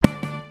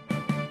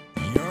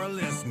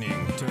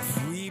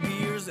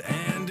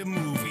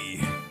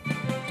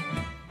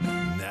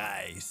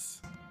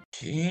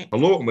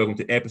Hello and welcome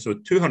to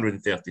episode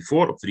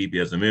 234 of Three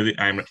Beers a Movie.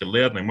 I'm Richard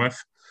Laird and I'm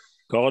with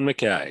Colin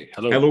Mackay.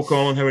 Hello. Hello,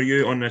 Colin. How are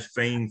you on this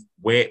fine,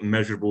 wet,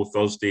 miserable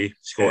Thursday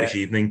Scottish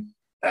evening?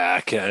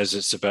 It is.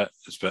 It's a bit.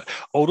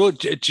 Although,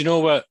 do you know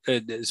what?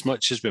 As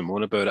much as we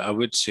moan about it, I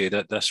would say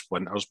that this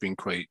winter's been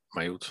quite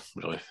mild,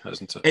 really,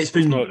 hasn't it? It's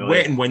been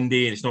wet and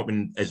windy, and it's not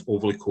been as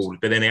overly cold.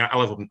 But then I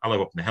live up in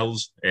the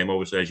hills,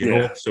 obviously, as you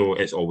know, so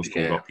it's always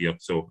cold up here.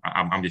 So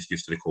I'm just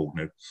used to the cold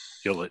now.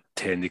 You're like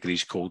 10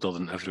 degrees colder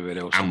than everywhere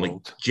else. I'm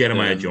like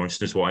Jeremiah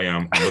Johnston is what I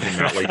am. I'm living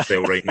that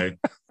lifestyle right now.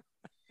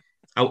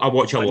 I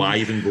watch it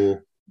live and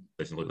go,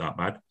 doesn't look that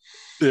bad.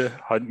 Yeah,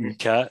 hunting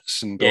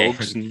cats and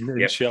dogs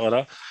and shit like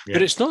that. Yeah.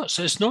 But it's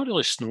not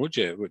really snowed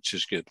yet, which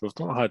is good. We've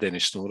not had any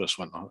snow this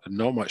winter, and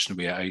not much in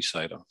the way of ice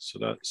either. So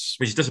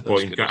which is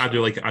disappointing. I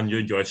do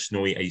enjoy a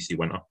snowy, icy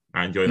winter.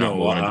 I enjoy that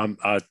more.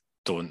 I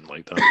don't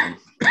like that. I'm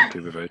happy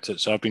about it.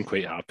 So I've been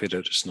quite happy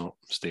that it's not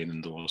staying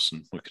indoors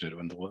and looking out the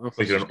window.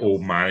 Like you're an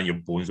old man and your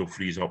bones will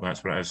freeze up.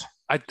 That's what it is.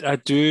 I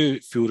do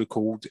feel the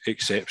cold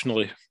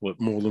exceptionally, like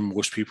more than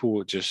most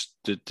people. Just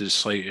the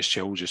slightest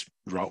chill just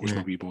rattles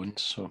my wee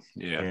bones. So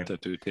I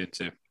do tend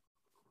to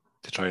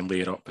try and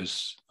layer up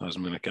as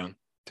and when I can.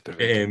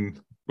 Well,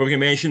 we can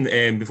mention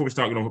before we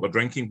start going on about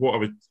drinking, what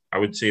I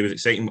would say was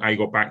exciting. I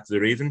got back to the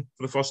Raven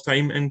for the first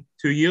time in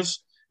 2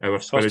 years.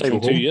 Our spiritual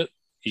home. 2 years.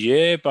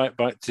 Yeah,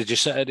 back. Did you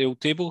sit at the old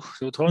table?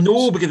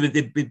 No, because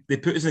they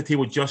put us in the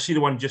table just the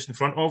one just in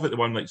front of it, the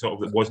one like sort of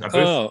that wasn't a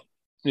booth. Oh,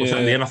 yeah.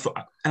 And I thought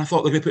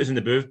they're going to put us in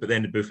the booth, but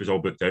then the booth was all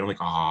booked down. I'm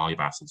like, you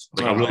bastards!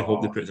 Like, I really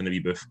hope they put us in a wee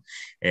booth,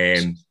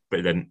 but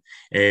it didn't.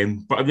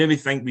 But I really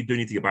think we do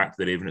need to get back to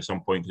the Raven at some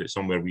point because it's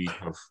somewhere we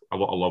have a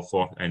lot of love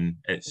for, and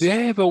it's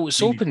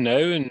it's open now,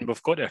 and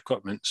we've got the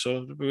equipment,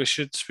 so we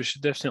should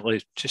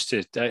definitely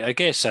I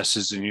guess this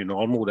is the new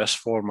normal. This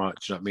format,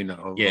 do you know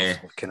what I mean?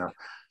 Kind of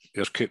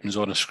your coupons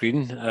on a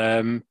screen,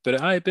 but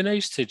it'd be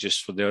nice to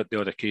just for the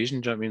odd occasion.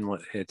 Do you know what I mean?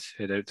 Like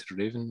head out to the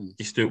Raven. And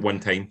just do it one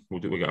time.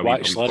 We'll get a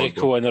wax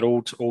lyrical in their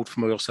old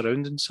familiar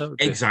surroundings.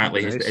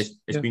 Exactly. Nice.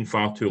 It's been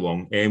far too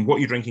long. What are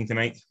you drinking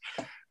tonight?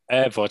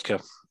 Vodka.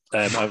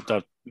 I've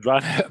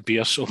ran out of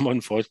beer, so I'm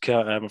on vodka.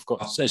 I've got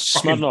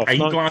Smirnoff. A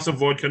pint glass of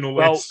vodka, no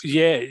less. Well,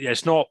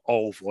 it's not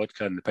all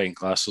vodka in the pint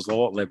glass. There's a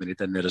lot of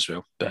lemonade in there as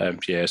well.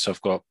 But so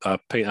I've got a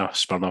pint of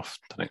Smirnoff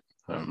tonight.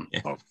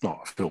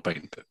 Not a full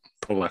pint, but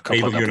probably a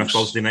couple of you on a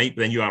Thursday night,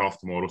 but then you are off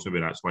tomorrow, so maybe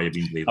that's why you've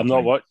been late. I'm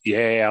not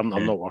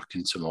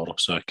working tomorrow,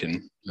 so I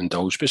can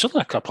indulge. But it's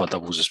only a couple of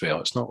doubles as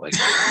well. It's not like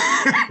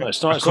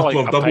it's not like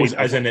of doubles,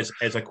 as in it's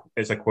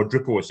a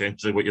quadruple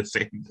essentially. What you're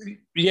saying?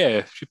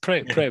 Yeah,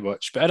 pretty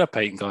much. But in a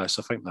pint glass,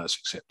 I think that's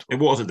acceptable. It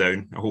waters it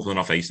down. Hopefully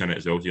enough ice in it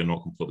as well, so you're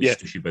not completely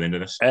stushy by the end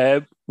of this.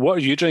 What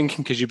are you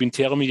drinking? Because you've been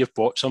telling me you've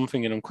bought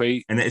something, and I'm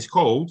quite. And it's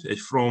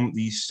from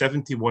the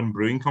 71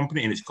 Brewing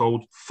Company, and it's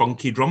called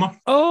Funky Drummer.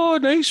 Oh,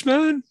 nice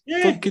man!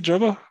 Yeah. Funky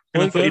Drummer.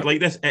 And I thought you'd like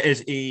this. It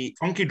is a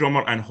Funky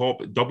Drummer and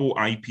Hop double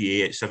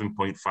IPA at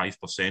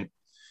 7.5%.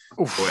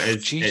 So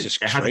Jesus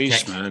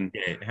Christ, man!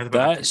 Yeah,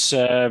 that's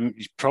you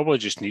probably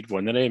just need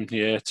one of them,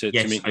 to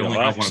make you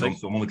relax. Have one of them,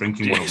 so I'm only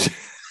drinking one of them.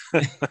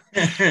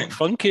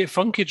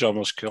 funky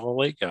drummers, cool.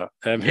 I like that.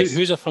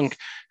 Who's a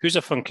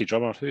funky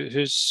drummer?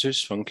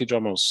 Who's funky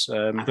drummers?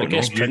 I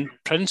guess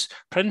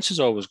Prince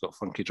has always got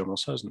funky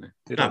drummers, hasn't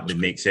he? That would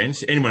make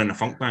sense. Anyone in a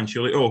funk band,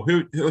 surely. Oh,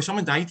 who?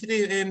 Someone died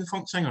today. The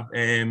funk singer.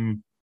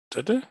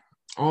 Did they?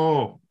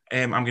 Oh.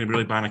 I'm going to be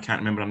really bad. I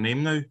can't remember her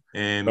name now.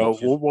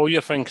 While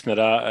you're thinking of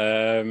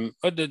that,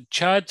 the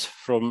Chad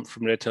from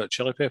Red Hot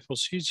Chili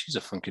Peppers, he's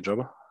a funky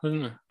drummer,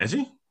 isn't he? Is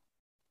he?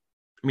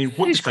 I mean,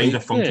 what defines a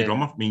funky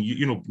drummer? I mean,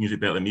 you know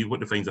music better than me.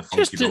 What defines a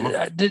funky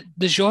drummer?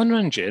 The genre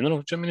in general.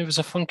 Do you mean if it's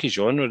a funky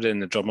genre, then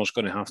the drummer's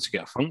going to have to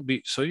get a funk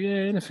beat? So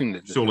anything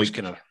that's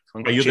kind of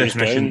funky. By your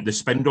definition, the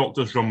Spin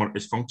Doctors drummer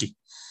is funky.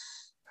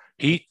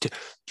 Dude,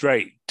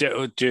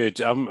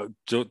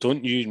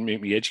 don't you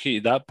make me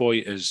educated. That boy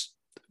is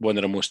one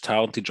of the most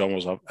talented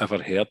drummers I've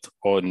ever heard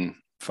on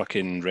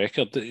fucking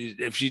record.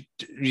 If you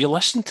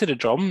listen to the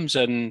drums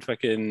and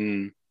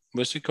fucking,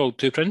 what's it called,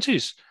 Two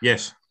Princes?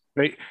 Yes.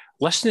 Right,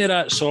 listen to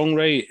that song,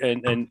 right,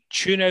 and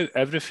tune out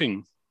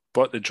everything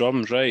but the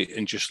drums, right,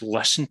 and just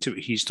listen to what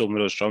he's doing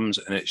with those drums,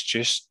 and it's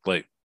just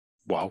like,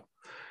 wow.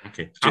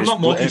 Okay. I'm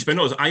not mocking Spin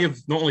Doctors. I have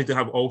not only to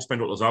have all Spin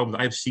Doctors albums,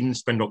 I have seen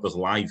Spin Doctors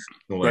live.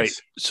 No less. Right.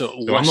 So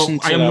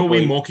I am no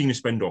way mocking the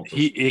Spin Doctors.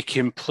 He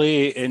can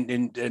play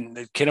and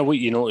kind of what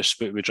you notice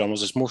with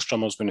drummers is most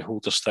drummers when they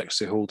hold their sticks,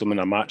 they hold them in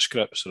a match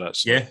grip. So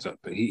that's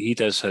but he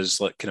does his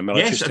like kind of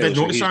military style. Yes, I did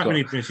notice that when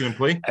you seen him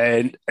play.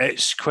 And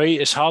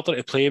it's harder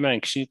to play, man,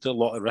 because you need a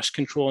lot of wrist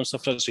control and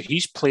stuff. So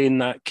he's playing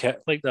that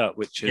kit like that,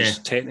 which is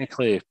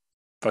technically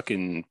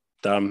fucking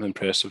damn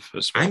impressive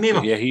as well.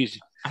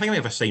 I think I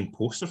might have a signed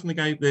poster from the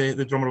guy,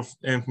 the drummer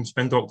from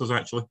Spin Doctors,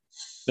 actually.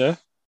 Yeah.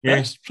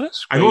 That's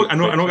I know.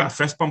 I got a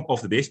fist bump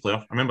off the bass player.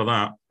 I remember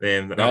that.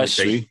 That was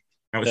sweet.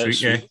 That was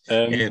sweet.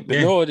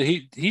 No,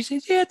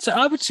 he's.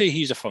 I would say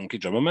he's a funky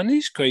drummer, man.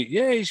 He's quite.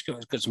 Yeah, he's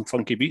got some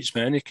funky beats,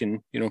 man. He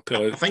can, pull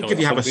out. I think if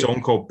you have a song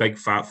called "Big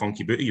Fat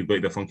Funky Booty," you've got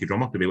to be a funky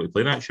drummer to be able to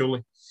play that,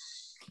 surely.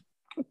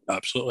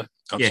 Absolutely.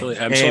 Yeah.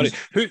 I'm sorry.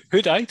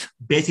 Who died?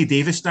 Betty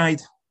Davis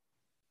died.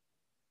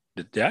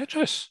 The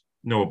actress?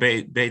 No,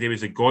 Betty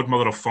Davis, the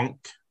godmother of funk.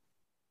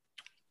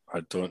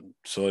 I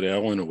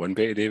only know one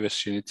Betty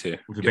Davis. You need to.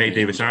 With the Betty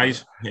Davis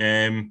eyes.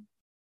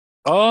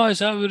 Is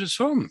that where it's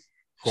from?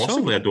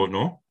 Possibly, I don't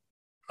know.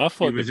 I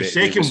thought it was the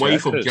second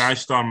wife of jazz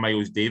star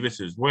Miles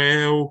Davis as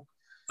well.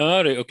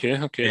 All right, okay.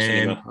 I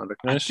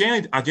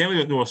generally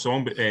don't know a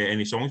song, but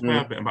any songs by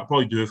her, but I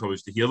probably do if I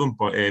was to hear them.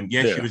 But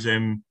she was.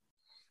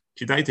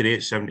 She died today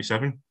at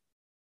 77.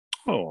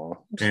 Oh,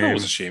 that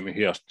was a shame to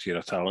hear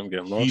a talent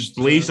getting lost. He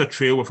blazed a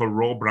trail with a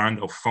raw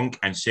brand of funk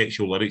and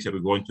sexual lyrics that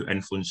would go on to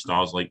influence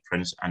stars like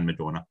Prince and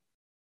Madonna.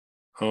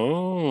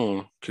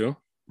 Oh, cool.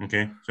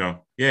 Okay,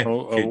 so yeah,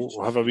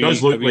 I'll have a wee,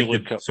 does look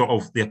like the sort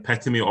of the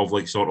epitome of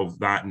like sort of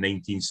that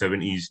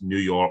 1970s New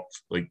York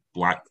like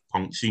black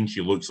punk scene.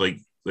 She looks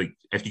like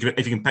if you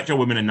can picture a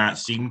woman in that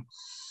scene,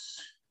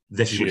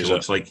 this is what she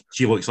looks like.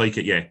 She looks like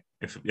it, yeah.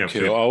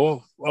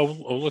 Cool.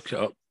 I'll look it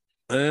up.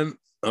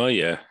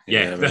 Yeah.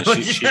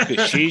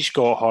 She's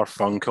got her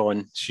funk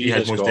on. She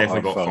has most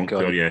definitely got funk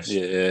on. Yes.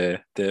 Yeah,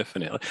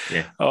 definitely.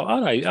 Yeah. Oh,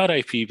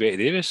 R.I.P. Betty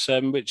Davis,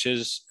 which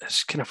is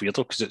it's kind of weird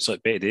because it's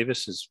like Betty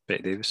Davis is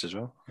Betty Davis as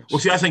well. Well,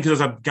 see, I think there's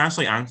a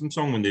Gaslight Anthem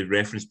song when they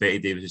reference Betty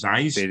Davis's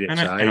eyes in it, and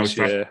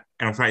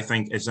I'm trying to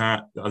think,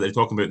 are they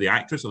talking about the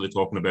actress or are they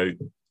talking about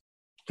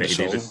Betty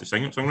Davis, the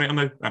songwriter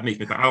now? That makes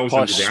me think.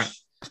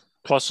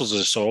 Plus, there's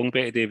a song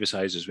Betty Davis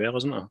Eyes as well,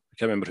 isn't there? I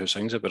can't remember who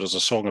sings it, but there's a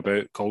song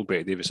called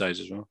Betty Davis Eyes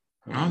as well.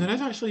 Oh, there is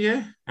actually,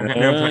 yeah. They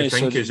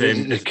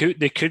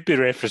could be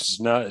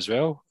referencing that as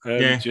well.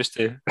 Just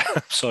to,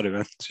 sorry,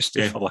 man. Just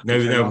to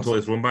now I'm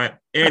totally thrown by it.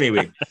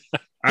 Anyway,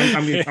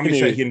 I'm going to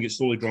sit here and get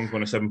slowly drunk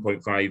on a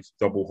 7.5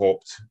 double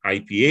hopped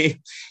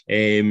IPA,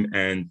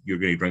 and you're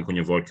going to drink on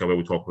your vodka while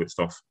we talk about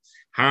stuff.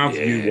 Have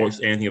you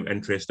watched anything of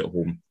interest at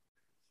home?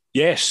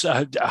 Yes,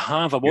 I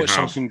have. I watched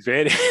something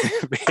very,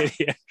 very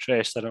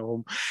interesting at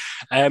home.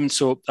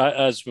 So,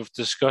 as we've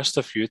discussed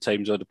a few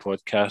times on the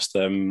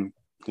podcast,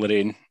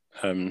 Lorraine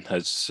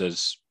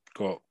has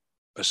got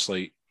a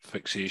slight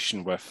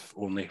fixation with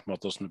Only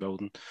Murders in the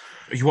Building.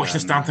 Are you watching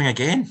this damn thing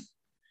again?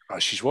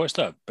 She's watched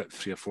that about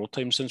 3 or 4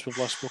 times since we've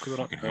last spoken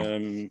about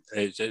it.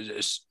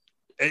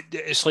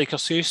 It's like a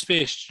safe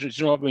space. Do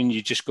you know what I mean?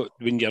 You just got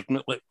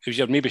if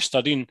you're maybe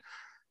studying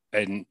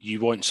and you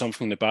want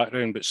something in the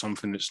background, but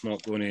something that's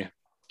not going to.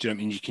 Do you know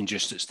what I mean? You can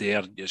it's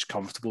there, it's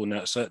comfortable, and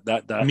that's it.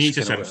 That's me, it's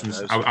The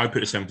Simpsons. I put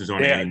The Simpsons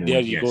on anymore.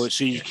 There you go.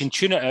 So you can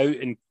tune it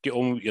out and get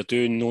on what you're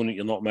doing, knowing that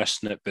you're not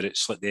missing it, but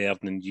it's like there,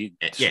 and you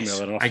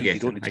smell enough. You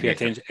don't need to pay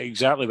attention.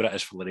 Exactly what it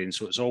is for Lorraine,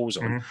 so it's always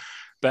on. Mm-hmm.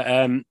 But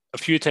a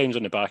few times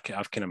on the back,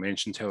 I've kind of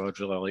mentioned how I'd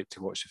really like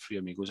to watch The Three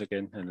Amigos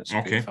again, and it's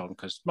a great film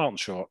because Martin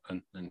Short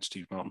and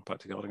Steve Martin back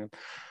together again.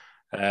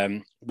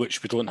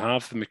 Which we don't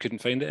have and we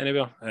couldn't find it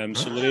anywhere.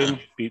 So Lorraine,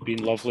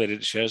 being lovely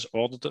that she has,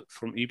 ordered it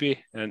from eBay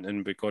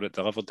and we got it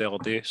delivered the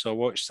other day. So I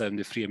watched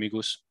The Three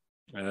Amigos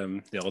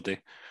the other day,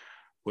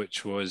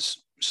 which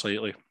was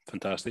slightly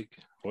fantastic.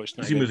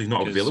 This movie's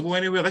not available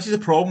anywhere. This is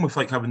the problem with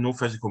having no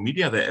physical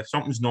media, that if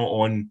something's not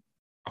on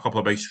a couple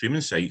of big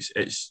streaming sites,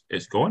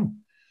 it's gone.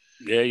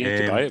 Yeah, you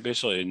need to buy it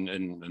basically,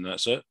 and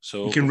that's it.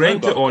 So you can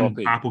rent it on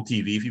Apple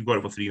TV if you've got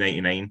it for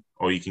 $3.99,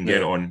 or you can get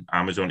it on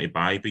Amazon to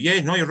buy. But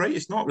yeah, no, you're right.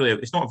 It's not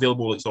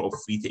available sort of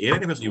free to air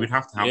anywhere. So you would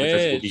have to have the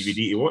physical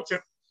DVD to watch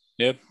it.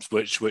 Yeah,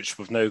 which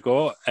we've now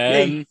got.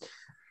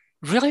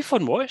 Really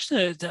fun watch.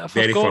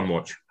 Very fun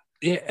watch.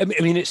 Yeah, I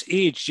mean it's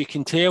aged. You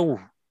can tell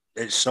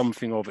it's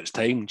something of its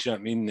time. Do you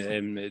know what I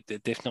mean?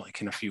 It definitely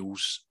kind of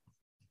feels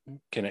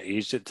kind of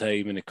aged at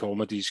time, and the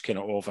comedy's kind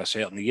of a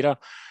certain era,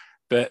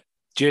 but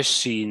just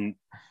seeing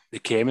the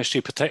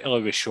chemistry,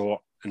 particularly with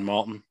Short and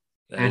Martin,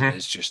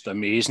 is just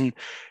amazing.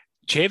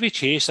 Chevy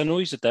Chase, I know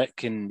he's a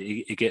dick and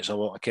he gets a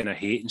lot of kind of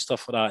hate and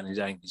stuff like that,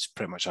 and I think he's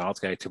pretty much a hard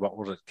guy to work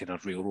with. It kind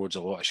of railroads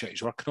a lot of shit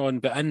he's working on.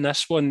 But in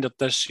this one, he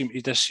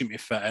does seem to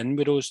fit in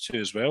with those two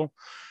as well.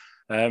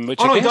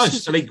 Which he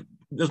does.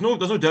 There's no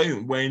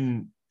doubt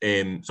when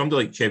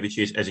somebody like Chevy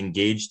Chase is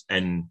engaged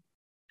and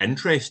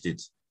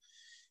interested,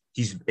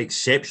 he's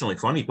exceptionally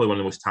funny. He's probably one of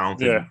the most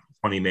talented,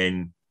 funny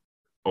men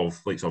of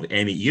sort of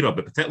any era,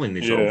 but particularly in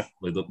the sort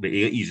of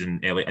the 80s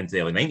and into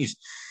the early 90s,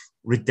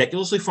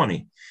 ridiculously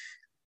funny.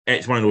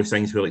 It's one of those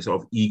things where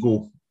sort of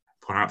ego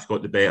perhaps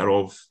got the better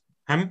of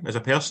him as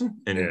a person,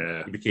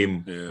 and he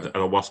became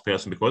a worse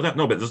person because of that.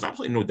 No, but there's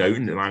absolutely no doubt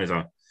that the man is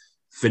a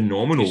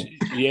phenomenal,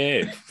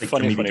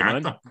 funny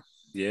man.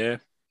 Yeah.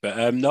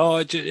 But no,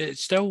 it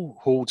still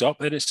holds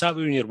up, and it's that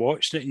when you're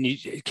watching it, and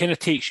it kind of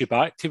takes you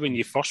back to when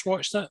you first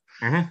watched it,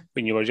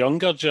 when you were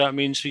younger. Do you know what I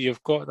mean? So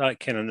you've got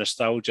that kind of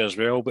nostalgia as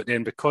well. But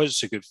then because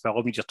it's a good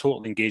film, you're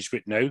totally engaged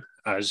with it now,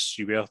 as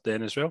you were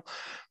then as well.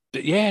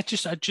 But yeah,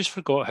 I just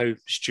forgot how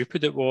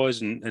stupid it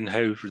was and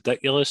how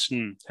ridiculous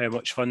and how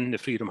much fun the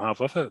three of them have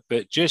with it.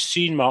 But just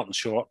seeing Martin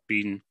Short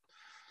being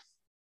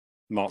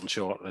Martin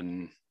Short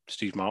and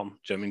Steve Martin, do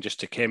you know what I mean?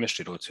 Just the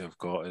chemistry those two have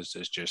got is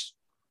just.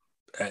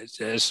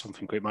 It is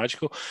something quite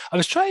magical. I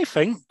was trying to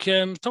think,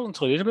 talking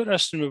to Lorraine about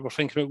this, and we were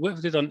thinking about what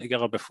have they done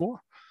together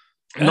before.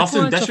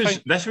 Nothing.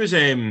 This was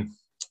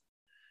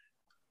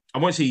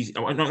want to say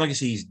I'm not like to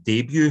say his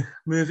debut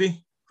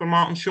movie for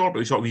Martin Short, but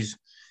it was sort of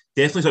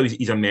definitely sort of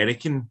his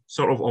American,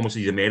 sort of almost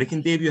his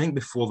American debut. I think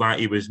before that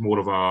he was more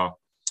of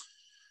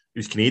he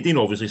was Canadian,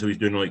 obviously, so he's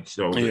doing like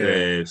sort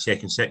of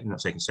Second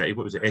City,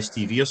 what was it,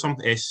 STV or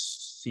something?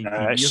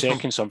 SCTV or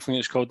Second something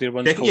it's called there.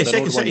 One's called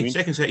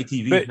Second City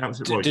TV. But that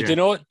was it did they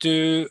not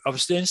do? I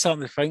was then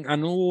starting to think. I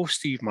know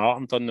Steve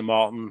Martin done the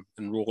Martin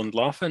and Roland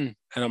Laughing,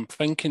 and I'm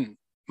thinking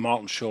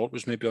Martin Short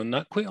was maybe on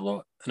that quite a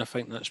lot, and I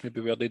think that's maybe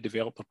where they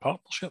developed their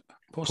partnership.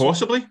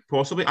 Possibly.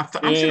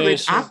 I'm sure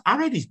I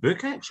read his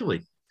book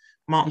actually,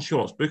 Martin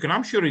Short's book, and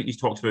I'm sure he's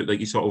talked about like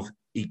he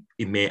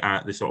met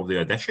at the sort of the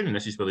audition, and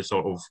this is where they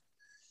sort of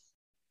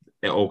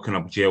it all kind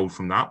of gelled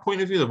from that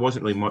point of view. There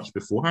wasn't really much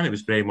beforehand. It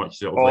was very much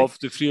sort of like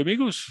the Three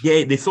Amigos.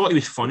 Yeah, they thought he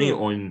was funny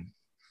on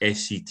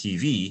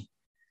SCTV,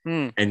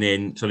 and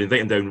then so they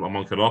invited him down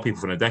amongst a lot of people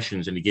for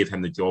auditions, and they gave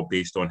him the job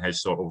based on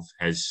his sort of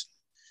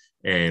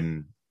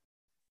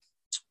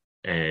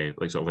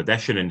like sort of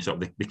audition and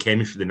sort of the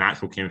chemistry, the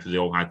natural chemistry they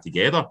all had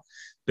together.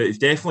 But it's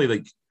definitely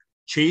like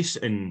Chase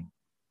and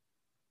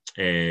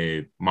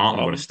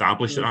Martin were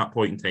established at that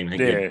point in time. I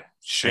think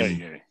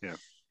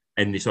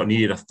and they sort of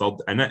needed a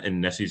third in it,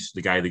 and this is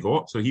the guy they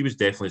got. So he was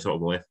definitely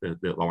sort of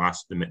the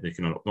last, the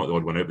kind of not the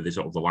odd one out, but the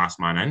sort of the last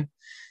man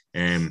in.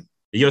 Have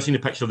you ever seen the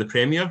picture of the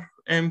premiere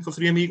for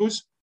Three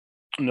Amigos?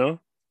 No.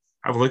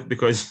 Have a look,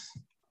 because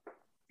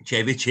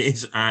Chevy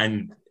Chase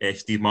and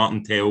Steve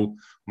Martin tell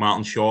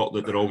Martin Short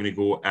that they're all going to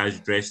go as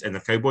dressed in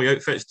their cowboy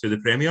outfits to the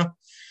premiere.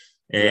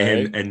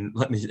 And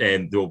let me, they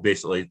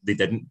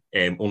didn't.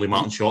 Only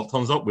Martin Short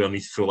turns up wearing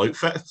his full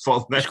outfit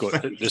for this. He's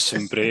got the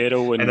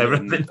sombrero and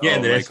everything.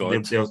 And the rest,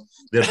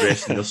 they're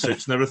dressed in their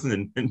suits and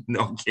everything, and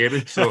not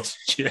caring. So that's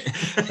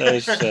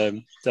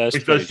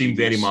which does seem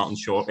very Martin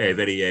Short,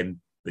 very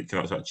like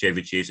kind of sort of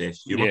Chevy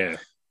Chase humor. Yeah.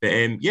 But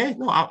I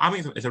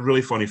mean, it's a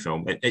really funny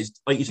film. It's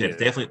like you said, it's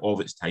definitely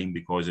of its time,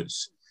 because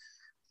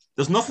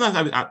there's nothing.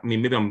 I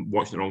mean, maybe I'm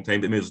watching it the wrong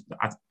time, but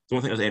I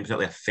don't think there's anything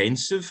particularly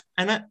offensive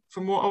in it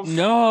from what I've.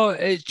 No,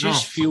 it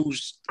just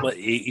feels like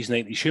 80s,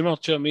 90s humour.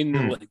 Do you know what I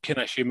mean? Like, the kind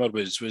of humour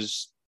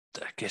was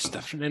I guess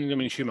different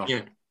than humour.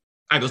 Yeah.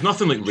 There's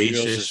nothing like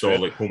racist or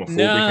like homophobic.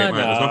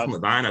 There's nothing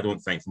like that, and I don't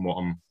think from what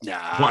I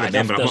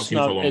remember, I've not seen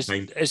it for a long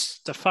time. It's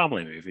the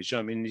family movies. You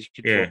know what I mean, you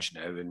could watch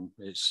now, and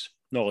it's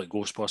not like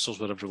Ghostbusters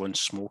where everyone's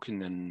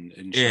smoking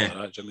and shit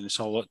like that. I mean, it's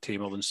a lot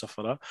tamer and stuff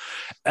like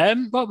that.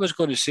 What I was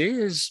going to say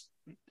is,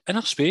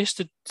 Inner Space,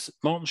 did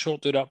Martin Short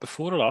do that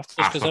before or after?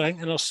 Because I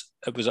think it was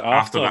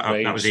after that.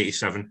 Right? That was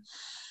 87.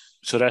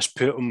 So this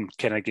put him,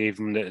 kind of gave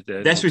him the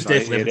this was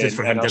definitely just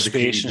for him to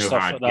space and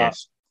stuff like that.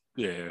 Yes.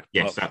 Yeah.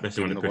 Yes, this is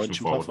one that pushed him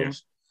forward.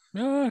 Yes.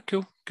 Yeah,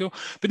 cool.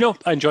 But no,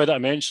 I enjoyed that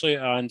immensely,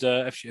 and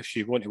if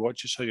you want to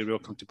watch it, so you're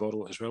welcome to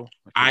borrow it as well.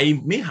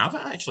 I may have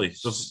it actually.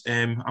 So,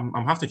 I'm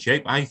have to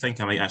check. I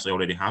think I might actually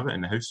already have it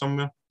in the house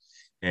somewhere.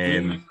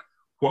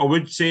 What I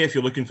would say, if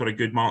you're looking for a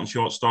good Martin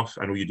Short stuff,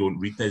 I know you don't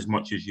read as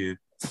much as you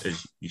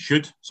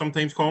should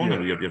sometimes, Colin.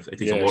 It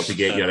takes a lot to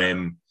get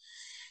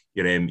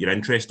your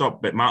interest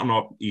up. But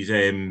Martin, his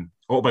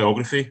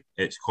autobiography,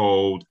 it's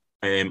called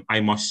I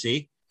Must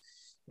Say,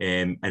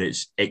 and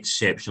it's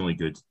exceptionally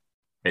good.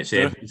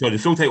 So the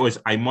full title is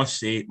I Must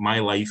Say, My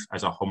Life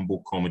as a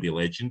Humble Comedy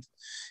Legend,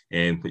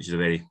 which is a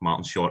very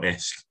Martin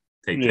Short-esque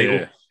type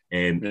title.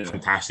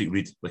 Fantastic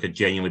read, like a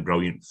genuinely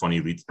brilliant, funny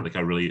read. Like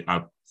I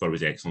thought it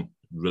was excellent.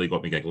 Really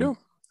got me giggling.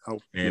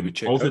 Also,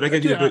 did I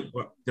give you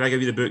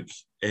the book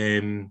by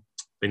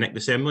Nick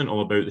DeSemlin,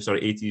 all about the sort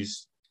of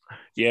 80s?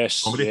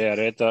 Yes, comedy? Yeah, I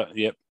read that.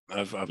 Yep,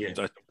 I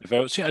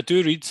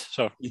do read.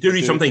 So you do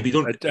read sometimes, but you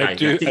don't. I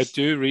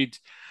do read.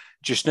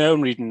 Just now, I'm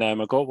reading. I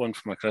got one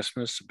for my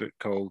Christmas, a book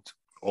called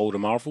All the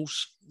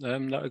Marvels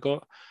that I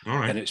got,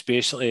 and it's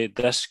basically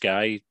this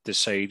guy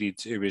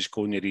decided he was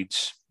going to read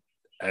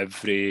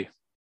every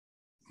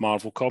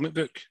Marvel comic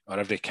book or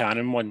every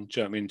canon one.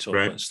 Do you know what I mean? So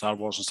like Star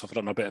Wars and stuff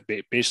like that.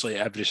 But basically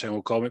every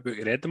single comic book,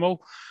 he read them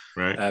all.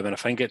 Right. And I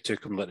think it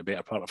took him like the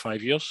better part of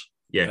 5 years.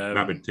 Yeah,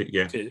 that would take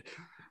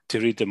to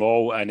read them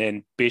all. And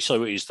then basically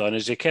what he's done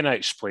is he kind of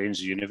explains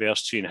the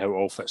universe to you and how it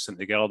all fits in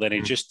together. Then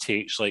he just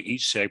takes like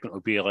each segment will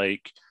be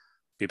like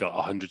maybe like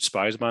 100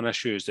 Spider-Man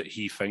issues that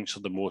he thinks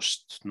are the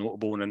most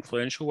notable and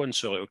influential ones.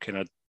 So like, kind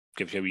of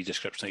gives you a wee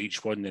description of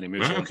each one, then he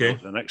moves on to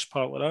the next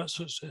part like that.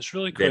 So it's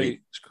really quite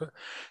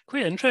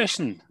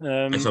interesting.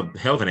 It's a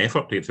hell of an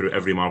effort to get through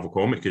every Marvel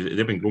comic, because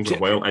they've been going for a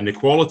while, and the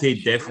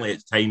quality definitely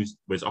at times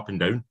was up and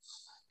down.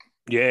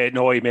 Yeah,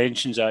 no, he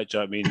mentions that. Do you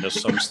know what I mean? There's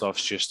some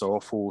stuff's just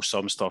awful,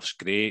 some stuff's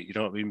great, you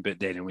know what I mean? But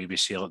then when we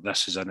say like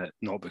this is in it,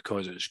 not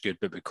because it's good,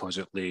 but because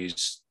it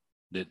lays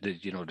the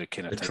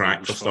kind of the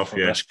track for stuff,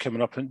 this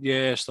coming up and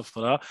stuff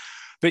like that.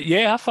 But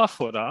yeah, I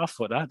thought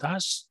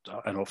that's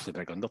an awfully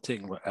big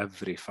undertaking with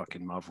every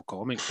fucking Marvel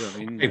comic. You know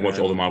what I mean? I watch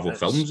all the Marvel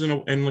films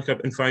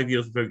in 5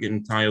 years without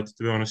getting tired,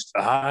 to be honest.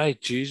 Aye,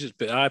 Jesus.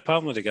 But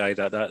apparently the guy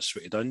that's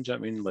what he done, do you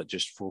know what I mean? Like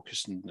just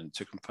focusing, and it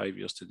took him 5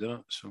 years to do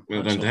it. So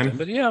well done to him.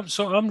 But yeah,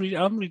 so I'm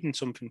reading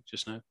something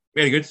just now.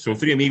 Very good. So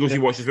Three Amigos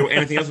you watched as well.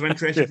 Anything else of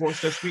interest you've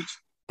watched this week?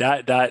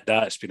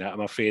 That's been it,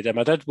 I'm afraid.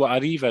 I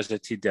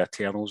revisited the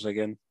Eternals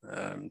again.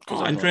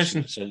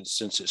 Interesting.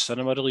 Since its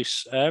cinema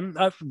release.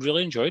 I've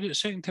really enjoyed it the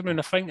second time, and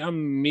I think I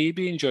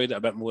maybe enjoyed it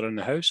a bit more in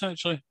the house,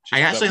 actually.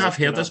 I actually have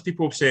heard this.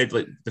 People have said,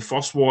 like, the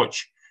first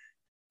watch,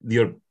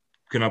 you're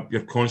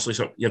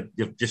constantly you're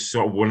just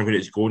sort of wondering where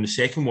it's going. The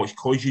second watch,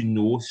 because you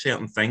know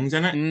certain things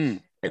in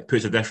it, it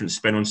puts a different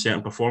spin on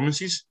certain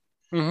performances.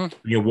 Mm-hmm. When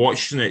you're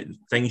watching it,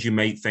 things you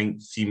might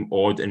think seem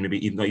odd and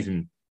maybe even not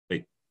even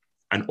like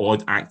an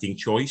odd acting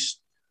choice,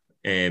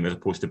 as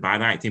opposed to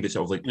bad acting, but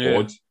sort of like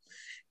odd.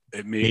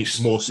 It makes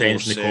more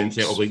sense in the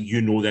concept of, like,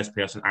 you know, this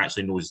person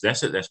actually knows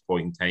this at this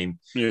point in time.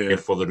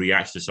 Therefore, the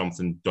reaction to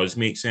something does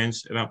make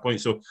sense at that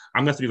point. So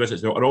I'm going to revisit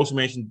as well. I also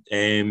mentioned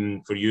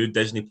for you,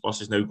 Disney Plus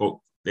has now got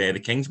the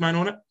Kingsman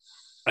on it.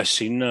 I've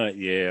seen that.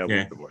 I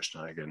will be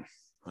watching that again.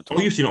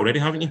 You've seen it already,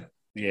 haven't you?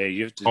 Yeah,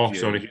 you've.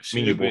 Sorry. Me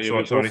and you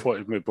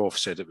both. We both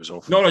said it was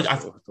awful. No,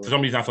 for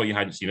some reason I thought you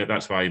hadn't seen it.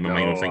 That's why my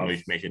mind was thinking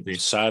we mentioned it.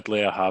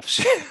 Sadly, I have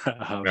seen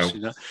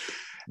it.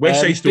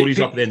 West Side Story's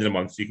up at the end of the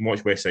month, so you can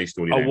watch West Side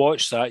Story. I'll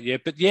watch that,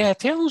 But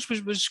Eternals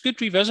was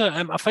good revisit.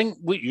 I think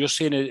what you're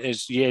saying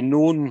is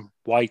knowing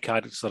why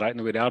characters are acting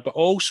the way they are, but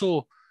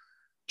also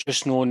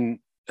just knowing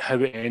how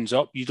it ends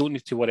up. You don't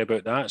need to worry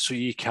about that, so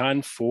you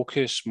can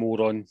focus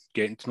more on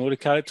getting to know the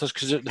characters.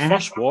 Because at the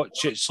first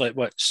watch, it's like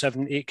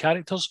 7, 8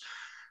 characters.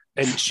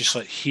 And it's just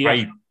like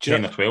here,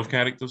 10 or 12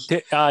 characters. Do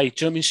you know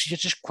what I mean? So you're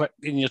just quick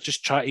and you're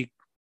just trying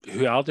to,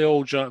 who are they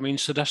all? Do you know what I mean?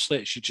 So this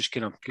lets you just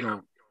kind of,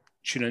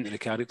 tune into the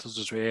characters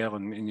as well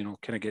and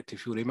kind of get to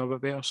feel them a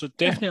bit better. So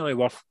definitely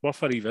worth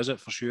a revisit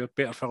for sure.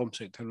 Better film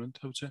second time round,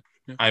 I would say.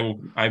 Yeah.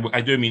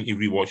 I do mean to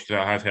rewatch, because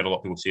I have heard a lot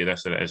of people say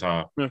this, that it is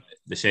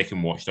the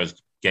second watch does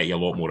get you a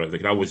lot more out of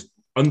it. I was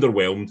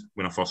underwhelmed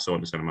when I first saw it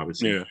in the cinema, I would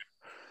say. Yeah.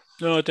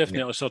 No,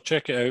 definitely. Yeah. So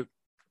check it out.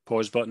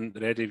 Pause button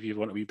ready if you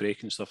want a wee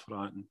break and stuff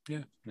like that.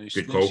 And nice.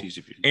 Good call. Nice,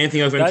 easy for you.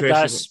 Anything else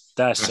interesting?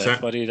 That's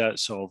it, buddy.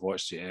 That's all I've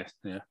watched. Yeah.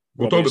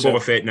 We'll talk about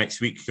Boba Fett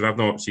next week, because I've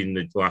not seen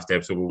the last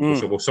episode.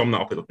 We'll sum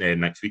that up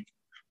next week.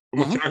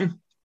 We're chatting.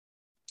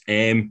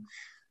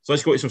 So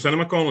let's go to some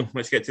cinema, Colin.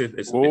 Let's get to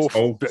it's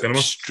all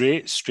cinema.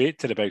 Straight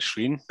to the big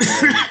screen.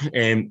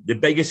 The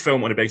biggest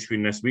film on the big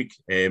screen this week.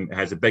 It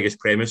has the biggest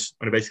premise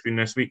on the big screen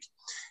this week,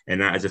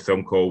 and that is a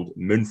film called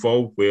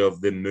Moonfall, where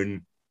the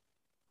moon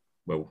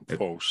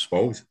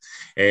falls.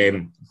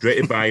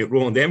 Directed by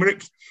Roland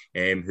Emmerich,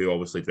 who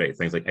obviously directed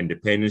things like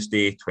Independence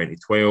Day,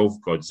 2012,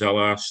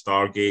 Godzilla,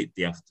 Stargate,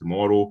 Day After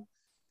Tomorrow.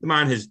 The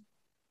man has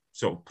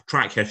sort of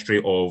track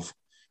history of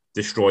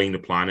destroying the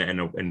planet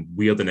in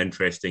weird and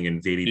interesting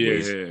and varied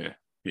ways.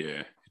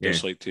 Yeah. He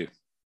does like to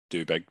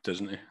do big,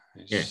 doesn't he?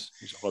 He's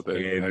all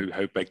about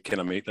how big can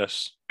I make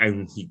this?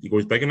 And he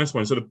goes big in this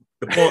one. So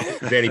the plot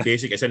is very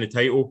basic. It's in the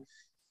title.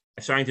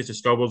 A scientist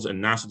discovers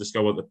and NASA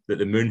discovered that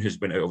the moon has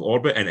been out of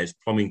orbit and is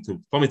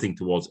plummeting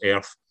towards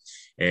Earth.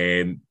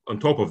 On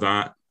top of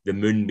that, the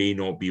moon may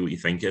not be what you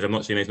think it is. I'm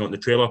not saying it's not in the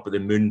trailer, but the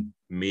moon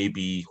may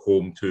be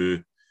home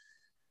to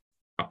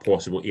a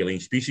possible alien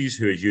species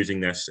who is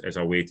using this as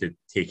a way to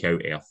take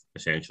out Earth,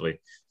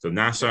 essentially. So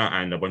NASA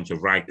and a bunch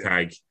of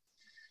ragtag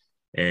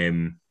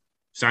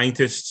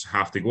scientists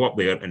have to go up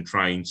there and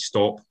try and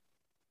stop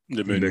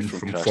the moon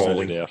from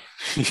falling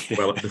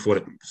before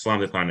it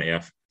slams the planet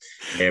Earth.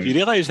 You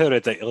realise how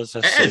ridiculous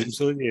this sounds,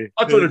 don't you?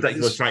 Utterly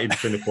ridiculous trying to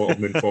turn the plot of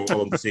Moonfall.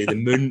 All to say the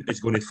moon is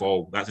going to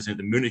fall. That's the sense.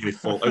 The moon is going to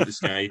fall out of the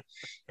sky,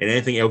 and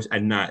anything else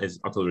in that is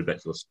utterly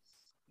ridiculous.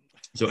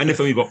 So in the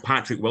film, you've got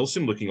Patrick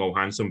Wilson looking all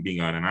handsome, being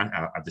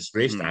a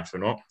disgraced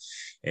astronaut.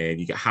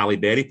 You get Halle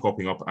Berry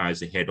popping up as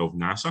the head of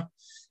NASA.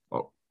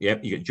 You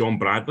get John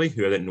Bradley,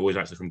 who I didn't know is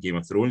actually from Game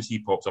of Thrones. He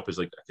pops up as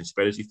like a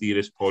conspiracy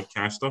theorist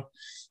podcaster,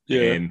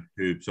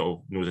 who sort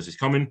of knows this is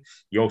coming.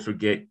 You also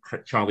get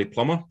Charlie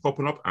Plummer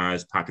popping up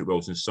as Patrick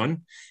Wilson's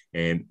son.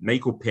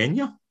 Michael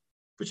Pena,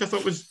 which I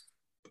thought was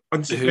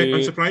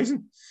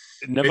unsurprising.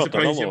 Never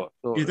done a lot.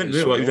 He didn't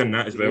do a lot. He's done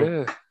that as well.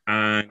 Yeah.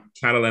 And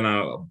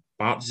Carolina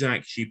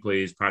Bartzak, she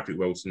plays Patrick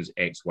Wilson's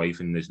ex-wife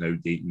and is now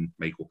dating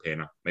Michael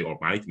Pena, or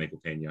married to Michael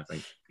Pena, I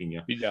think.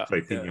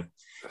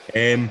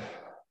 Pena.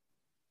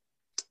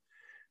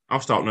 I'll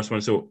start on this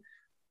one. So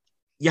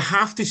you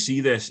have to see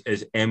this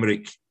as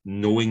Emmerich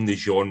knowing the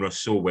genre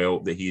so well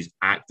that he's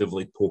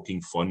actively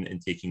poking fun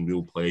and taking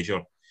real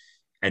pleasure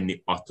in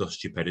the utter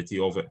stupidity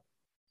of it.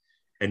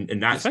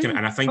 And that's kind of,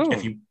 and I think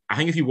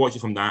if you watch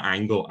it from that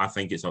angle, I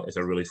think it's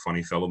a really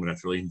funny film and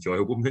it's a really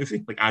enjoyable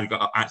movie. Like I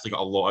actually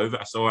got a lot out of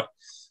it. I saw it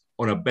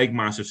on a big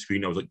massive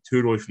screen. I was like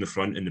 2 rows from the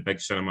front in the big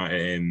cinema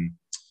at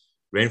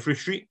Renfrew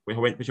Street,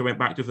 which I went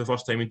back to for the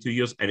first time in 2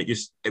 years, and it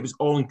was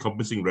all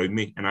encompassing around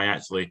me, and I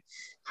actually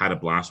had a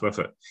blast with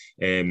it.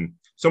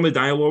 Some of the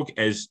dialogue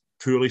is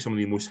truly some of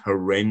the most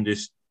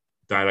horrendous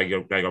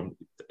dialogue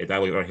I've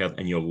ever heard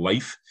in your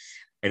life,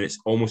 and it's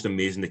almost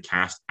amazing the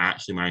cast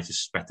actually managed to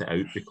spit it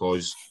out,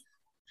 because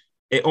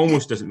it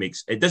almost doesn't make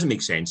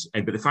sense,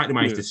 but the fact they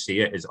managed to say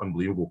it is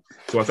unbelievable.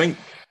 So I think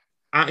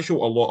a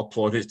lot of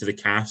plaudits to the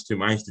cast who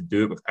managed to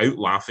do it without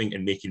laughing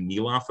and making me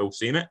laugh while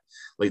saying it.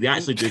 Like, they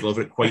actually do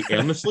deliver it quite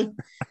earnestly.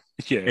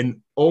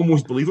 and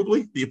almost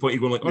believably, to the point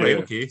you're going like, all right,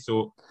 okay,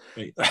 so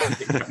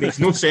it makes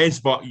no sense,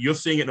 but you're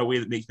saying it in a way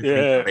that makes me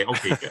think, all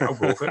right, okay, I'll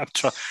go with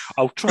it.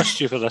 I'll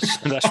trust you for this.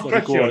 I'll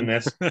trust you on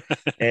this.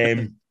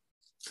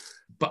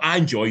 But I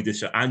enjoyed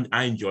this.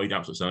 I enjoyed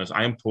Absolute Silence.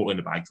 I am totally in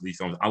the bag for these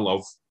films. I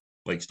love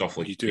like stuff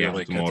like you do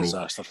like Tomorrow a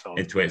disaster film.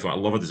 In 24. I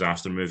love a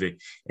disaster movie,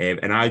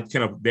 and I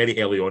kind of very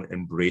early on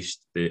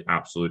embraced the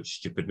absolute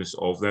stupidness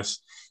of this.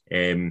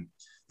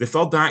 The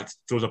third act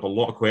throws up a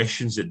lot of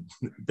questions that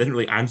didn't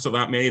really answer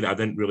that many. That I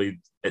didn't really.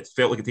 It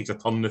felt like it takes a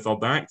turn in the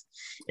third act,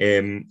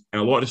 and a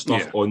lot of the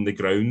stuff on the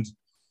ground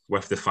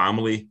with the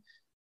family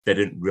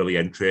didn't really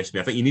interest me.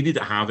 I think you needed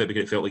to have it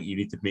because it felt like you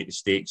need to make the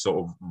stakes sort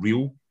of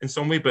real in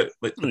some way. But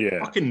like the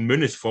fucking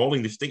moon is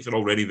falling, the stakes are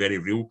already very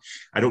real.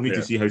 I don't need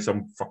to see how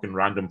some fucking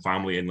random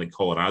family in like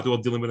Colorado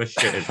are dealing with this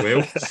shit as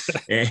well.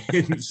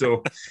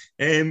 So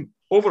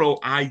overall,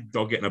 I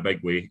dug it in a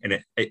big way, and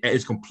it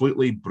is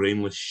completely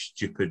brainless,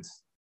 stupid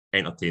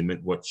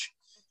entertainment. Which,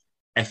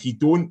 if you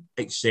don't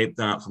accept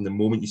that from the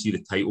moment you see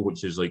the title,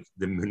 which is like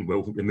the moon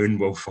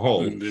will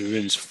fall. The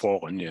moon's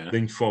falling, yeah.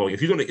 Moon's falling.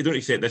 If you don't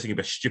accept this and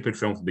be a stupid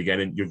film from the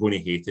beginning, you're going to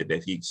hate it. But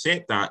if you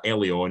accept that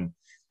early on,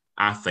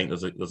 I think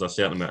there's a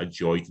certain amount of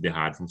joy to be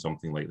had from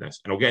something like this.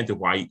 And I'll get into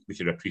why we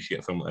should appreciate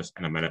a film like this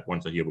in a minute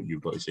once I hear what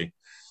you've got to say.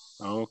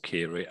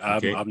 Okay, right.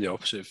 I'm the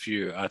opposite of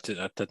you. I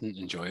didn't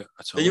enjoy it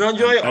at all. Did you not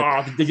enjoy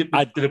it?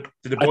 Did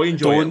the boy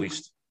enjoy it at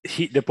least?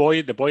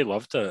 The boy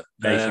loved it.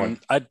 Nice one.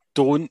 I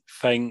don't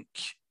think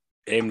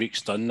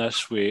Emmerich's done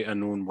this with a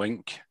known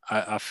wink.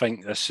 I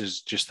think this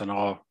is just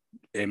another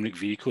Emmerich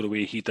vehicle, the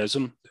way he does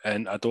them,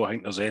 and I don't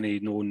think there's any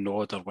known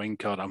nod or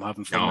wink or I'm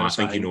having fun. No, I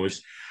think he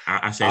knows.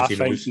 I sense he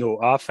knows.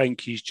 No, I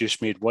think he's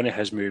just made one of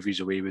his movies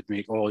the way he would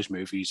make all his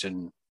movies,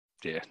 and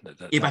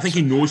but I think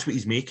he knows what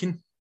he's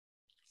making.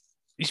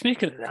 He's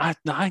making. I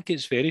think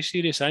it's very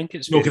serious. I think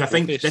it's because I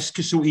think this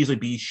could so easily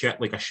be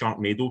shit like a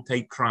Sharknado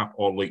type crap,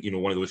 or like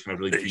one of those kind of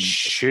really. It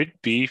should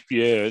be,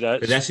 yeah.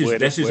 But this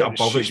is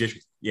above it. Just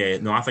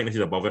I think this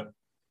is above it.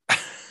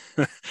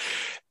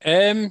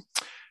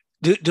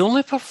 The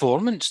only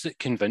performance that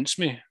convinced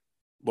me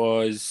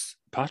was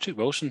Patrick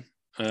Wilson.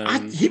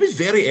 He was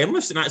very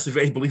earnest, and that's a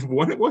very believable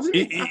one. It wasn't.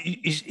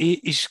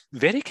 He's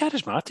very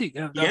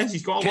charismatic. Yes,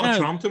 he's got a lot of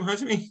charm to him,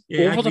 hasn't he?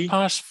 Yeah, over the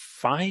past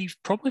 5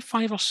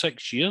 or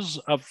 6 years,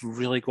 I've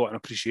really got an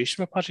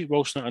appreciation for Patrick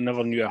Wilson that I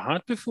never knew I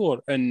had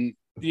before, and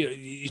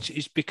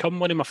he's become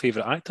one of my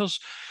favourite actors.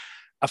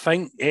 I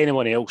think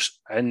anyone else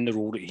in the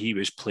role that he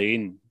was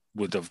playing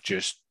would have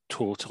just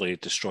totally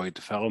destroyed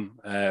the film.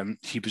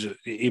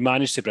 He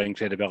managed to bring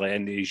credibility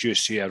in. As you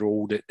say, a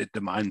role that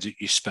demands that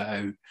you spit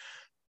out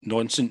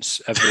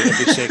nonsense every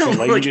second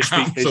line like you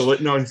speak.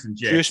 Absolute nonsense,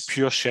 just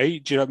pure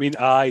shite. Do you know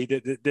what I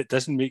mean? That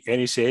doesn't make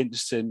any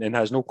sense and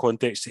has no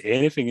context to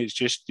anything. It's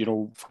just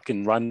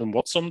fucking random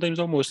words sometimes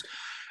almost.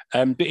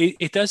 But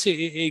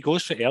it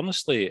goes for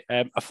earnestly.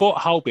 I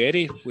thought Halle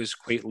Berry was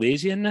quite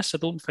lazy in this. I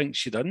don't think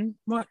she done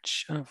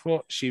much. I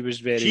thought she was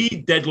very. She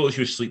did look like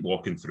she was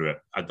sleepwalking through it.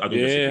 I don't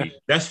disagree.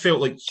 This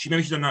felt like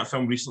she's done that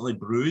film recently,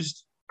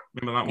 Bruised.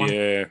 Remember that one?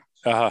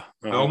 Yeah.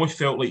 I almost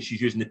felt like she's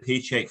using the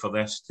paycheck for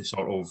this to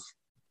sort of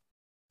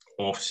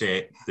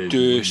offset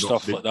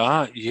stuff like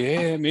that.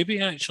 Yeah,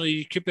 maybe actually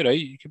you could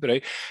be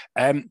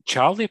right.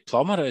 Charlie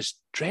Plummer is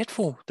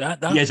dreadful.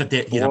 He's a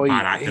bad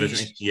actor,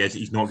 isn't he?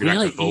 He's not good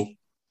really, at all.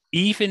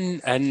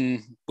 Even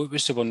in what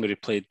was the one where he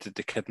played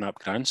the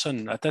kidnapped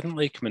grandson? I didn't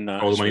like him in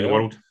that. All the Money in the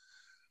World.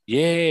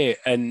 Yeah,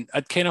 and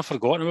I'd kind of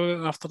forgotten about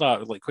him after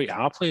that, like quite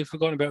happily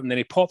forgotten about him. And then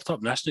he popped up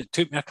in this, and it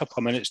took me a couple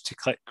of minutes to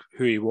click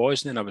who he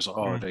was, and then I was like,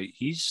 "Oh, right,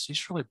 he's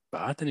really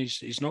bad, and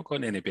he's not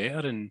gotten any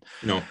better." And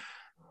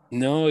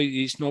no,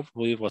 he's not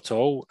believable at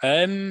all.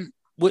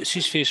 What's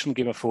his face from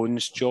Game of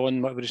Thrones?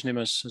 John, whatever his name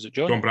is it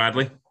John? John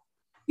Bradley.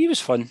 He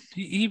was fun.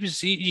 He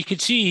was. You could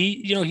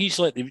see. He's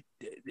like we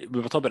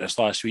were talking about this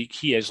last week.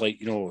 He is like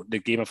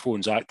the Game of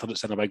Thrones actor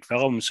that's in a big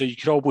film. So you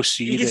could almost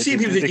see. You can see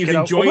he was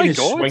enjoying his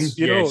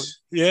swing.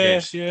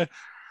 Yes.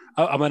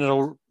 I'm in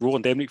a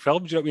Roland Emmerich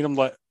film. Do you know what I mean? I'm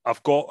like,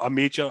 I've got a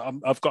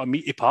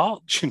meaty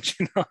part. Do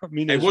you know what I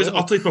mean? It was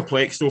utterly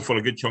perplexed though for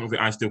a good chunk of it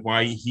as to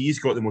why he's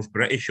got the most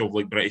British of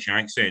like British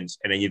accents,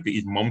 and then you've got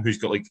his mum who's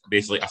got like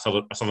basically a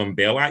Southern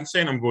Belle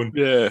accent. I'm going,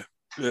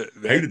 how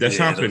did this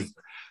happen?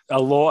 A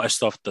lot of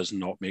stuff does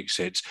not make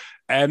sense.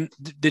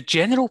 The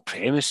general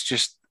premise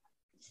just,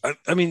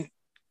 I mean,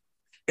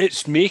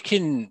 it's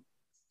making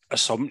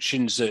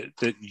assumptions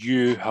that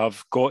you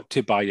have got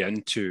to buy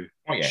into.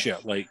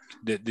 Shit, like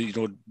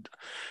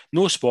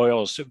no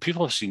spoilers.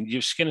 People have seen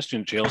you've skinned through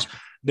the trails.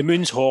 The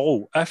moon's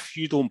hollow. If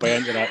you don't buy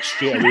into that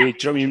straight away,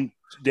 do you know what I mean?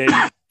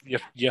 Then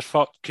you're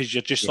fucked because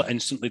you're just like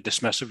instantly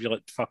dismissive. You're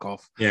like, fuck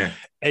off. Yeah.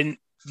 And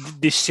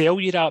they sell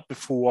you that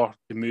before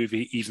the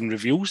movie even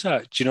reveals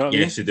that. Do you know what I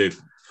mean? Yes, they do.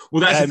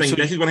 Well, that's the thing.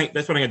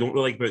 That's one thing I don't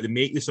really like about it. They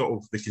make the sort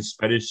of the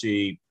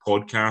conspiracy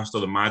podcast or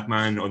the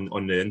madman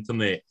on the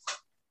internet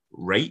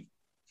right.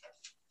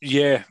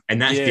 Yeah,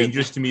 and that's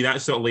dangerous to me.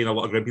 That's sort of laying a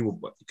lot of great people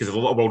because there's a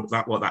lot of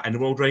that in the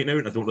world right now,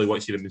 and I don't really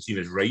want to see them seen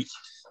as right.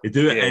 They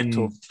do it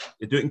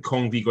in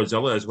Kong v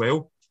Godzilla as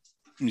well.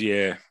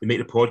 Yeah. They make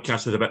the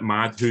podcasters a bit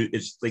mad, who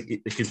is like the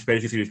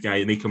conspiracy theorist guy.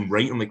 They make him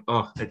right. I'm like,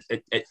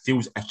 it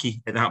feels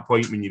icky at that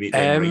point when you make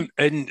them right.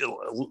 And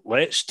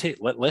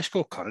let's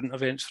go current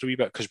events for a wee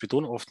bit, because we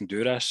don't often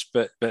do this.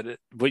 But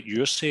what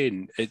you're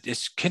saying,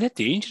 it's kind of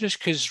dangerous,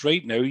 because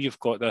right now you've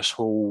got this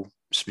whole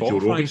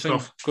Spotify thing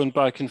stuff going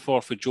back and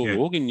forth with Joe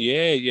Rogan.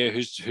 Yeah,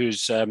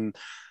 who's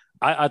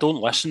I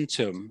don't listen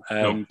to him,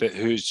 no. But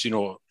who's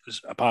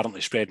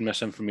apparently spreading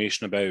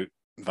misinformation about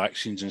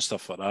vaccines and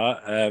stuff like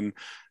that.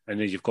 And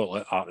then you've got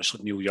like artists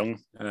like Neil Young,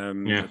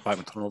 back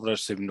when Turnover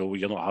is saying, no,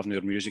 you're not having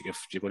your music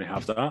if you're going to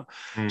have that.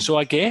 So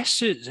I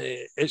guess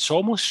it's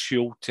almost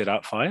fuel to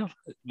that fire.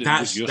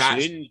 That is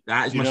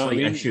my slight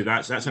issue.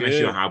 That's an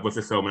issue I have with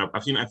the film. And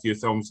I've seen a few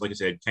films, like I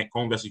said,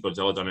 Kong vs.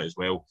 Godzilla done it as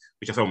well,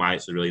 which a film I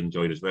actually really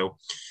enjoyed as well.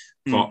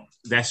 But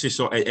this is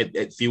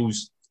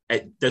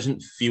it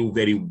doesn't feel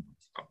very,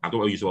 I don't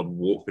want to use the word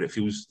woke, but it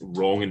feels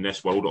wrong in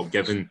this world of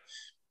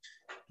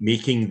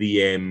making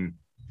the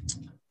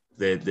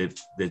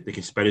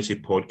conspiracy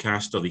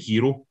podcaster the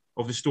hero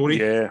of the story.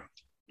 It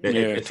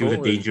feels totally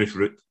a dangerous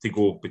route to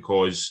go,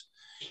 because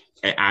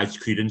it adds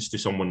credence to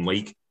someone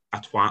like a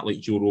twat like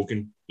Joe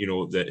Rogan,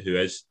 who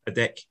is a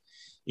dick.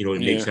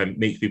 It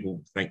makes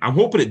people think. I'm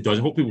hoping it does.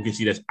 I hope people can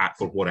see this act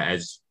for what it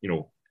is.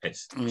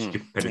 It's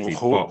stupidity.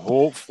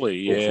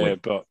 Hopefully,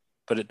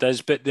 but it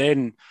does. But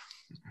then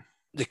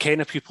the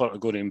kind of people are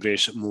going to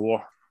embrace it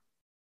more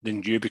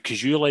than you,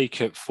 because you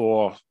like it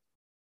for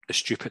a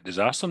stupid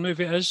disaster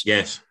movie it is.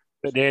 Yes.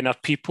 But then are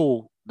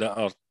people that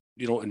are,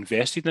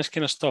 invested in this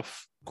kind of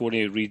stuff going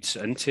to read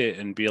into it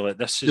and be like,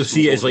 this is... You'll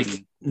see it as like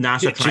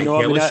NASA trying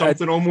to tell us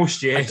something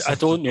almost, yes. I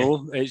don't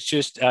know. It's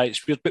just,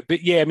 it's weird.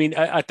 But yeah, I mean,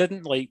 I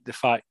didn't like the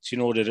fact,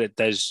 that it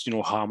does,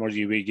 hammer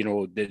you with,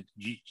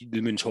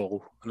 the moon's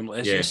hollow. And I'm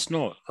like, it's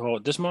not. Oh,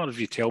 it doesn't matter if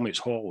you tell me it's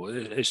hollow.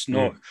 It's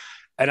not.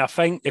 And I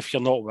think if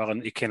you're not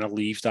willing to kind of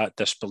leave that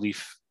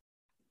disbelief,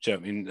 do you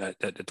know what I mean,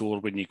 at the door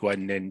when you go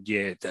in, then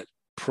that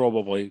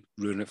probably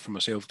ruin it for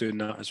myself doing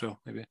that as well,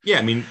 maybe. Yeah,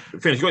 I mean,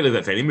 you've got to do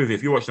that for any movie.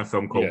 If you're watching a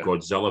film called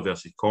Godzilla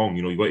versus Kong,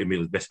 you've got to make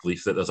the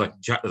disbelief that there's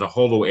a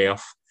hollow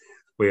earth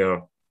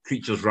where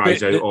creatures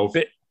rise out of.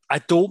 But I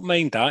don't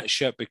mind that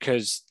shit,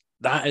 because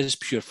that is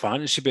pure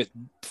fantasy. But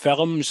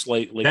films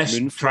like this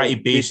Moonfall, try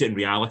to base it in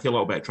reality a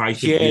little bit. Try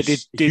to they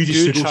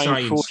do try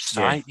and throw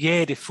science.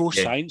 They throw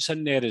science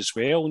in there as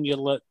well, and you're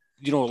like,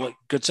 like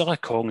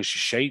Godzilla Kong is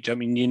just shite. I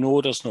mean,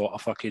 there's not a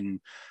fucking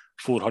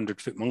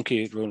 400-foot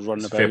monkey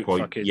running about,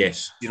 fucking,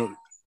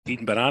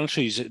 eating banana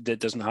trees. That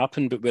doesn't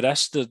happen. But with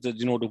this,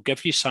 they'll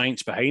give you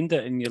science behind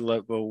it, and you're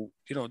like, well,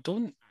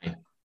 don't.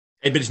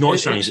 But it's not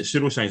science; it's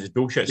pseudoscience. It's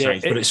bullshit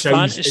science. But it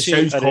sounds complex.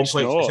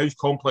 It sounds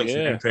complex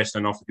and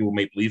interesting enough that people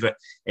might believe it.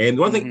 The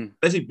one thing,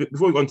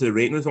 before we go on to the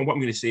rating of the film, what I'm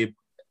going to say,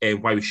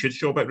 why we should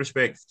show a bit of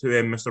respect to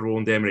Mr.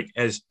 Roland Emmerich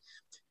is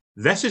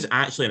this is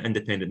actually an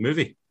independent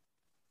movie.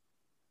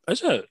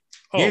 Is it?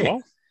 Oh, yeah.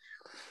 Wow.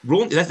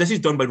 Roland, this is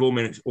done by Roland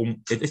Emmerich's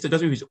own. It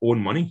does it with his own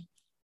money.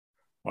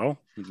 Wow.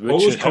 All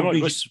the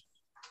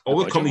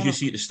companies you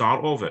see at the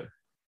start of it,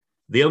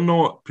 they're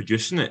not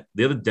producing it.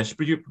 They're the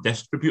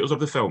distributors of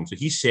the film. So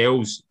he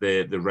sells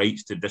the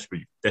rights to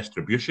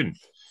distribution,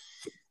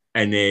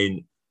 and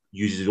then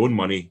uses his own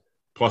money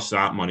plus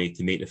that money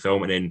to make the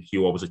film, and then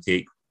he'll obviously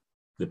take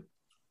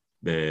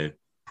the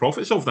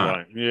profits of that.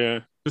 Right. Yeah.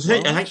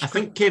 I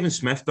think Kevin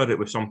Smith did it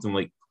with something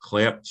like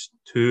Clerks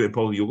 2 and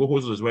probably Yoga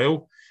Hosers as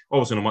well.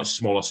 Obviously on a much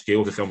smaller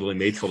scale. The film was only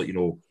made for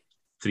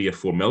 3 or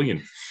 4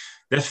 million.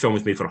 This film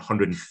was made for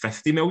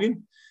 150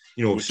 million.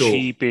 Which so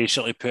he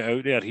basically put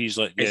out there. He's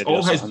like,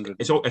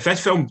 if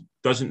this film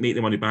doesn't make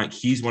the money back,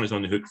 he's the one that's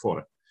on the hook for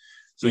it.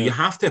 So you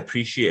have to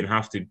appreciate and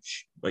have to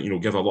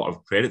give a lot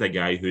of credit to a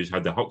guy who's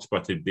had the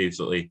chutzpah to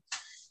basically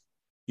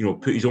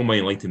put his own money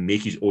in line to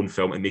make his own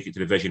film and make it to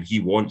the vision he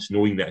wants,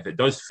 knowing that if it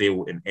does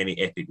fail in any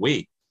epic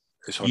way,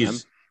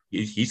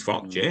 he's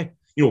fucked.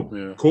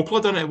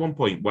 Coppola done it at one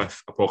point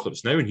with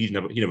Apocalypse Now, and he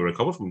never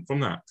recovered from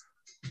that.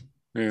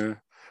 Yeah.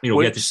 He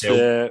had to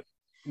sell.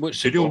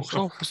 What's the box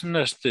office in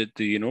this?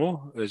 Do you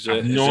know?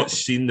 I've not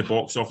seen the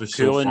box office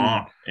so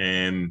far.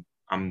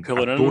 I'm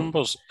pulling in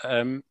numbers.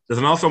 There's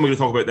another film we're going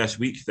to talk about this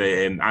week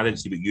that I didn't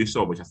see what you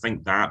saw, which I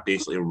think that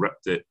basically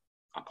ripped it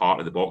apart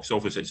at the box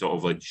office. It sort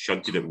of like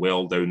shunted it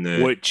well down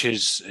the... Which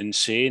is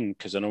insane,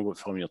 because I know what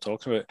film you're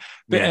talking about.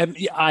 But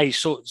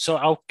so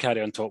I'll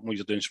carry on talking while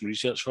you're doing some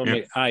research for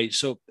me.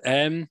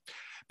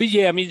 But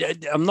yeah, I mean,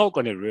 I'm not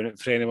going to ruin it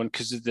for anyone,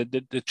 because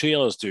the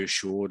trailers do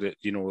show that,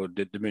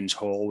 the moon's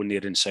hollow when they're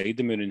inside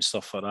the moon and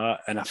stuff like that.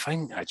 And I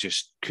think I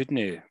just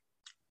couldn't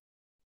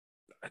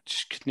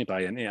buy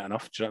into it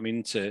enough. Do you know what I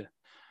mean?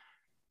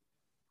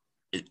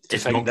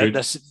 It's not good.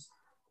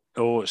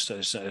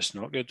 It's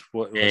not good.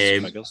 What's the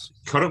figures?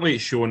 Currently,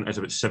 it's shown as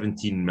about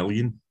 17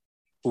 million.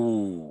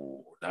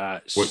 Oh,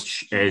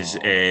 which is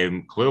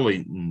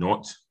clearly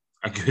not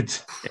a good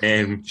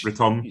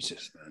return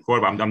for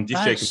it. But I'm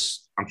just checking.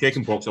 I'm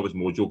checking Box Office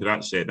Mojo,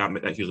 because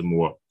that's usually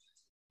more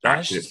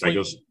accurate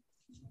figures.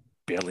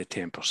 Barely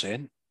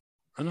 10%.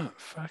 I know,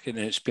 fucking.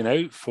 It's been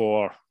out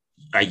for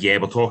Yeah,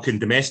 we're talking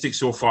domestic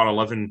so far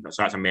 11.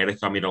 So that's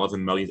America made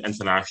 11 million,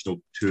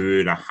 international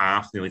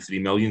 2.5, nearly 3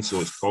 million.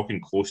 So it's talking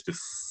close to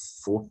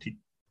 40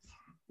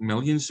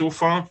 million so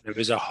far. It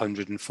was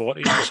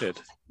 140. You said.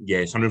 Yeah,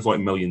 it's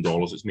 $140 million.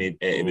 It's made.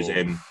 It was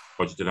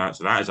budgeted that.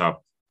 So that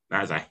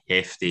is a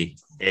hefty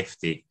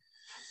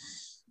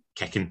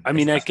kicking. I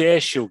mean, I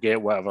guess you'll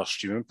get whatever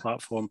streaming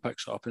platform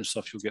picks it up and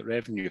stuff. You'll get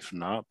revenue from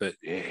that, but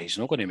he's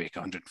not going to make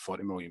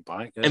 140 million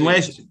back.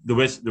 Unless there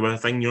was a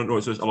thing you don't know.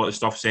 It's a lot of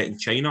stuff set in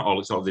China,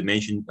 or sort of they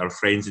mentioned our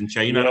friends in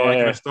China and all that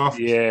kind of stuff.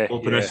 Yeah,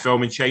 open this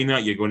film in China,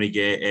 you're going to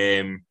get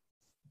a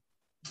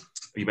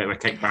bit of a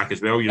kickback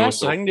as well. That's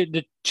the thing.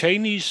 The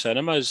Chinese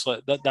cinema is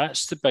like that.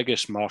 That's the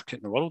biggest market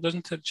in the world,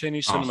 isn't it?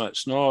 Chinese cinema.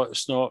 It's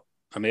not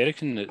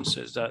American.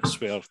 That's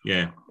where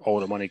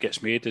all the money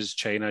gets made. Is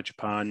China,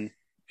 Japan.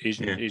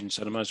 Asian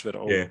cinemas where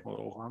it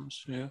all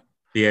happens.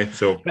 Yeah.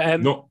 So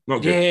not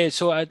good. Yeah.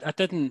 So I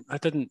didn't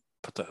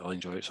particularly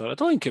enjoy it. So I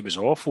don't think it was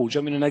awful. Do you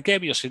know what I mean? And I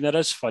get what you're saying. There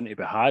is fun to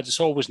be had. It's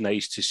always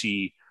nice to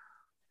see,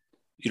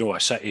 a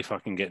city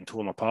fucking getting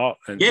torn apart.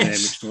 And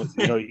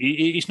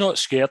he's not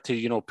scared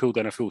to pull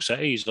down a full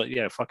city. He's like,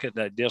 yeah, fuck it.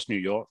 There's New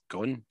York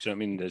gone. Do you know what I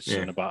mean? It's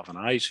in the back of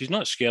an eye. So he's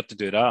not scared to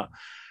do that.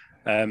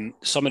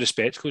 Some of the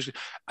spectacles.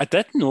 I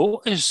did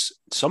notice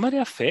some of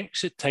the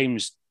effects at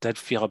times did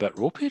feel a bit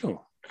ropey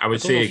though. I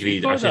would say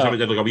agreed. I say something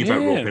did look a wee bit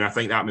rough, and I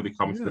think that maybe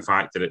comes from the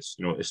fact that it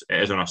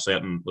is on a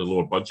certainly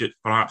lower budget,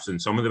 perhaps, than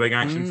some of the big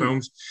action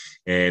films,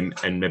 and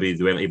maybe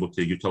they weren't able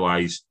to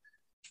utilise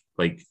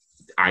like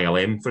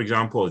ILM, for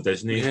example, or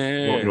Disney.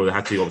 They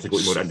had to obviously go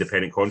to more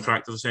independent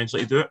contractors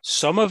essentially to do it.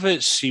 Some of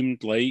it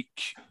seemed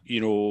like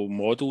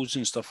models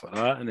and stuff like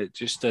that, and it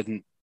just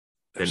didn't.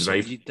 It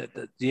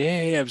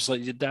was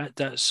like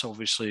that's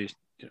obviously.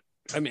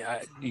 I mean,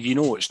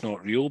 it's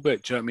not real,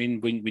 but do you know what I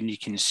mean? When you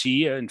can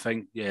see it and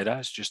think, yeah,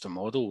 that's just a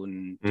model,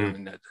 and I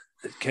mean, it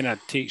kind of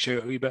takes you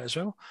out a wee bit as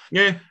well.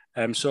 Yeah.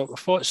 So I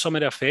thought some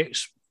of the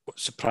effects,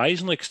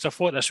 surprisingly, because I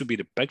thought this would be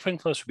the big thing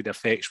for this, would be the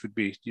effects would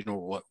be,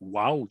 like,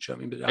 wow. Do you know what I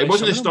mean? But it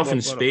wasn't the stuff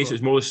in space; it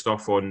was more the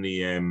stuff on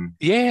the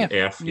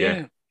Earth.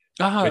 Yeah.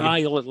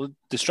 Like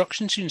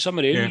destruction scene. Some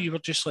of them, you were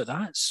just like,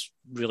 that's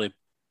really,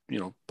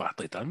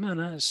 badly done, man.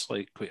 That's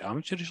like quite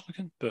amateurish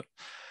looking, but.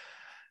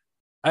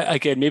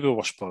 Again, maybe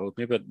we're spoiled.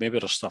 Maybe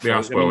there's stuff. We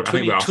are spoiled.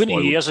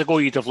 20 years ago,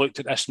 you'd have looked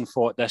at this and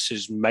thought, this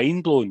is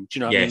mind-blowing. Do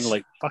you know what I mean?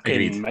 Like,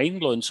 fucking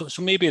mind-blowing. So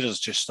maybe there's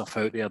just stuff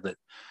out there that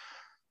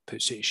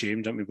puts it to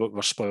shame, don't we? But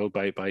we're spoiled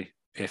by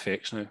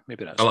FX now.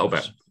 Maybe that's a little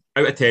bit.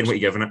 Out of 10, what are you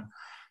giving it?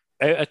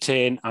 Out of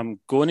 10, I'm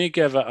going to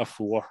give it a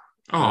 4.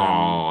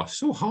 Oh,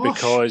 so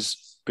harsh.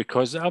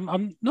 Because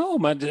I'm no,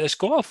 man, it's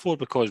got a 4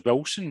 because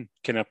Wilson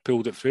kind of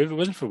pulled it through. If it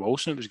wasn't for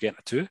Wilson, it was getting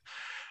a 2.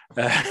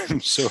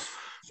 So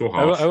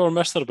our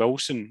Mr.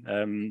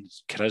 Wilson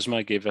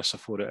charisma gave this a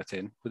 4 out of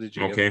 10. What did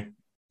you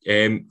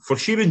give? For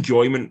sheer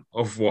enjoyment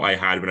of what I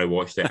had when I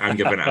watched it, I'm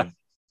giving it a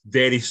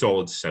very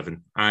solid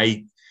 7.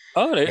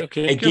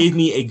 It gave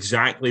me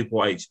exactly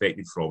what I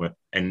expected from it,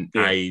 and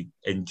I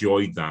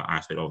enjoyed that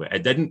aspect of it.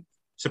 It didn't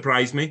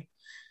surprise me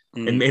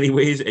in many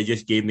ways. It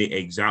just gave me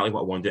exactly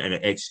what I wanted, and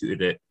it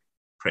executed it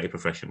pretty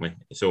proficiently.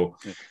 So,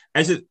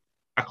 is it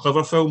a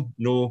clever film?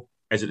 No.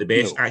 Is it the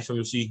best action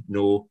you'll see?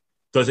 No.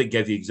 Does it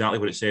give you exactly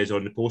what it says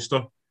on the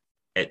poster?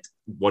 It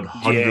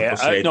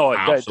 100%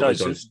 absolutely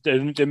does.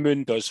 The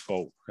moon does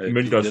fall. The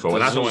moon does fall.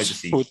 That's all I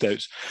just see. No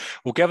doubts.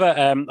 We'll give it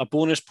a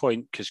bonus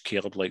point because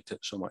Caleb liked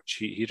it so much.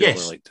 He really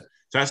liked it.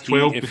 So that's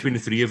 12 between the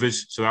three of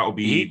us. So that'll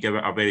be give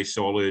it a very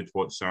solid.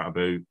 What's that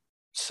about?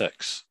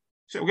 6.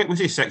 So we'll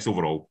say 6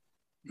 overall.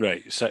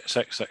 Right,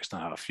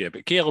 6.5. Yeah,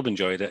 but Caleb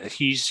enjoyed it.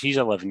 He's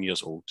 11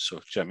 years old, so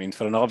do you know what I mean?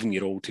 For an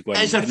 11-year-old to go.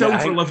 It's a film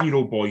for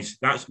 11-year-old boys.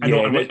 That's I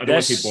don't want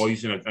to say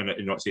boys and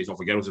not say it's not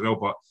for girls as well,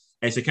 but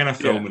it's the kind of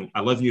film an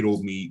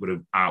 11-year-old me would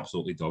have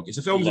absolutely dug. It's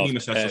a film that me and my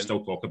sister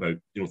still talk about.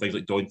 Things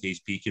like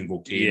Dante's Peak and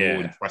Volcano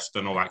and Twist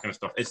and all that kind of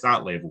stuff. It's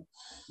that level.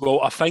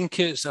 Well, I think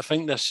this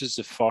is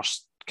the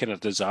first kind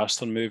of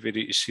disaster movie that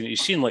you've seen. You've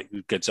seen like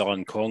Godzilla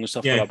and Kong and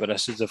stuff like that, but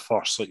this is the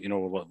first like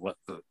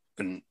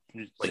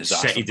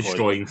city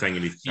destroying thing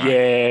in his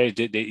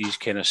he's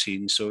kind of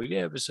seen. So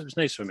it was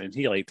nice for him, and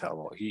he liked that a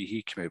lot.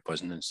 He came out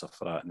buzzing and stuff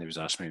like that, and he was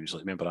asking me, he was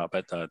like, remember that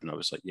bit, Dad? And I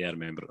was like, yeah, I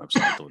remember it. I was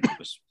like, I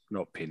was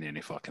not paying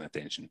any fucking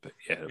attention, but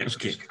it was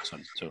good.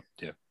 So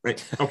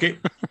right, okay.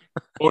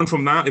 On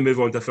from that, we move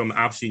on to a film that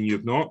I've seen,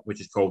 you've not, which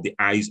is called The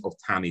Eyes of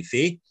Tammy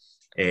Faye,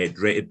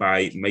 directed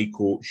by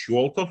Michael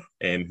Showalter,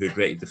 who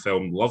directed the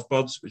film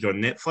Lovebirds, which is on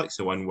Netflix,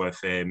 the one with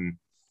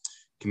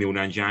Camille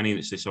Nanjiani, and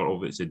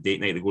it's a date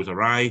night that goes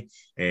awry.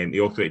 He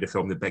also directed the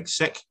film The Big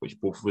Sick,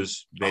 which both of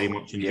us very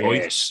much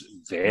enjoyed. Yes,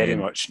 very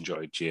much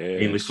enjoyed. Yeah,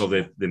 mainly for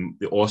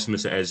the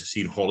awesomeness it is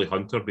seeing Holly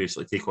Hunter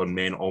basically take on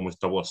men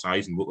almost double her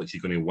size and look like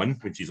she's going to win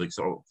when she's like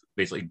sort of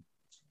basically.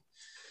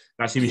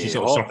 That seems she's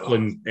sort of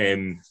circling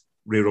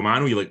Ray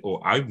Romano. You're like,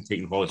 I've been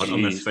taking Holly Hunter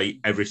in this fight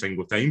every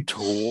single time.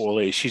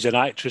 Totally, she's an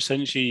actress,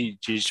 and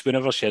she's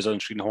whenever she has on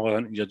screen Holly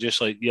Hunter, you're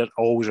just like you're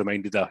always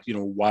reminded of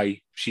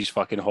why she's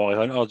fucking Holly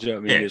Hunter. Do you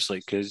know what I mean? It's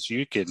like because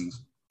you can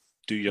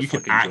do your you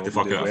fucking can act job the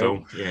fuck and do out of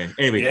well. film. Yeah.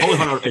 Anyway, Holly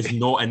Hunter is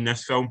not in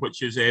this film,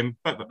 which is a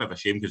bit of a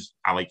shame because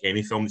I like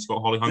any film that's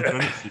got Holly Hunter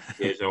in it.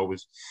 She is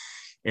always.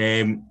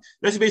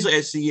 This is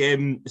basically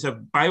it's a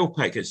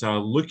biopic. It's a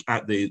look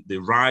at the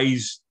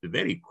rise, the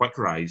very quick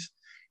rise,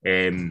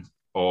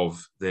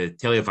 of the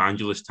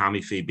televangelist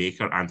Tammy Faye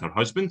Baker and her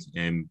husband,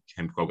 a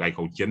guy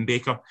called Jim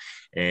Baker.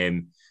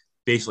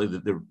 Basically,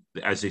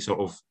 as they sort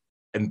of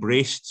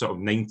embraced sort of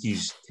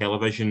 90s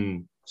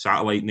television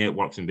satellite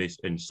networks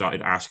and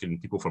started asking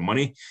people for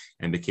money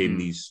and became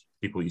these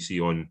people you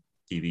see on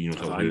TV,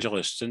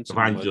 evangelists,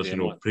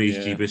 praise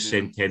Jesus,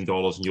 send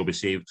 $10 and you'll be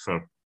saved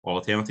for all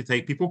eternity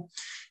type people.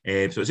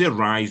 So it's their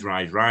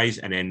rise,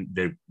 and then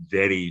the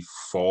very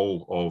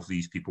fall of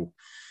these people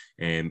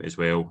as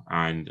well,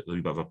 and a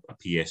little bit of a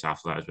PS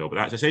after that as well. But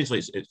that's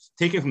essentially, it's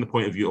taken from the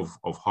point of view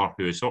of her,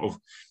 who is sort of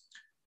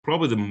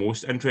probably the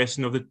most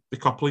interesting of the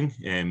coupling.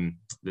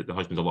 The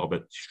husband's a little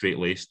bit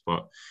straight-laced,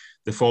 but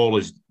the fall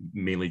is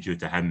mainly due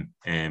to him.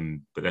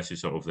 But this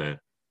is sort of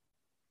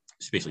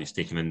basically it's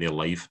taken in their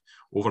life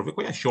over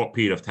quite a short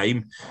period of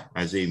time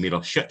as they made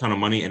a shit ton of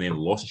money and then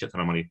lost a shit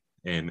ton of money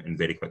in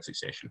very quick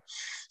succession.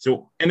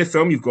 So in the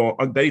film, you've got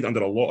buried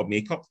under a lot of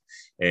makeup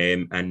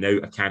and now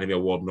Academy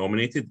Award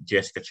nominated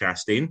Jessica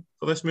Chastain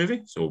for this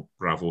movie. So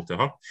bravo to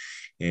her.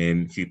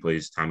 She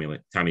plays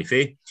Tammy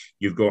Faye.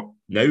 You've got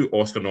now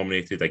Oscar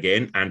nominated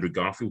again, Andrew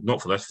Garfield,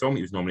 not for this film.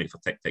 He was nominated for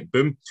Tick, Tick,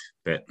 Boom,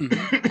 but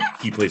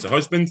he plays a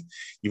husband.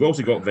 You've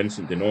also got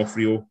Vincent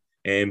D'Onofrio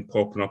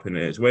popping up in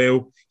it as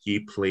well. He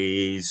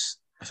plays,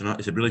 it's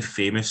a really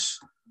famous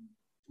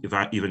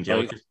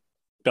evangelical.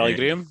 Billy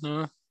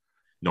Graham?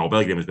 No,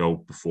 Billy Graham as well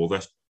before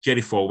this.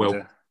 Jerry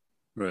Falwell.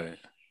 Right.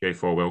 Jerry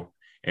Falwell.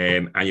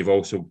 And you've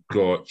also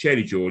got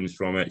Cherry Jones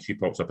from it. She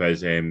pops up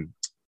as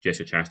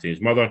Jessica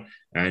Chastain's mother,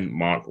 and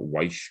Mark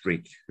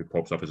Weisstreich, who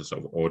pops up as a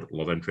sort of odd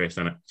love interest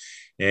in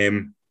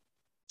it.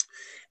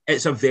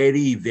 It's a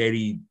very,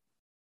 very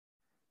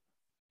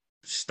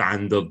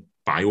standard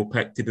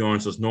biopic, to be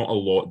honest. There's not a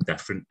lot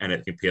different in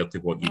it compared to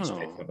what you'd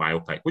expect from a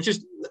biopic, which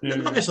is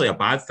not necessarily a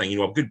bad thing.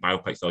 A good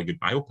biopic's still a good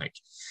biopic.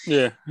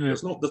 Yeah.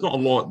 There's not a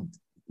lot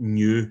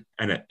new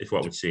in it, is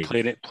what I would say.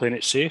 Playing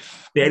it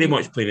safe. Very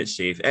much playing it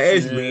safe. It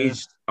is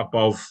raised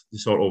above the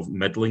sort of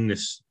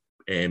middlingness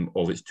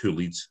of its two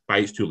leads,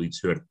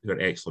 who are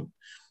excellent.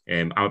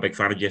 I'm a big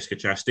fan of Jessica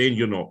Chastain.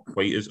 You're not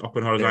quite as up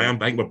on her as I am,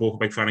 but I think we're both a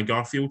big fan of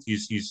Garfield.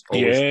 He's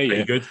always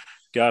pretty good.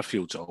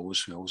 Garfield's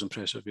always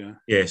impressive,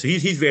 Yeah, so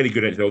he's very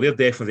good as well. They're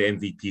definitely the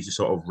MVPs to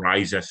sort of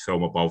rise this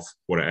film above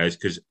what it is,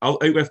 because out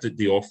with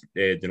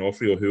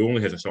D'Onofrio, who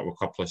only has a sort of a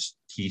couple of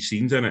key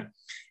scenes in it,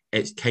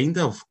 it's kind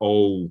of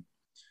all,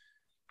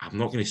 I'm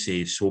not going to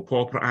say soap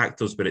opera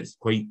actors, but it's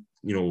quite,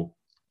 no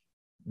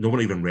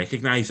one even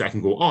recognised. I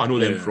can go, I know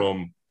them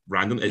from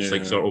random. It's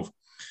like sort of,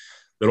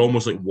 they're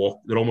almost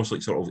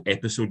like sort of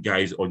episode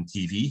guys on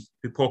TV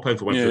who pop out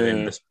for one for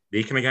them.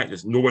 They kind of get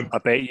just no one. I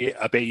bet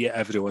you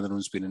every one of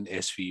them's been in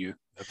SVU.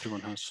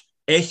 Everyone has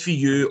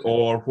SVU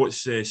or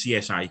what's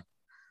CSI.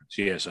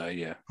 CSI,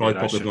 yeah.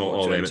 Probably not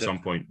all of them at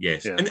some point.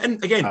 Yes, and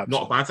again, absolutely.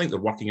 Not a bad thing. They're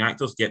working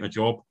actors getting a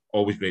job.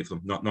 Always great for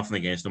them. Nothing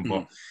against them,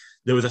 but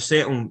there was a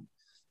certain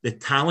the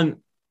talent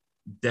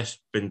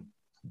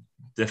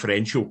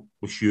differential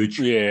was huge.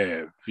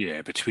 Yeah,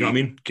 between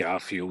you know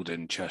Garfield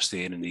and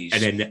Chastain and these,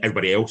 and then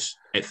everybody else,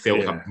 it felt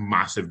like a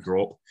massive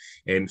drop.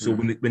 So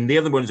when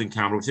they're the ones in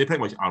camera, which they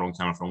pretty much are on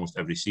camera for almost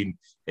every scene,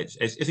 it's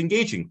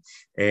engaging,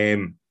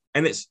 and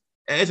it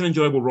is an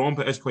enjoyable romp.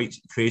 It is quite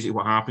crazy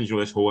what happens.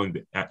 This whole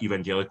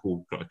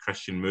evangelical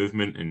Christian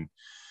movement, and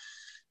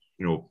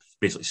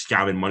basically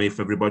scamming money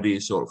from everybody.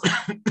 Sort of,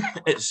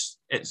 it's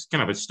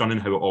kind of stunning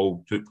how it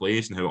all took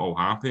place and how it all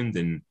happened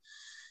and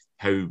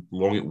how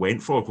long it went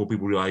for before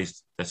people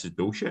realised this is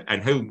bullshit,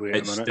 and how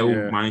it still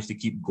managed to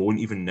keep going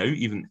even now,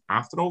 even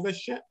after all this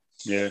shit.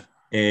 Yeah.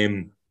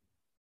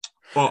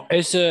 But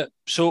is it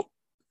so?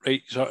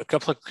 Right, so a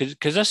couple of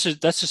because this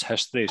is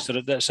history,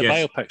 so that's a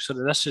biopic. So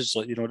this is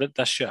like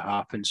this shit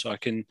happened, so I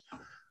can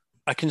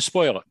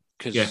spoil it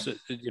because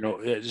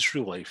it's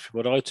real life.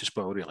 We're allowed to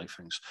spoil real life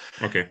things.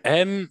 Okay.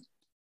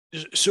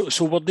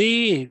 So were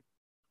they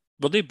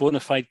bona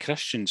fide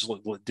Christians?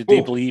 Did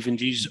they believe in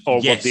Jesus, or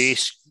were they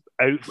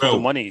out for the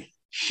money?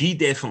 She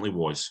definitely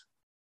was.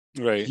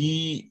 Right.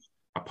 He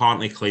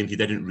apparently claimed he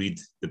didn't read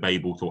the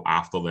Bible till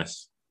after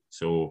this,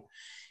 so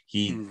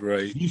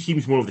he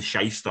seems more of the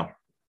shyster.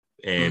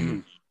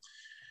 I'm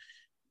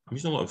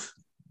using a lot of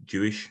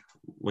Jewish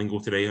lingo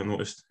today, I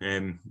noticed.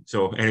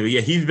 So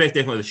anyway, he's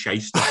definitely the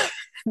shyster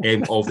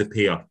of the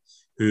pair,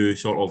 who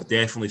sort of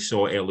definitely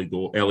saw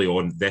early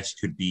on this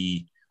could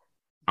be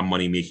a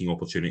money-making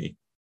opportunity.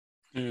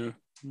 Yeah.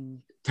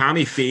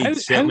 Tammy Faye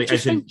certainly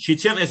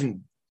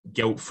isn't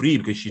guilt-free,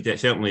 because she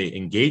certainly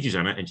engages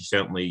in it, and she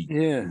certainly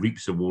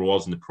reaps the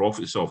rewards and the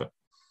profits of it.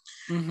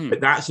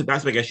 But that's the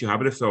big issue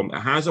having a film. It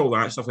has all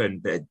that stuff in,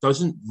 but it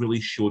doesn't really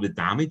show the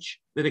damage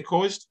that it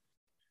caused.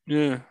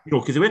 Yeah.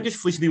 Because they weren't just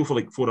fleecing people for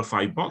like $4 or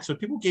 $5. So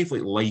people gave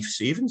like life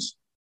savings.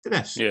 to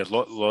this. Yeah,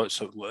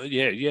 lots of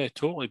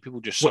totally.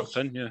 People just sucked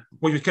in. Yeah.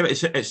 Well,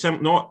 it's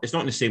not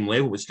in the same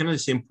level. It's kind of the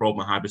same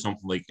problem I had with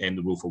something like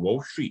The Wolf of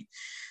Wall Street,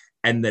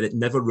 and that it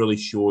never really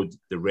showed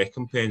the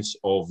recompense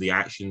of the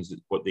actions that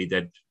what they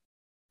did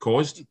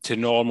caused to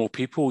normal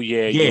people.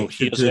 Yeah,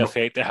 here's the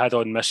effect it had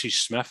on Mrs.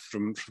 Smith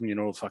from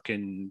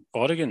fucking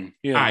Oregon.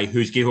 Yeah, aye,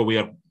 who's gave away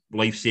her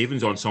life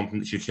savings on something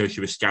that she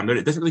was scammed out.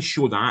 It doesn't really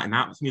show that, and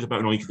that to me is a bit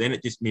annoying because then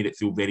it just made it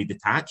feel very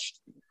detached.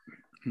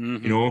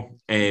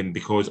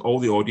 Because all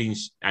the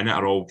audience in it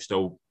are all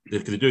still they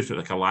do sort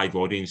of like a live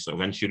audience, sort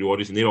of in-studio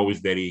audience, and they're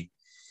always very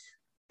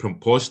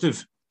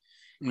positive.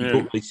 You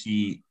don't really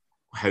see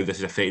how this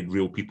has affected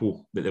real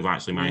people that they've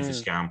actually managed to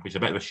scam, which is a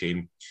bit of a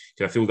shame.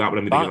 Because I feel that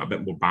would maybe give it a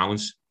bit more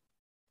balance.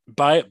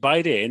 By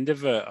the end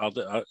of it,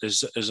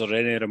 is there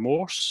any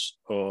remorse,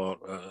 or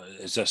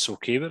is this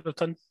okay what they've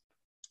done?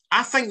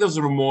 I think there's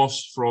a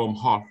remorse from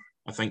her.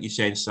 I think you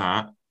sense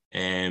that.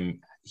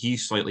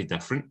 He's slightly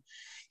different.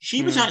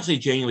 She was actually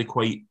genuinely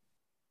quite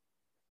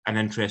an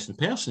interesting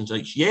person.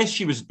 Like, yes,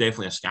 she was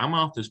definitely a scam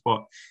artist,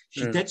 but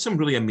she did some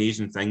really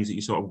amazing things that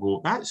you sort of go,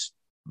 that's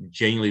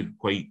genuinely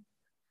quite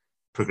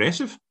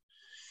progressive.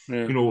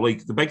 Yeah.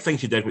 Like the big thing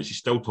she did, which she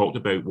still talked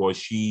about, was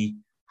she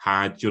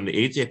had, during the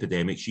AIDS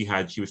epidemic, she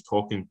was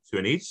talking to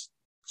an AIDS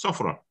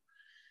sufferer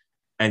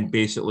and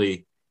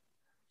basically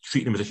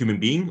treating him as a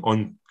human being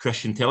on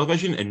Christian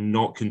television and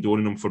not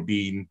condoning him for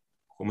being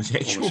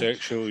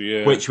homosexual,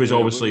 yeah, which was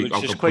obviously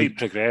which is quite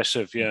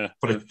progressive,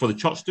 for the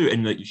church to do.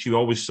 And she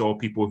always saw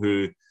people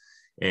who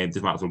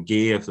doesn't matter if they were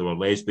gay, if they were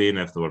lesbian,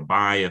 if they were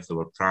bi, if they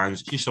were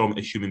trans. She saw them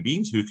as human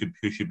beings who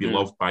should be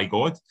loved by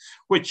God,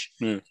 which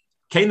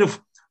kind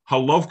of her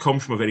love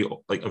comes from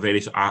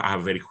I have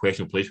a very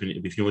questionable place.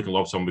 If you only can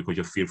love someone because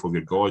you're fearful of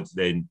your God,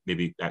 then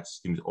maybe that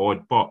seems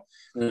odd. But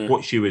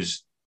what she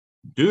was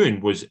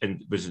doing was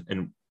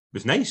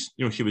nice.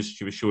 She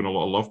was showing a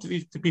lot of love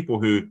to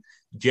people who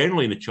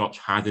generally in the church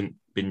hadn't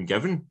been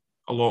given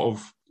a lot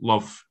of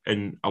love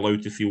and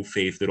allowed to feel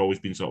faith. They'd always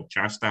been sort of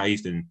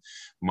chastised and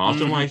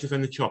marginalized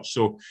within the church.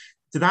 So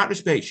to that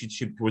respect,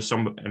 she was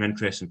an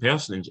interesting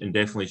person, and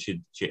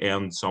definitely she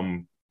earned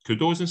some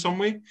kudos in some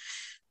way.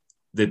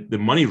 The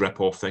money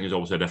rip-off thing is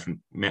obviously a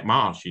different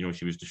matter. She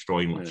was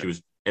destroying, she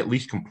was at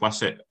least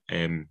complicit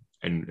in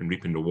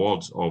reaping the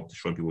rewards of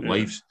destroying people's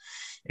lives.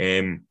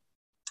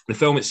 The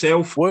film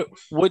itself.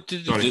 What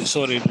did you do?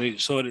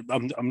 Sorry.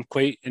 I'm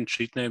quite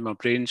intrigued now. My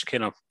brain's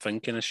kind of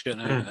thinking of shit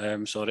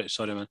now.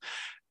 Sorry,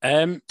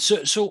 man.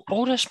 So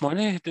all this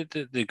money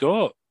that they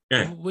got.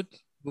 Yeah.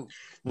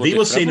 They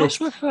were saying they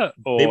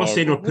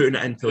were putting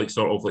it into like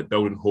sort of like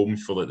building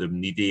homes for like the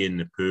needy and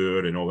the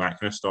poor and all that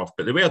kind of stuff.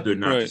 But they were doing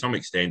that to some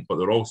extent. But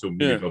they're also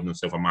building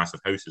themselves a massive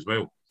house as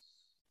well.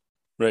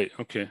 Right.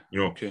 Okay.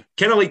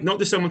 Kind of like not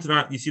dissimilar to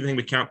that. You see the thing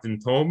with Captain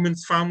Tom and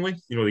his family.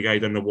 The guy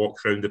doing the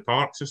walks around the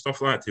parks and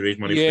stuff like that to raise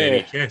money for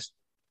the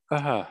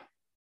NHS.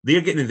 They're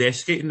getting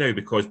investigated now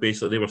because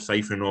basically they were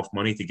siphoning off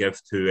money to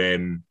give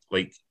to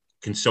like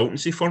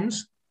consultancy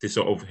firms to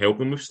sort of help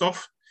them with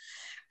stuff,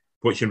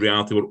 which in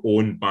reality were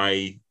owned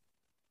by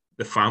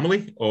the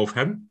family of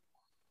him.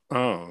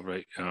 Oh,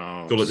 right.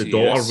 Oh, so like the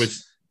daughter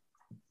was.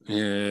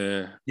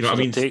 Yeah. You know what I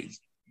mean?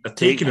 They're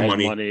taking the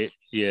money.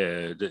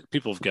 Yeah, that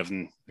people have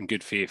given in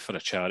good faith for a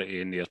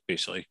charity, and they're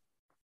basically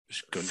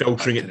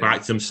filtering it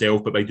back to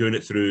themselves, but by doing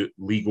it through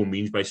legal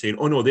means, by saying,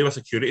 "Oh no, they have a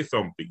security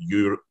firm, but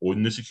you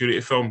own the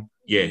security firm."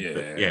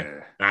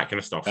 That kind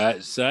of stuff.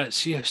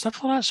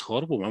 Stuff like that's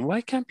horrible, man. Why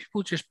can't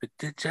people just be?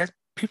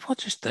 People are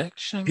just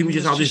dicks. People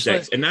just are just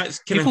dicks, and that's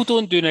people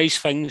don't do nice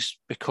things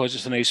because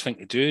it's a nice thing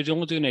to do. They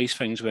only do nice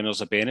things when there's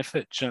a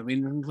benefit. Do you know what I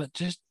mean?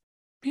 Just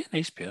be a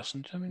nice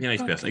person. Be a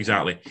nice person,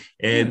 exactly.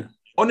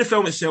 On the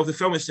film itself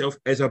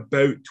is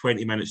about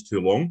 20 minutes too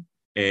long,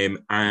 and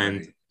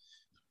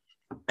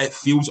it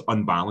feels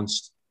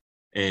unbalanced.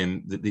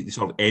 The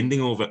sort of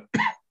ending of it,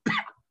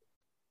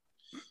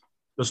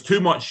 there's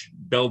too much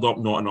build up,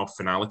 not enough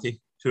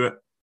finality to it.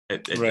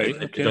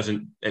 It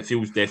doesn't. It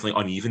feels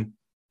definitely uneven.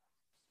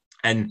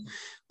 And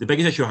the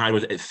biggest issue I had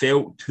was it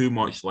felt too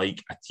much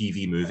like a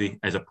TV movie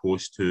as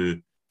opposed to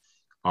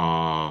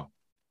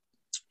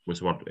what's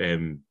the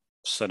word?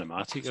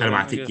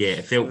 Cinematic, yeah.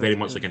 It felt very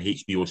much like an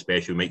HBO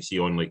special you might see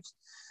on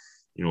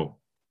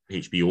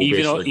HBO.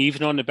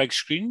 Even on the big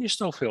screen, you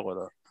still feel like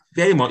that.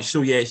 Very much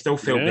so, yeah. It still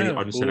felt very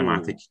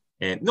uncinematic.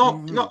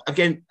 Not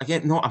again.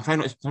 Not. I'm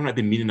finding it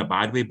being mean in a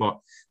bad way, but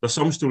there's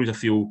some stories I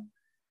feel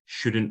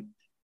shouldn't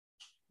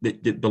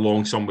that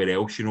belong somewhere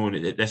else. And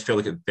this felt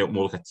like it felt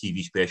more like a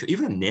TV special,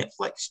 even a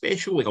Netflix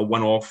special, like a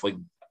one-off like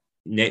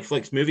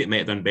Netflix movie. It might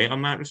have done better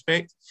in that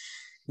respect.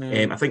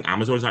 I think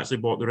Amazon's actually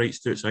bought the rights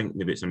to it, so I think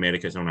maybe it's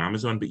America, it's on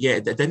Amazon. But yeah,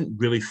 it didn't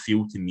really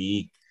feel to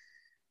me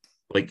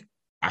like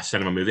a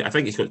cinema movie. I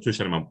think it's got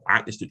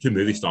two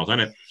movie stars in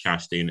it,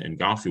 Chastain and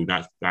Garfield.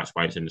 That's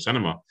why it's in the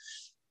cinema.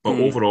 But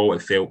overall,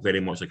 it felt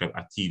very much like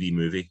a TV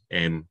movie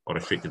or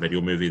a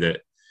straight-to-video movie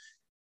that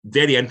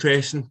very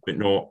interesting, but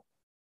not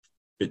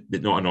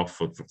enough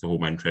to hold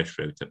my interest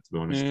throughout it, to be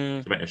honest.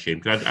 It's a bit of a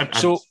shame.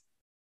 So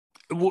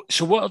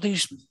what are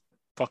these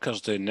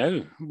fuckers doing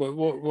now?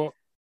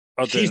 What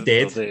She's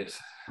dead.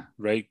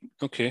 Right.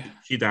 Okay.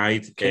 She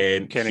died.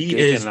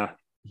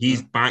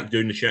 He's back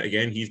doing the shit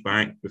again. He's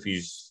back with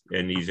he's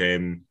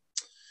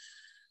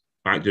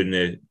back doing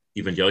the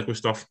evangelical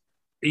stuff.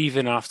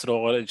 Even after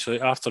all, so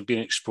after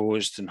being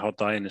exposed and her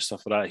dying and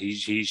stuff like that,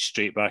 he's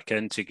straight back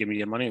in to give me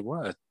your money.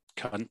 What a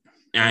cunt.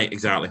 Aye,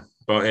 exactly.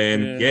 But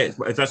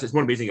it's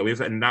more amazing away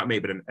with it, and that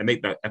might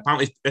be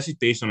apparently this is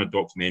based on a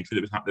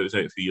documentary that was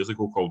out a few years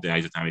ago called The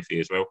Eyes of Tammy Faye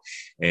as well.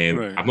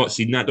 Right. I've not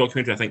seen that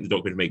documentary. I think the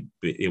documentary might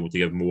be able to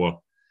give more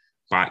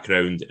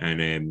background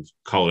and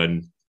colour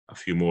in a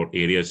few more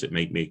areas that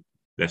might make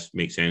this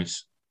make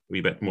sense a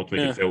wee bit more to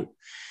make it felt.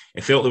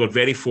 It felt they were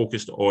very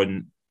focused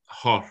on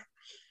her,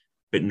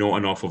 but not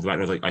enough of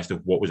that as to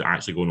what was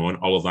actually going on,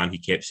 other than he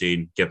kept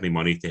saying, "Give me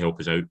money to help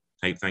us out,"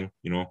 type thing,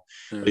 Like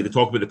they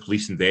talk about the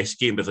police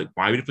investigating, but it's like,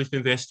 why would the police be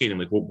investigating?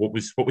 Like, what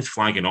was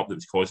flagging up that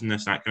was causing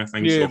this, that kind of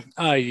thing?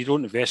 Yeah, you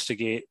don't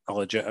investigate a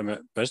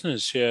legitimate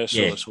business, so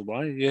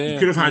why? Yeah. You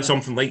could have had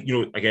something like,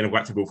 again, I've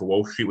got to go for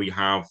Wall Street, where you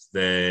have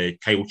the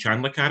Kyle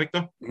Chandler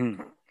character,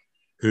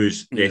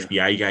 who's the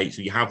FBI guy,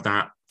 so you have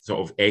that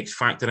sort of X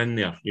factor in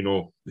there,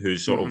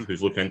 who's sort of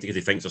who's looking into because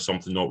he thinks there's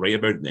something not right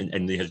about it,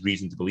 and he has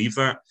reason to believe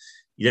that.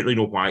 You didn't really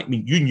know why. I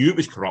mean, you knew it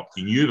was corrupt.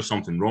 You knew there was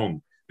something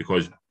wrong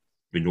because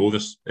we know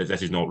this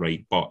is not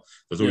right, but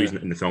there's no reason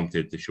in the film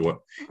to show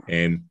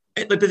it.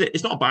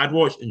 It's not a bad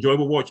watch,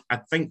 enjoyable watch. I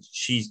think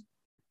she's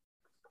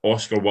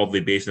Oscar worthy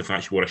based on the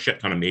fact she wore a shit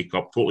ton of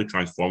makeup, totally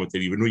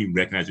transformative. You would not even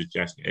recognise as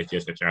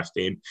Jessica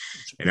Chastain,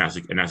 and that's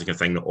the kind of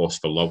thing that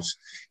Oscar loves.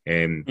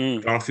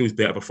 Garfield's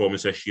better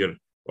performance this year,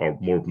 or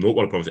more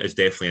noteworthy performance, is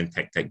definitely in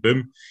Tick Tick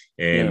Boom.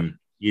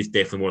 He's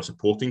definitely more a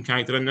supporting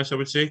character in this, I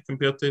would say,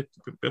 compared to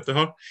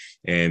her.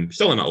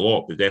 Still in it a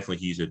lot, but definitely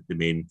he's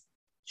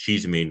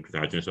she's the main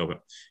protagonist of it.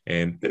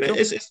 But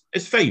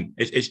it's fine.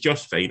 It's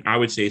just fine. I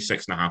would say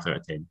 6.5 out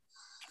of 10.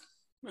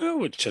 Well,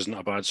 which isn't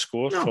a bad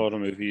score for a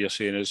movie you're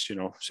saying is,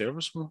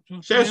 serviceable.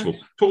 Serviceable,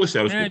 totally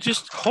serviceable. Yeah,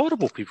 just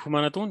horrible people,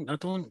 man. I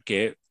don't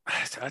get.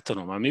 I don't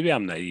know, man. Maybe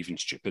I'm naive and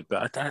stupid,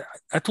 but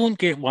I don't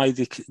get why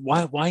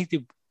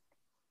they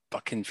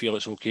fucking feel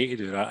it's okay to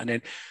do that, and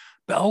then,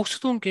 but I also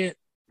don't get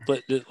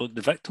like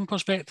the victim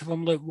perspective.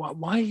 I'm like,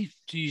 why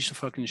do you so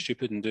fucking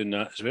stupid in doing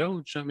that as well?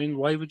 Do you know what I mean?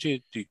 Why would you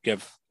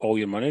give all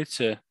your money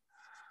to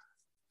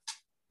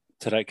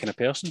that kind of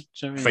person? Do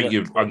you know what I think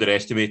you're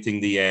underestimating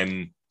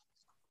the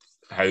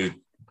how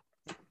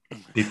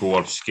people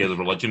are scared of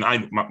religion.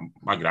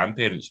 My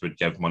grandparents would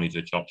give money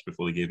to the church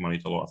before they gave money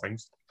to a lot of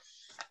things.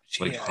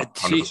 Like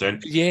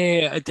 100%.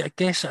 Yeah, I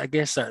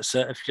guess that's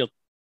it. If you're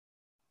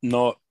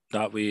not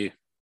that way,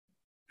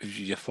 if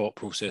your thought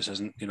process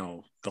isn't,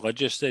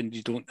 religious, then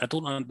you don't.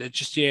 It's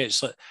just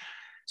it's like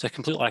it's a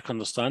complete lack of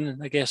understanding.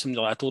 I guess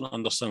I don't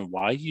understand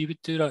why you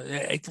would do that.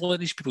 A lot of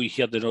these people you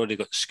hear they already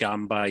got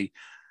scammed by,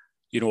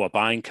 a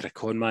bank or a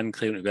con man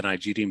claiming to be a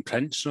Nigerian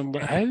prince. And I'm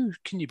like, how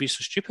can you be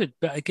so stupid?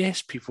 But I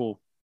guess people,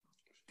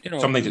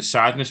 sometimes it's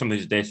sadness,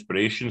 sometimes it's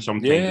desperation,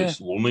 sometimes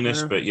it's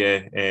loneliness. But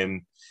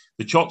the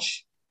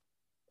church.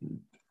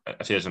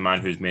 I say as a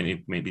man who's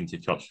been to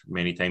church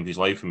many times in his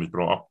life and was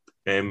brought up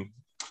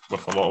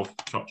with a lot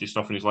of churchy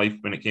stuff in his life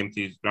when it came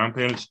to his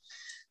grandparents,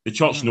 the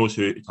church knows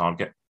who to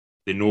target.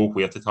 They know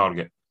where to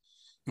target.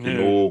 They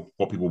know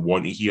what people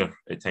want to hear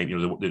at times.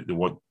 They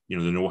want. They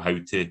know how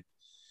to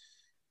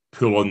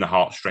pull on the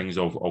heartstrings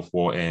of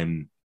what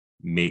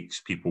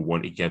makes people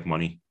want to give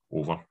money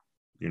over.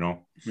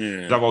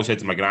 I've always said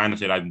to my gran, I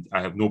said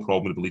I have no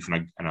problem with belief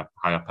in a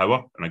higher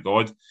power and a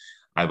God.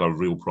 I have a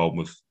real problem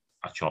with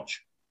a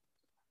church.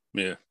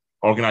 Yeah,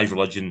 organised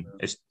religion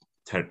is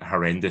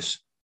horrendous.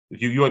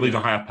 If you believe in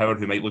a higher power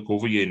who might look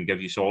over you and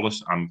give you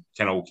solace, I'm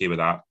kind of okay with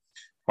that.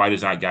 Why does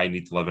that guy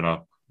need to live in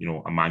a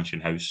mansion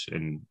house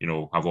and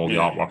have all the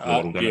artwork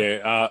in it?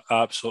 Yeah,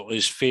 absolutely.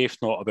 Is faith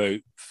not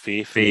about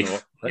faith,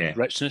 not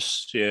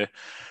richness? Yeah.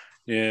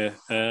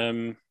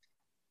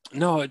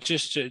 No, it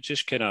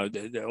just kind of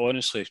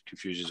honestly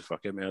confuses the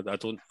fuck out of me.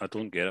 I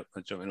don't get it. I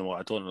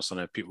don't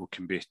understand how people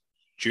can be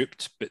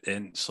duped, but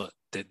then it's like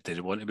they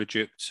want to be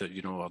duped, so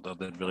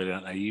they're really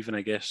that naive, and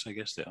I guess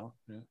they are.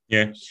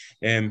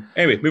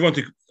 Anyway, move on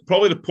to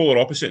probably the polar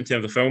opposite in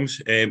terms of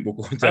films. We'll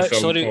go into a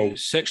film called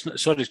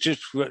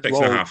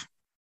 6.5.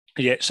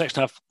 Yeah,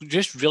 6.5.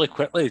 Just really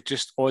quickly,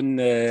 just on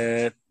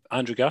the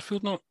Andrew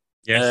Garfield note.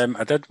 Yes.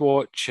 I did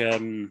watch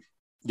The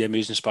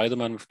Amazing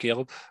Spider-Man with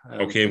Caleb.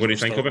 Okay, what do you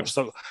think of it?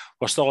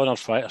 We're still on our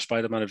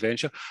Spider-Man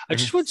adventure. I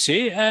just would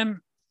say,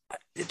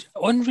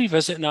 on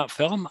revisiting that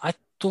film, I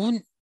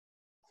don't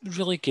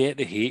really get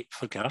the hate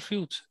for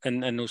Garfield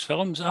in those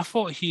films. I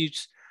thought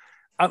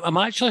I'm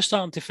actually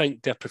starting to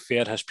think they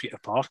prefer his Peter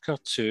Parker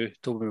to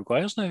Tobey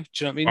Maguire's now. Do you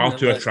know what I mean? Far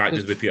too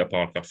attracted with Peter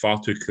Parker.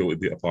 Far too cool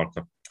with Peter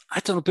Parker. I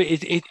don't know, but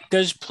it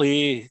does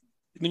play.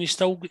 I mean, he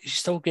still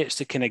gets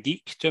the kind of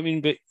geek. Do you know what I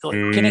mean? But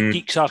kind of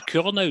geeks are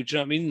cool now. Do you know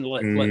what I mean?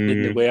 Like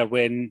they were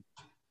when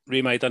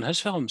Raimi done his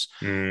films,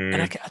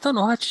 and I don't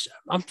know.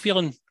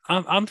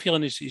 I'm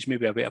feeling he's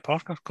maybe a better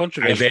Parker.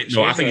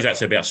 Controversial. I think he's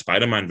actually a better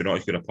Spider-Man, but not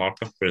as good a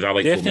Parker. Whereas I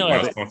like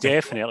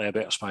definitely a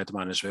better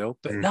Spider-Man as well.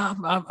 But no,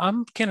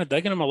 I'm kind of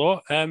digging him a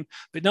lot.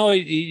 But no,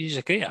 he's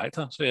a great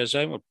actor. So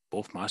we're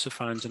both massive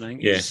fans, and I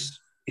think he's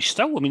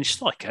still. I mean, he's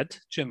still a kid.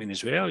 Do you know what I mean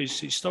as well?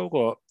 He's still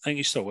got. I think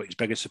he's still got his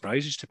biggest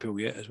surprises to pull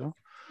yet as well.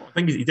 I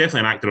think he's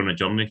definitely an actor on a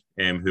journey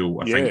who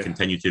I think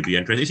continue to be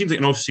interesting. It seems like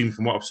an also seems,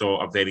 from what I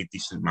saw, a very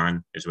decent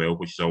man as well,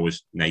 which is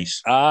always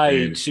nice.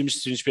 Aye,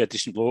 seems to be a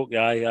decent bloke.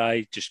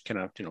 Aye, just kind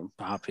of,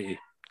 happy to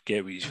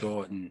get what he's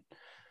got and,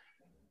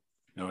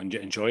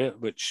 enjoy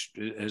it, which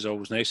is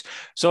always nice.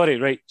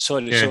 Sorry,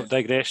 so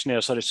digression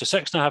there. Sorry, so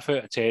 6.5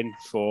 out of 10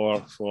 for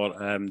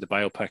the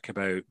biopic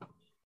about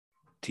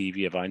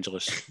TV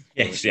evangelist.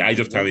 Yes, the Eyes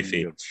of Tammy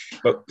Faye.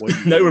 But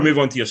now we'll move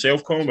on to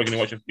yourself, Colin. We're going to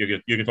watch. You're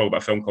going to talk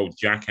about a film called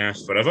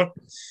Jackass Forever.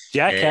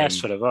 Jackass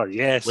Forever,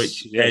 yes.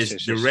 Which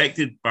is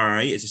directed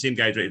by. It's the same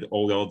guy who directed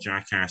all the other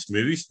Jackass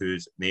movies,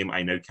 whose name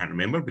I now can't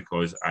remember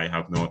because I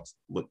have not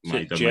done my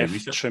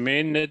research. Jeff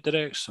Tremaine that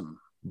directs them.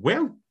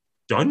 Well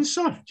done,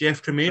 sir.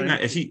 Jeff Tremaine.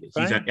 Is he?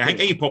 I think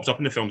he pops up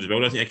in the films as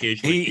well, doesn't he?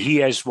 Occasionally.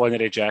 He is one of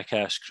the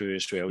Jackass crew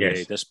as well. Yes. Yeah,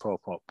 he does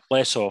pop up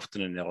less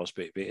often than the others,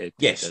 but it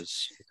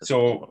does.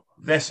 So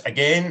this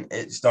again,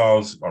 it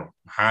stars or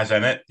has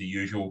in it the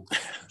usual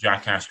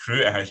Jackass crew.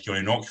 It has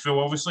Johnny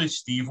Knoxville, obviously,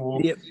 Steve-O,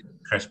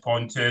 Chris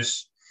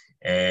Pontus,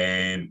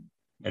 and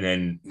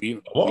then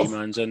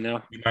Wee-Man's in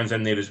there. Wee-Man's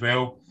in there as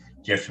well.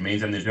 Jeff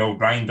Tremaine's in there as well.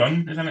 Brian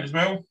Dunn is in it as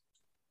well.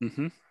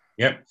 Mm-hmm.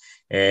 Yep.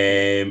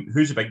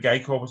 Who's the big guy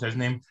called? What's his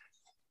name?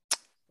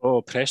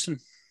 Oh, Preston.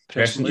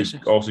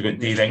 You've also got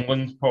Dave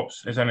England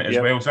is in it as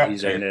well. So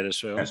he's in there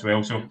as well. As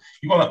well. So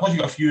you got that. Plus, you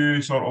got a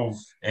few sort of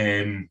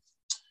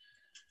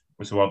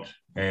what's the word?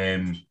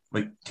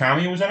 Like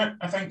cameos in it.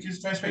 I think is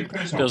the best way to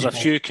put it. There's a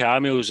few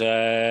cameos.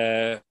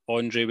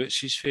 Andre, what's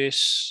his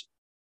face?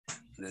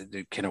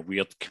 The kind of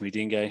weird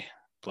comedian guy,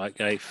 black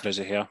guy,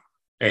 frizzy hair.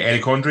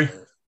 Eric Andre.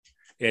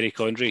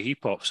 Eric Andre, he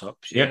pops up.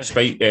 Yep,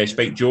 Spike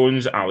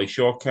Jonze, Ali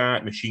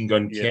Shawkat, Machine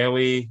Gun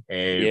Kelly,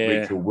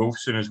 Rachel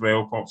Wolfson as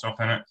well pops up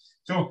in it.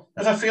 So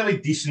there's a fairly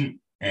decent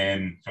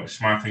sort of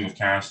smattering of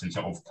cast and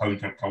sort of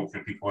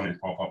counter-culture people in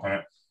it pop up in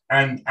it.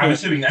 And I'm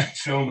assuming that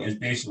film is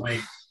basically,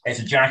 it's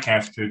a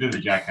Jackass crew, do the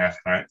Jackass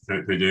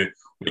crew do,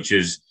 which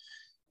is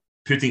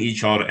putting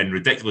each other in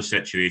ridiculous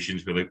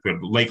situations where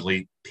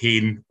likely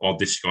pain or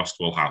disgust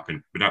will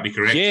happen. Would that be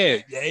correct? Yeah,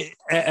 it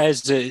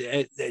is.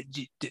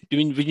 I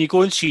mean, when you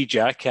go and see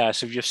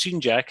Jackass, if you've seen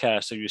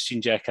Jackass, or you've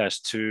seen Jackass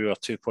 2 or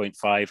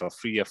 2.5 or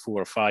 3 or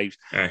 4 or 5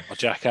 or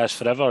Jackass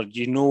Forever,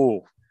 you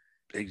know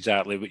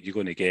exactly what you're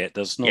going to get.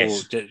 There's no...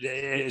 Yes.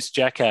 It's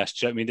Jackass.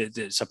 Do you know what I mean?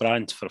 It's a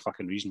brand for a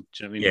fucking reason.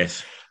 Do you know what I mean?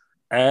 Yes.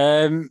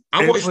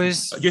 I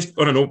watched, just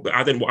on a note,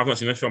 I've not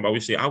seen this film, but I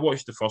would say I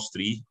watched the first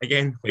 3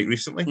 again quite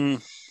recently.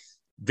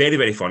 Very,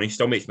 very funny.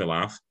 Still makes me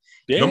laugh.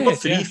 Number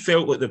 3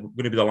 felt like they're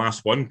going to be the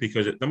last one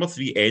because number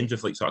 3 ends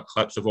with like sort of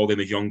clips of all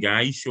them as young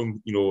guys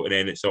showing, and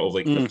then it's sort of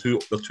like they're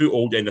too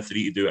old in the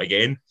 3 to do it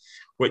again,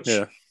 which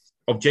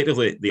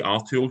objectively they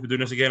are too old to do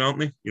this again, aren't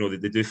they?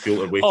 They do feel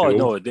they're way too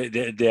old. Oh no,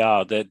 they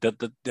are.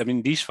 I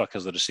mean, these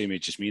fuckers are the same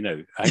age as me now.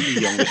 I think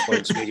the youngest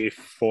one's maybe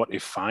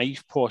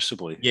 45,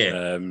 possibly.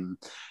 Yeah.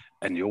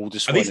 And the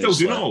oldest are they still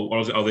doing it all,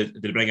 or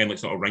did they bring in like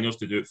sort of ringers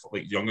to do it for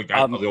like younger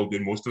guys? Are they all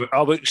doing most of it?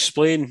 I'll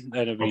explain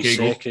in a wee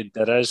second.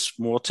 There is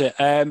more to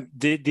it.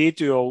 They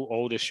do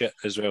all the shit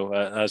as well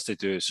as they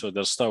do. So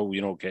they're still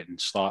getting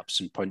slaps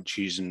and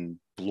punches and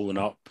blowing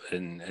up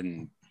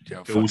and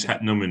bills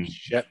hitting them and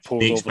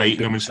snakes biting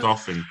them and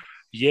stuff and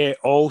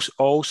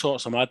all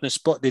sorts of madness.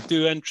 But they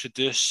do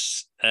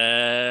introduce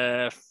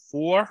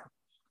 4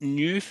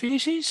 new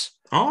faces.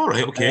 Oh,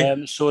 right,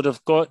 okay. So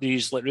they've got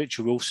these, like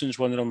Rachel Wilson's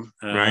one of them.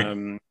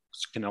 Right.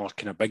 It's kind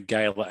of big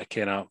guy, like a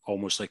kind of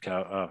almost like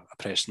a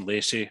Preston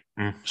Lacey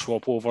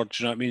swap over. Do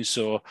you know what I mean?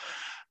 So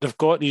they've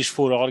got these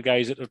 4 other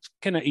guys that are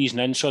kind of easing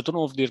in. So I don't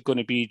know if they're going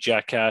to be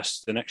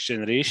Jackass the next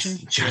generation.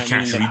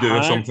 Jackass redo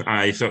or something.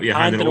 Aye, so you're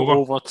handing it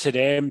over to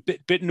them.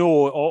 But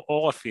no,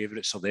 all our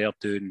favourites are there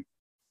doing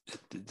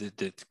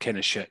the kind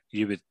of shit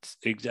you would.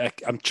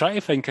 I'm trying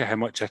to think of how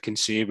much I can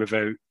say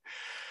without.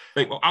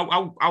 Right, well,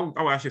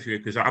 I'll ask you a few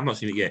because I've not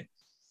seen it yet.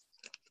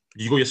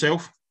 Did you go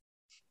yourself?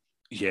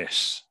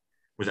 Yes.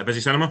 Was it a busy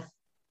cinema?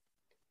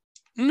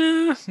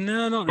 No,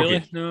 not really.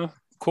 Okay. No,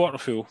 quarter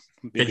full.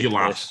 Did you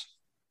laugh?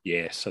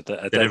 Yes, I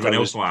did. Did everyone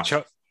else laugh?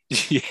 I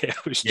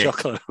was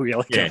chuckling away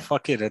like a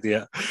fucking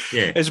idiot.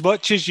 Yeah. As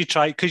much as you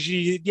try, because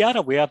you are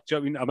aware. Do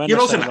you know what I mean?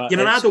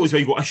 You're an adult as well.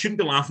 You go, I shouldn't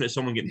be laughing at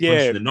someone getting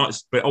punched in the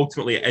nuts, but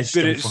ultimately it is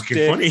still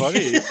fucking funny.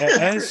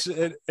 It is.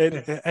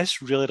 It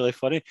is really, really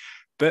funny.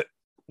 But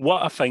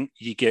what I think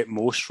you get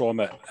most from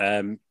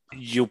it,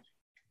 you'll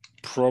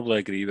probably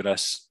agree with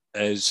this,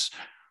 is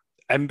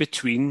in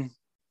between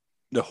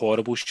the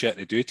horrible shit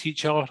they do to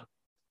each other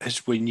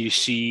is when you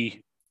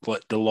see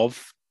like the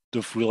love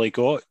they've really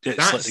got.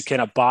 It's like the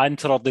kind of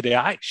banter or the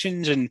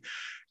reactions and,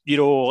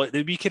 like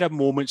the wee kind of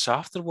moments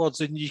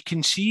afterwards, and you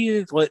can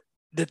see like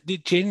they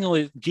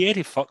genuinely,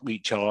 they fuck with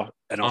each other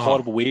in a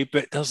horrible way,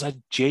 but there's a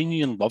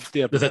genuine love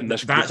there.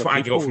 That's what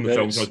I got from the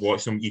films I was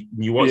watching them.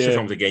 When you watch the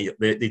films again,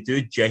 they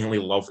do genuinely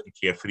love and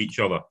care for each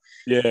other.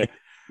 Yeah.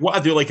 What I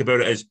do like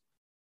about it is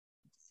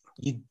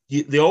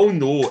they all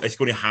know it's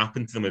going to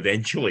happen to them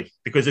eventually.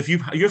 Because if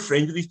you're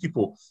friends with these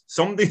people,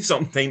 somebody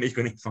sometime is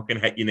going to fucking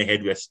hit you in the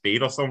head with a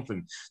spade or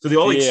something. So they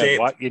all accept.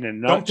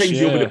 Sometimes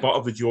they'll be the butt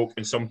of the joke,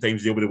 and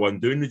sometimes they'll be the one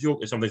doing the joke,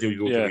 and sometimes they'll be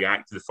able to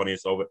react to the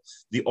funniest of it.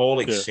 They all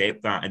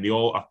accept that, and they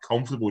all are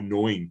comfortable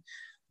knowing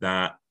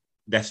that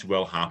this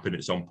will happen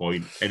at some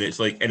point. And it's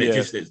like, and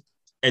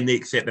and they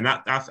accept, and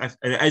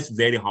and it is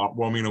very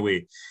heartwarming in a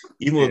way,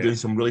 even though they're doing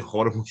some really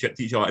horrible shit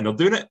to each other, and they're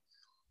doing it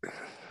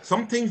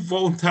sometimes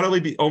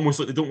voluntarily, almost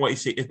like they don't want to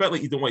say. It's a bit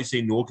like you don't want to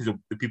say no because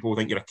the people will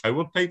think you're a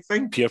coward type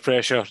thing. Peer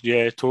pressure,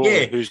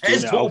 totally. Yeah,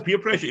 it's total peer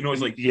pressure. You know,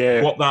 it's like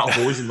pop that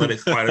hose and let it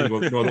fire and go.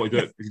 No, I don't want to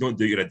do it. If you don't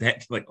do it, you're a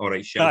dick. Like, all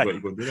right, shit, I've got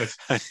to go and do this.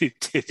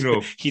 You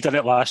know, he done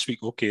it last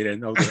week. Okay,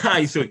 then.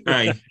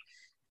 Aye.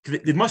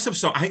 They must have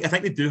some. I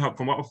think they do have.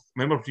 From what I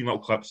remember, reading little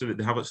clips of it,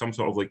 they have some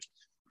sort of like,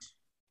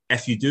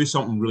 if you do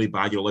something really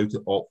bad, you're allowed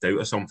to opt out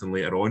of something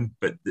later on.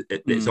 But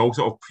it's all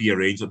sort of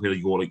pre-arranged. Where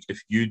you go, like,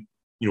 if you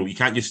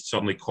can't just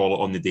suddenly call it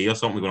on the day or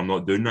something when I'm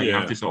not doing that. You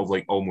have to sort of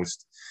like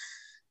almost,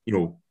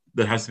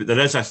 there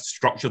is a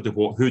structure to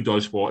who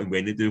does what and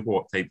when they do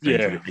what type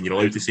thing. And you're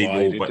allowed to say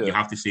no, but you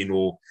have to say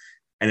no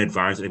in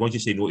advance. And once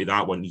you say no to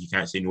that one, you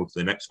can't say no to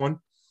the next one.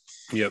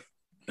 Yep.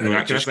 And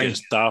it just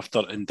gets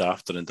dafter and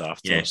dafter and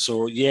dafter. Yeah.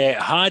 So it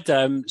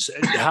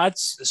had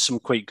some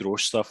quite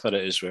gross stuff in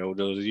it as well.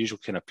 There's the usual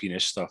kind of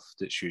penis stuff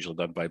that's usually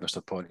done by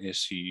Mr.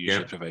 Pontius. He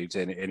usually provides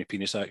any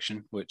penis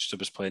action, which there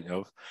was plenty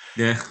of.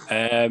 Yeah.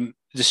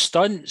 The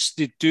stunts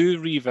they do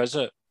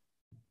revisit,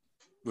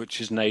 which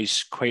is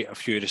nice. Quite a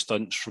few of the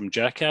stunts from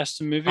Jackass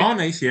the movie. Oh,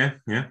 nice, yeah.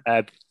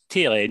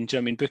 Tail end,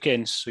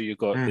 bookends. So you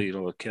got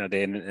the kind of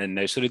then and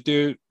now. So they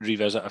do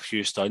revisit a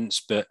few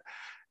stunts, but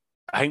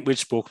I think we'd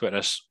spoke about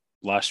this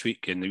last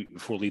week and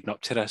before leading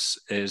up to this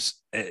is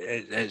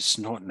it's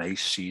not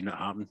nice seeing it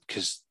happen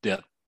because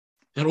they're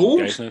old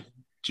guys now.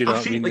 Do you know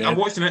what I mean? Like, I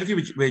watched an interview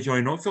with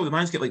Johnny Knoxville. The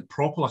man's got like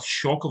proper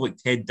shock of like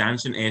Ted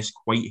Danson-esque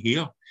white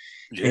hair.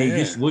 Yeah. And he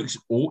just looks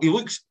old. He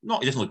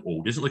doesn't look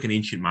old. He doesn't look an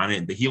ancient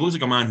man, but he looks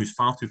like a man who's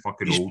far too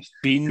fucking old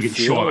to get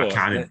shot at a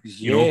cannon.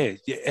 Yeah,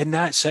 and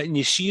that's it. And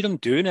you see them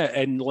doing it,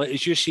 and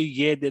as you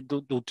say, they'll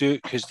do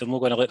it because they're not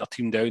going to let their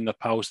team down, their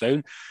pals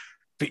down.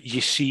 But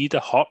you see the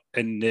hurt,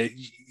 and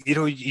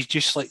you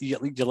just like you're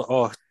like,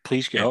 oh,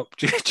 please get up.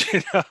 Do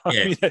you know what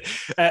I mean?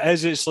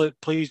 It's like,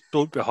 please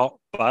don't be hurt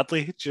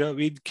badly. Do you know what I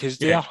mean? Because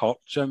they are hurt.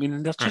 Do you know what I mean?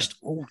 And they're just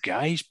old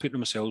guys putting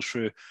themselves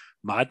through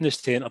madness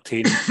to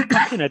entertain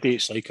fucking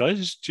idiots like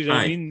us. Do you know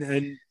what I mean?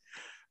 And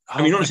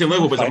on the same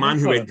level, but a man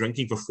who went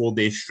drinking for 4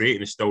 days straight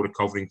and is still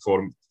recovering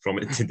from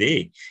it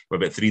today,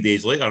 about 3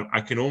 days later, I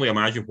can only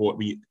imagine what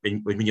when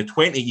you're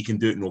 20, you can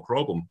do it no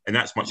problem. And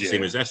that's much the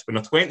same as this. When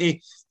they're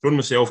 20, throwing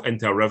themselves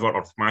into a river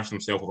or smashing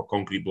themselves off a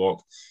concrete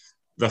block,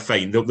 they're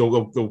fine. They'll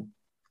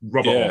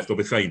rub it off. They'll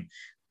be fine.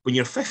 When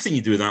you're 15,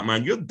 you do that,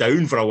 man, you're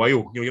down for a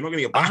while. You're not going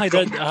to get back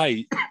up.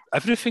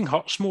 Everything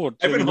hurts more.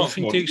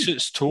 Everything takes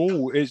its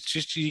toll. It's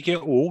just you get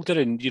older,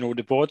 and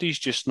the body's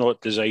just not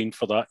designed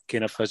for that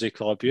kind of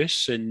physical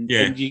abuse. And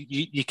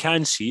you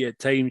can see at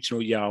times,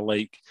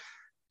 like,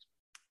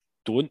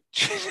 don't.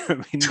 I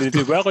mean, they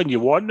do well, and you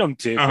want them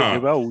to, but they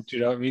will. Do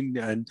you know what I mean?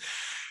 And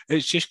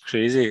it's just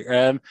crazy.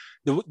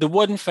 The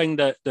one thing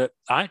that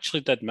I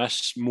actually did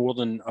miss more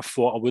than I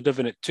thought I would have,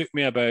 and it took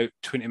me about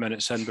 20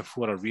 minutes in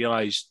before I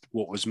realised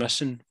what was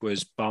missing,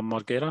 was Bam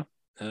Margera.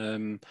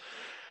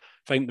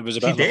 I think there was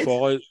a bit of a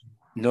fallout.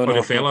 No,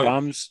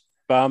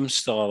 Bam's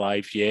still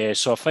alive, yeah.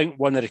 So I think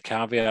one of the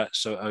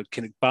caveats,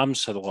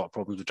 Bam's had a lot of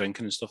problems with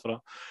drinking and stuff like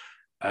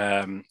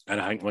that.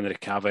 And I think one of the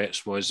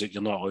caveats was that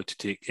you're not allowed to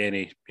take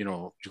any,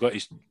 you've got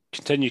to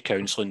continue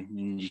counselling,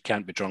 and you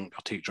can't be drunk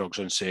or take drugs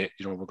on set.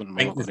 We're going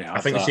to have I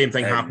think the same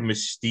thing happened with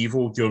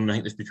Steve-O during, I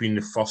think it's between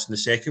the first and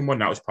the second one.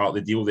 That was part of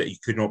the deal, that he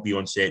could not be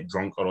on set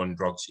drunk or on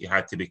drugs. He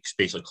had to be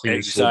basically clean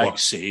and sober.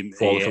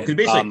 Because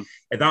basically,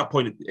 at that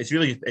point, it's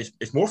really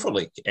it's more for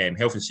like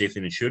health and safety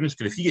and insurance.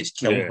 Because if he gets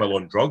killed while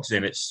on drugs,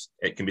 then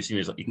it can be seen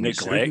as like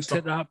neglect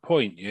at that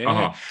point.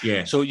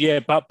 So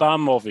but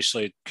Bam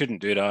obviously couldn't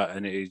do that,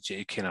 and he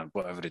kind of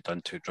whatever he'd done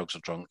to drugs or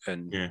drunk,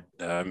 and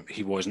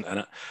he wasn't in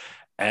it.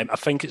 I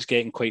think it's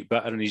getting quite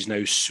bitter, and he's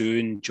now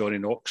suing Johnny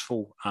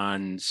Knoxville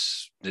and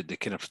the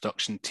kind of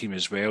production team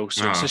as well.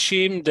 So it's a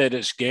shame that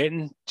it's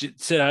getting to that.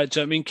 Do you know what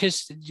I mean?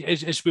 Because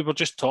as we were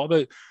just talking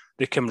about,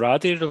 the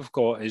camaraderie they've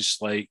got is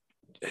like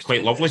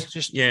quite lovely. It's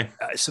just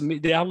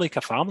they are like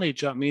a family.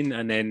 Do you know what I mean?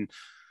 And then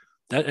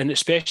and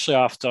especially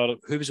after,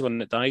 who was the one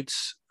that died?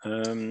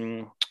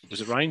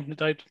 Was it Ryan that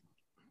died?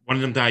 One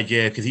of them died,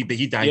 yeah, because he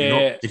died.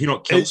 Yeah, Did he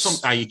not kill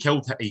some? He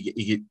killed.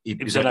 He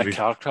was in a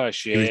car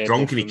crash. Yeah, he was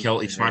drunk and he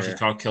smashed his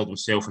car, killed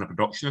himself and a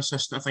production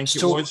assistant. I think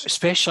it was.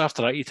 Especially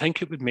after that, you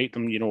think it would make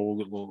them,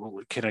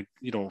 kind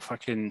of,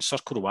 fucking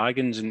circle the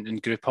wagons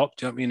and group up.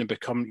 Do you know what I mean? And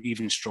become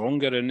even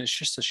stronger. And it's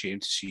just a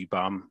shame to see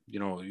Bam.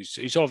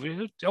 He's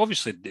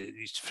obviously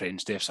his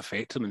friends' deaths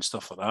affect him and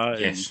stuff like that.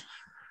 Yes.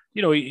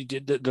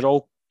 And they're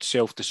all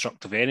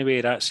self-destructive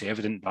anyway. That's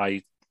evident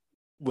by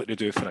what they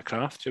do for a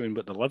craft,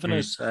 what they're living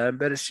is.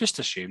 But it's just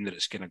a shame that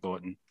it's kind of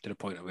gotten to the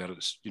point where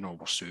it's, we're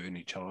suing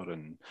each other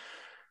and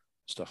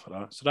stuff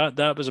like that. So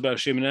that was a bit of a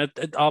shame. And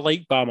I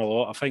like Bam a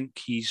lot. I think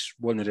he's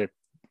one of the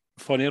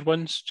funnier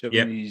ones.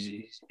 Yeah.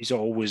 He's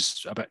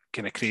always a bit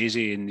kind of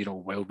crazy and,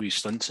 wild with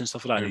stunts and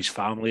stuff like that. And his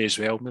family as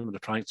well, remember the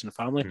pranks in the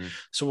family.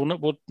 So we're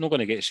not going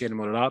to get to see any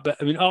more of that. But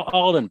I mean,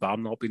 other than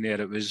Bam not being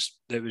there, it was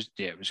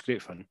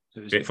great fun.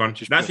 It was great fun.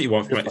 That's what you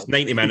want from it. It's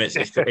 90 minutes.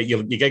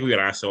 You giggle your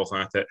ass off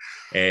at it.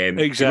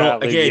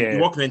 Exactly. You're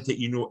walking into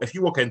it, if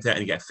you walk into it and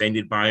you get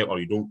offended by it or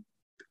you don't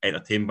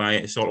entertain by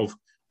it, it's sort of,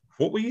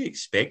 what were you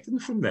expecting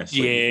from this? If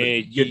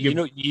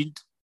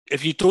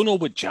you don't know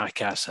what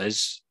Jackass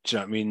is, do you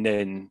know what I mean?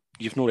 Then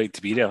you've no right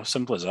to be there.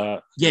 Simple as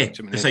that. Yeah,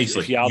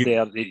 precisely. If you are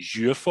there, it's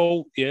your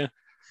fault. Yeah.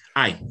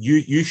 Aye,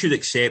 you should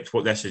accept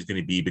what this is going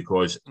to be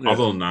because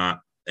other than that,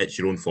 it's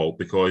your own fault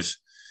because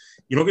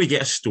you're not going to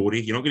get a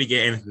story. You're not going to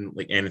get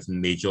anything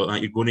major like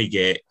that. You're going to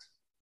get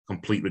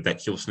complete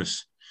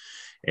ridiculousness.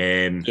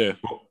 And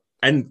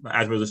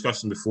as we were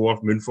discussing before,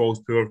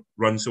 Moonfall's poor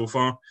run so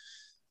far.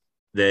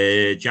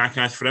 The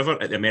Jackass Forever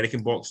at the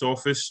American box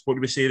office. What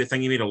did we say? The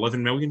thing he made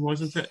 11 million,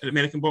 wasn't it? At the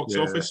American box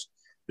office.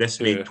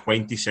 This made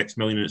 26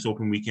 million in its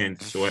open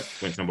weekend, so it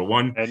went to number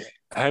one. And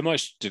how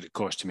much did it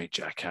cost to make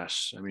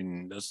Jackass? I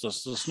mean, there's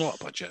not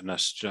a budget in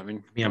this. Do you know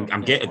what I mean?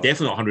 I'm getting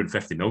definitely not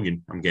 150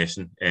 million. I'm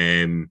guessing.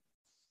 They'll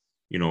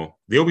be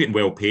getting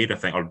well paid, I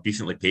think, or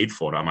decently paid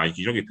for it. I imagine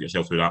you're not going to put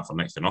yourself through that for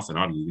next to nothing,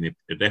 are you?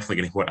 You're definitely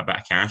going to want a bit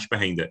of cash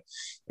behind it.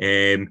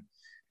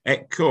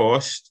 It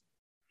cost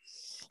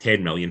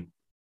 10 million.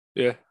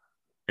 Yeah.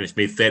 And it's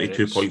made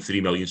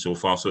 32.3 million so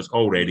far, so it's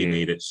already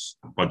made its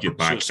budget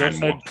back. So it's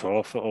a big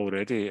profit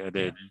already. And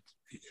then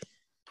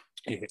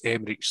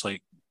Emmerich's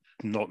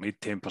not made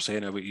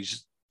 10% of what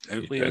he's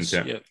outlays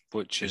yet,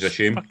 which is a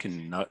shame.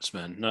 Fucking nuts,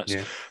 man. Nuts.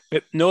 Yeah.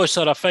 But no,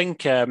 sir, I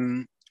think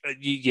we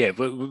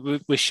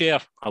share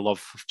a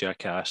love of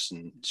Jackass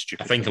and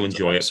stupid. I think I'll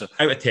enjoy it. So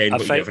out of 10, I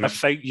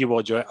think you will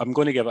enjoy it. I'm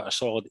going to give it a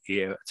solid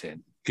 8 out of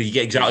 10. Because you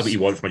get exactly what you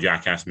want from a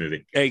Jackass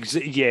movie.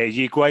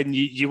 You go in,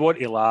 you want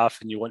to laugh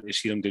and you want to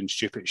see them doing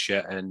stupid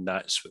shit, and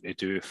that's what they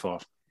do for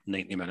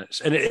 90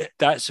 minutes. And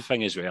that's the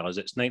thing as well, is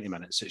it's 90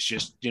 minutes. It's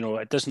just,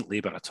 it doesn't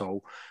labour at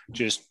all.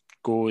 Just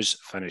goes,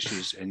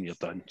 finishes, and you're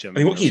done. I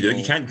mean, what can you do?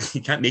 You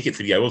can't make it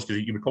 3 hours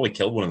because you would probably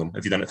kill one of them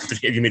if you done it.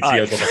 If you made 3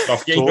 hours worth of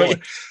stuff. Yeah,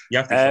 totally. You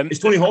have to. Is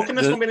Tony Hawk in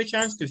this one by any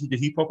chance? Did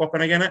he pop up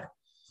in again?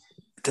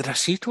 Did I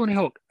see Tony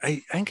Hawk?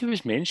 I think he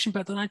was mentioned,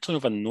 but I don't actually know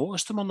if I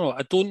noticed him or not.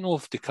 I don't know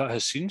if they cut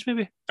his scenes,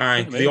 maybe.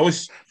 Aye, he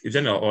was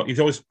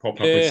always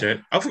popping up and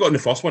said. I've forgotten the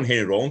first one.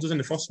 Henry Rollins was in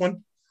the first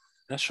one.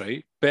 That's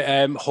right.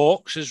 But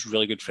Hawks is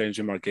really good friends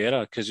with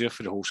Margera because they're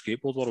for the whole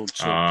skateboard world.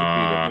 So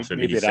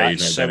maybe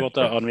that's severed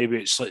it, or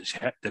maybe it's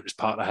it was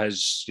part of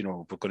his,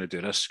 we're going to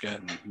do this,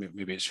 and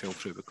maybe it's fell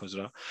through because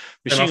of that.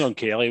 Machine Gun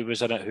Kelly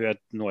was in it, who had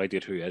no idea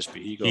who he is, but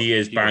he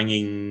is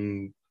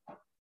banging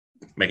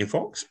Megan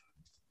Fox.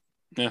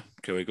 Yeah,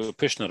 cool. We go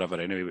pushing the river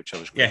anyway, which I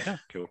was good. Yeah,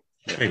 cool.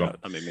 Yeah, there you go.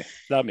 That made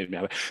me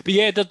happy. But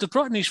yeah, they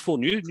brought in these 4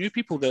 new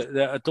people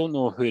that I don't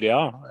know who they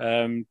are,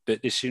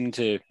 but they seem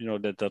to,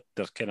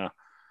 they're kind of.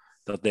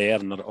 They're there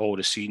and they're all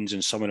the scenes,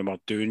 and some of them are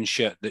doing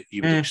shit that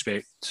you would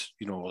expect,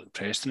 like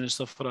Preston and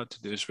stuff for that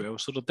to do as well.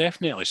 So they're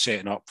definitely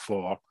setting up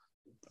for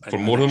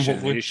more than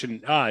hopefully.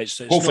 It's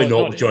hopefully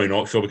not Johnny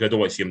Knoxville, because I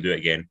don't want to see him do it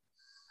again.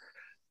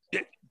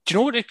 Do you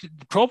know what the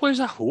problem is?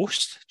 A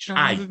host. Do you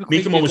know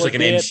make him almost like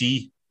an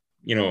MC.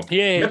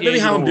 Maybe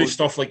have him do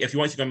stuff like if you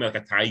want to go like a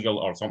tiger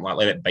or something like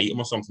let it bite him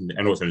or something.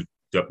 I know it's like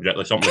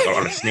something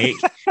or a snake.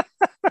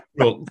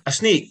 A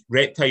snake,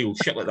 reptile,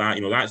 shit like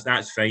that.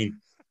 That's fine.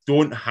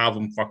 Don't have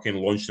him fucking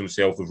launch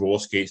himself with roller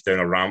skates down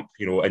a ramp,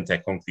 into a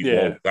concrete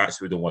wall.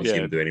 That's what we don't want to see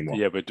him do anymore.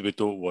 Yeah, but we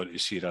don't want to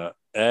see that.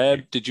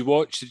 Did you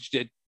watch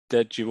The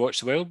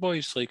Wild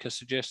Boys like I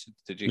suggested?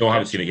 No, I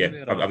haven't seen it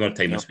yet. I've not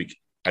time this week.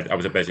 I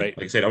was a busy. Right.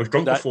 Like I said, I was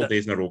drunk for 4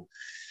 days in a row.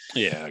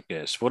 Yeah, I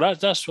guess. Well,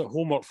 that's what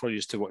homework for you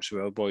is to watch The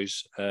Wild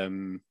Boys,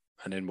 and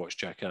then watch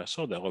Jackass,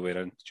 or the other way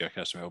around,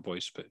 Jackass and Wild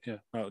Boys. But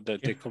I will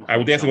definitely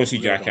want to see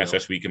Jackass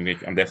this week. I'm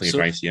definitely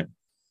trying to see it.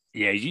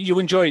 Yeah, you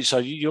enjoy it, so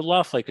you'll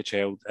laugh like a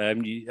child. I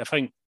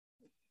think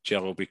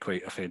Jill will be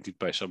quite offended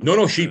by some.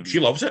 No, she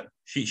loves it.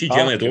 She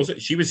generally adores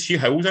it. She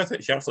howls at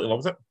it. She absolutely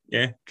loves it.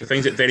 Yeah, she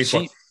finds it very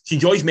fun. She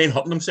enjoys men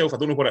hurting themselves. I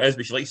don't know what it is,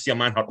 but she likes to see a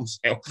man hurt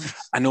himself.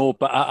 I know,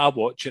 but I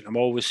watch it. I'm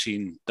always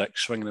seeing Dick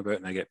swinging about,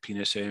 and I get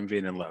penis envy.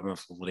 And then like,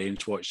 if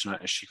Lorraine's watching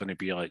it, is she going to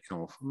be like,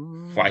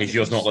 why is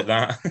yours not like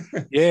that?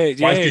 Yeah,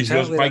 why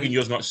can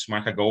yours not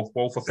smack a golf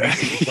ball for 3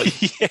 seconds?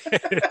 Like...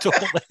 yeah,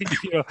 totally.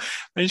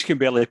 Men can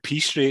barely pee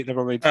straight.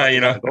 Never mind.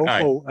 A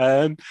golf ball.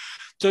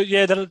 So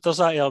yeah, there's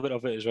that element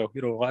of it as well.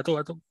 I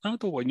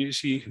don't want you to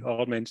see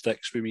other men's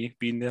dicks with me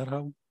being there.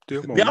 I'll do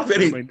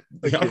it.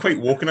 They are quite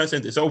woke in that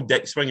sense. It's all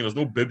dick swinging. There's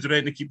no boobs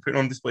around to keep putting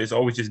on display. It's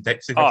always just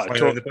dicks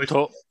flying around the place.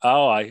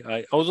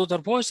 Aye.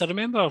 Although I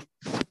remember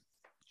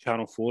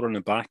Channel 4 on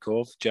the back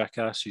of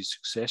Jackass's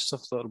success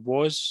stuff, there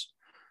was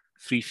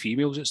 3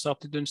 females that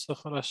started doing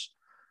stuff for us.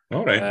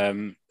 All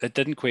right. It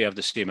didn't quite have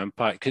the same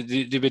impact because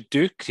they would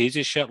do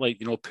crazy shit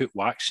like put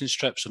waxing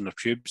strips on their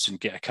pubes and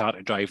get a car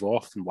to drive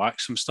off and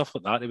wax them, stuff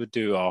like that. They would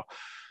do,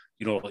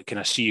 like, can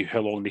I see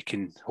how long they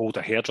can hold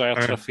a hairdryer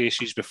to their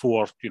faces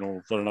before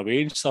running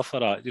away and stuff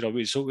like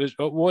that. So it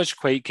was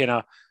quite kind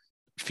of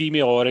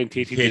female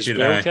orientated as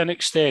well to an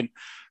extent,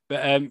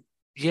 but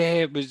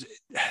it was.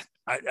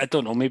 I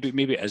don't know.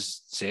 Maybe it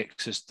is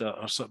sexist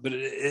or something, but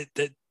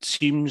it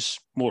seems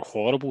more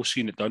horrible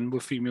seeing it done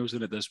with females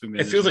than it does with men.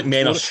 It feels like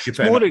men are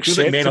stupid. More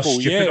acceptable. Men are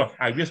stupider.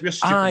 We're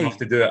stupid enough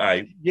to do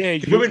it. Yeah.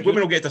 Women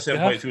will get to a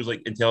certain point. It feels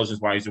like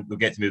intelligence-wise, they'll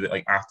get to me that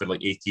like after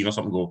like 18 or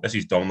something. Go, this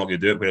is dumb. I'm not going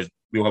to do it. Whereas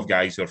we'll have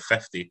guys who are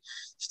 50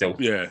 still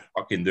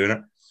fucking doing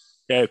it.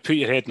 Yeah, put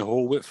your head in the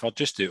hole. Wait for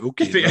just do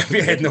okay. Put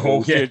your head in the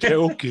hole. Yeah.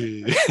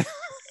 Okay.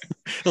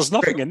 There's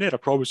nothing in there, I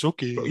promise.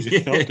 Okay,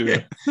 I'll do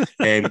it.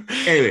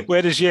 Anyway.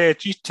 Whereas, you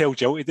tell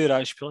Jill to do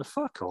that, she'll be like,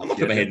 fuck off. I'm not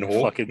putting my head in the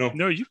hole.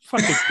 No, you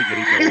fucking put your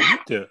head in the hole. You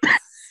do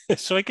it.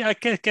 So I kind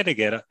of get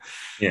it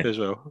as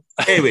well.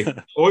 Anyway,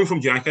 on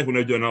from Jackass, we're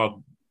now doing another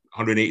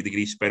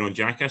 180-degree spin on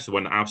Jackass, the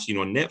one that I've seen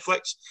on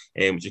Netflix,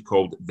 which is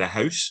called The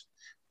House,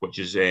 which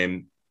is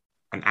an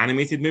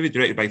animated movie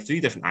directed by 4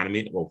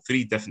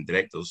 different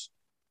directors.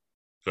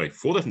 It's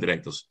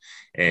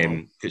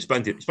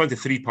split into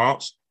 3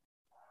 parts.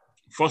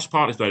 First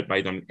part is done by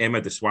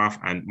Emma DeSwaff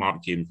and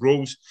Mark James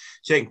Rose.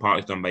 Second part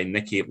is done by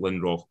Nikki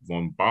Lindroth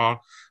von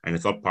Bar. And the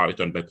third part is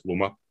done by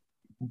Paloma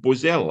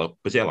Bozella.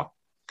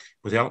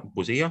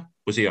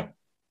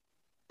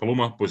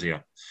 Paloma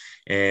Bozella.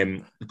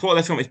 The plot of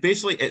this film is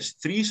basically, it's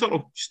 3 sort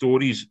of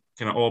stories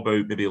kind of all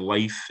about maybe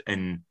life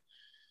and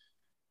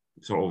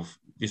sort of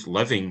just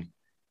living.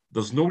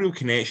 There's no real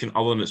connection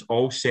other than it's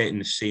all set in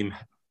the same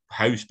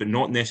house, but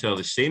not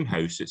necessarily the same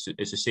house. It's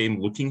the same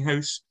looking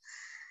house.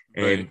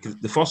 Right.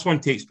 The first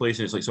one takes place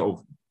and it's like sort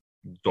of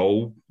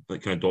doll,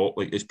 like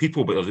it's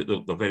people, but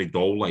they're very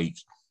doll-like.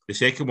 The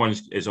second one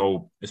is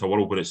a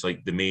world where it's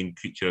like the main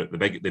creature,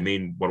 the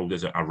main world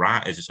is a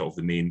rat, is sort of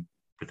the main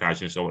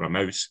protagonist, or a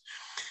mouse,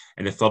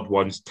 and the third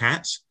one's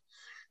cats.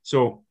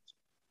 So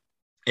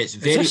it's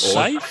very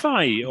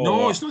sci-fi. Or...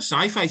 No, it's not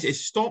sci-fi.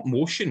 It's stop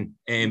motion,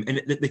 and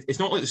it's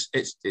not like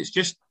it's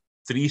just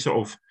 3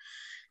 sort of.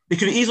 They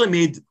could have easily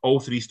made all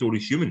 3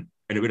 stories human,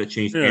 and it would have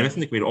changed anything.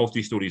 They could have made all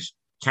 3 stories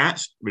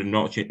cats, would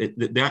not change.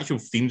 The actual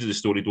themes of the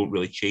story don't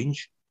really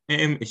change.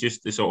 It's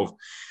just the sort of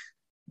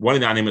one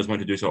of the animators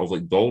want to do sort of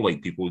like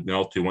doll-like people, and the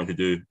other 2 want to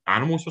do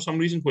animals for some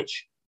reason,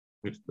 which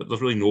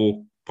there's really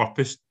no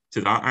purpose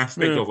to that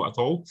aspect of it at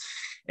all.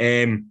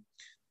 In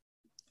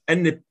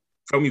the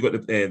film, you've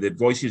got the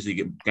voices. You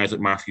get guys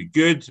like Matthew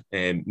Good,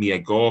 Mia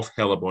Goth,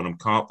 Hella Bonham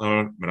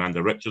Carter,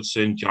 Miranda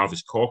Richardson,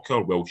 Jarvis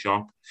Cocker, Will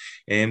Sharp.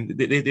 They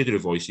do the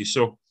voices.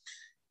 So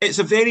it's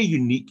a very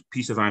unique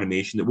piece of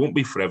animation that won't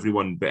be for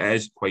everyone, but it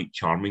is quite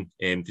charming.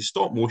 Because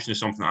stop motion is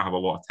something I have a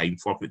lot of time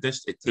for, but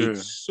it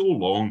takes so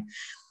long.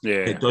 Yeah.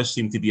 It does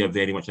seem to be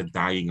very much a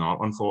dying art,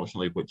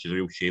 unfortunately, which is a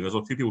real shame. There's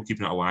a few people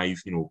keeping it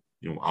alive.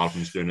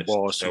 Arvin's doing it.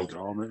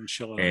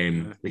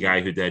 The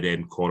guy who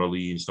did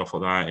Coralie and stuff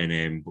like that,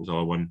 and what was the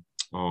other one?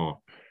 Oh,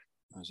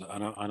 is it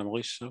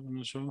Anomalisa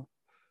as well?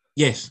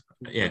 Yes,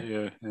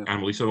 yeah.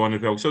 Anomalisa one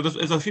as well. So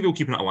there's a few people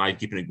keeping it alive,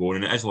 keeping it going,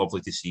 and it is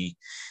lovely to see,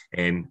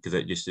 because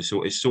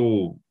it's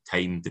so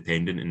time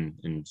dependent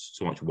and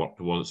so much work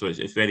towards it.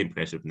 So it's very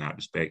impressive in that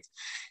respect.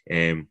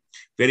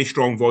 Very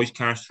strong voice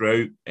cast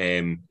throughout.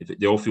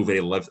 They all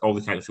feel all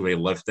the characters feel very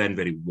lived in,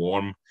 very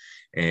warm.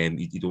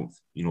 You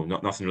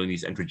don't, nothing really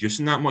needs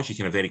introducing that much. You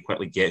kind of very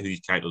quickly get who these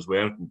characters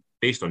were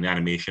based on the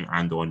animation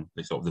and on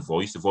the sort of the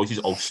voice. The voices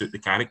all suit the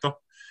character,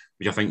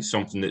 which I think is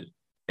something that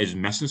is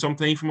missing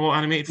something from all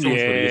animated films.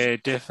 Yeah,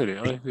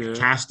 definitely.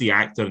 Cast the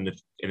actor and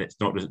it's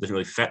not, it doesn't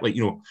really fit. Like,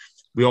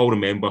 we all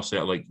remember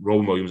sort of like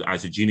Robin Williams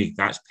as a genie.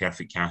 That's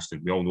perfect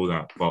casting. We all know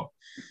that. But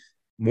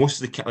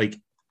most of the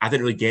I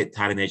didn't really get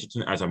Taron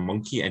Egerton as a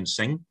monkey in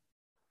Sing.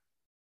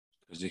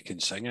 Because he can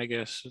sing, I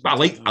guess. But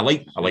I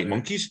like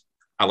monkeys.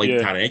 I like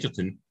Taron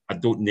Egerton. I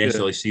don't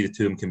necessarily see the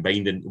 2 of them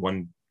combined in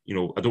one. I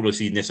don't really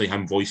see necessarily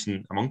him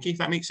voicing a monkey, if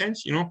that makes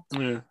sense. Yeah.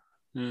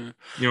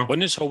 One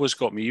that's always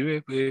got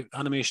me with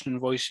animation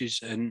and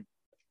voices, and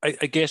I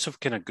guess I've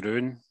kind of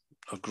grown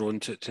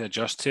to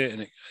adjust to it,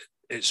 and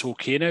it's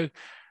okay now.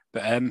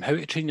 But How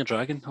to Train Your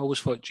Dragon, I always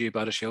thought Jay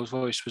Baruchel's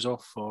voice was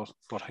off for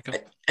Hiccup.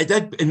 It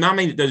did, in my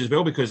mind, it does as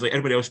well, because like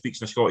everybody else speaks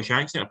in a Scottish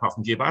accent apart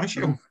from Jay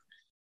Baruchel.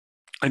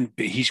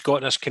 But he's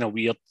got this kind of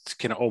weird,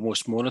 kind of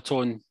almost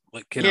monotone,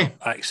 like kind of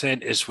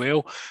accent as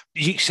well.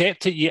 You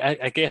accept it,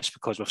 I guess,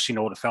 because we've seen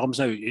all the films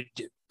now.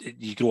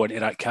 You grow into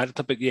that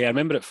character. But I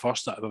remember at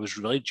first that I was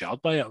really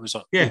jarred by it. I was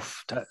like,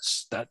 oof,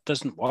 that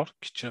doesn't work.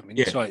 Do you know what I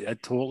mean? So I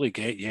totally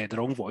get, the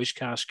wrong voice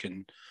cast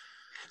can.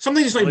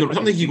 Sometimes it's like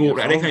something you go,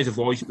 I recognise the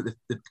voice, but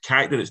the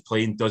character it's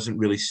playing doesn't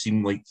really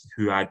seem like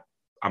who I'd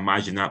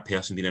imagine that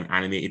person being an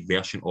animated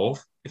version of.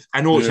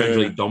 I know it sounds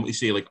really dumb to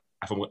say, like,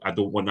 I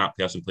don't want that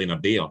person playing a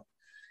bear.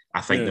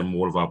 I think they're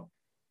more of a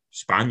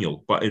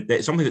spaniel, but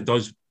it's something that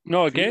does.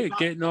 No, I get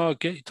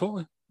it,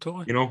 totally.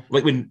 You know,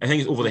 like when I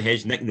think it's Over the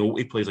Hedge, Nick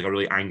Nolte plays like a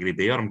really angry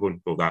bear. I'm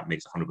going, well, that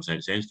makes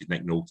 100% sense because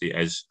Nick Nolte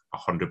is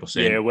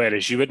 100%. Yeah,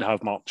 whereas you wouldn't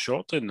have Mark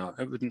Short in that.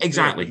 It wouldn't.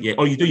 Exactly. Yeah.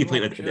 Or you do. You play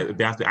it.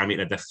 They have to animate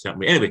in a different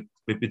way. Anyway,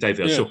 we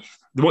diverse. So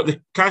the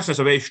cast is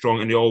very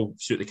strong, and they all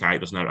suit the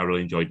characters, and I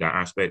really enjoyed that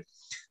aspect.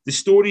 The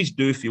stories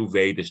do feel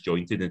very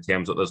disjointed in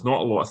terms of there's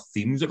not a lot of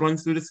themes that run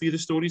through the three of the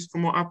stories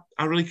from what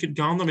I really could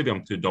garner. Maybe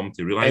I'm too dumb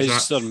to realise that.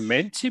 Is there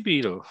meant to be,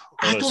 though?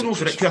 I don't know,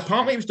 because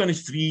apparently it was done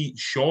as 3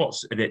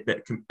 shorts that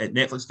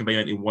Netflix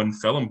combined into one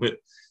film, but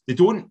they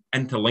don't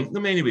interlink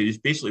them anyway. It's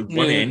basically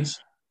one ends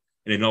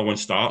and another one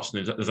starts,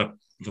 and there's a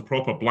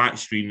proper black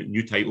screen,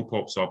 new title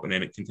pops up, and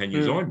then it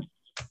continues on.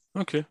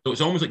 Okay. So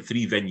it's almost like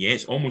 3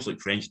 vignettes, almost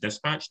like French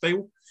Dispatch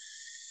style,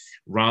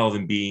 rather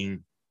than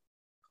being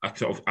a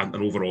sort of an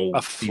overall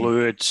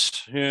fluid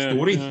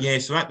story. Yeah,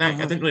 so that I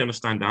didn't really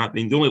understand that. I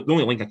mean, the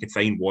only link I could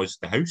find was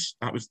the house.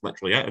 That was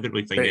literally it. I didn't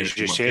really find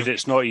anything. You said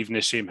it's not even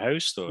the same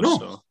house, though. No.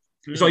 So.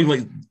 It's not even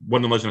like one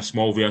of them lives in a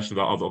small version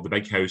of the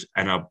big house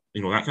and that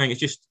kind of thing.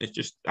 It's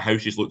just the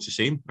house just looks the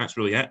same. That's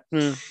really it.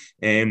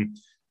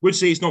 Would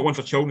say it's not one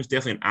for children. It's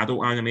definitely an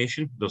adult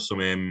animation. There's a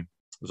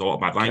lot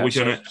of bad language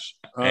in it,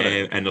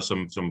 and there's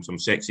some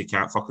sexy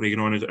cat fuckery going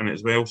on in it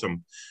as well.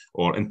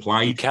 Or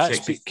implied.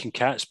 Can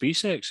cats be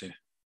sexy?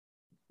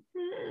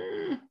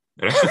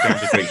 The rest of the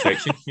cats are quite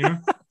sexy, you know.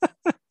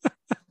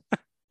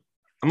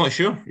 I'm not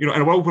sure. You know,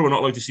 in a world where we're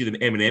not allowed to see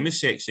the M&M as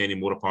sexy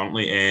anymore,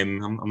 apparently, I'm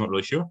not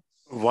really sure.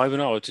 Why we're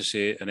not allowed to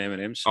say an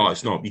M&M? Oh,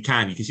 it's not. You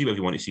can see whatever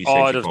you want to see.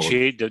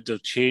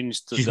 They've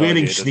changed. She's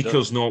wearing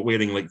sneakers, not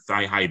wearing like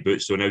thigh-high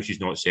boots, so now she's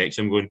not sexy.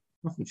 I'm going,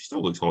 she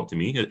still looks hot to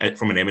me.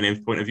 From an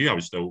M&M point of view, I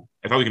would still,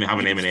 if I was going to have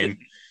an M&M,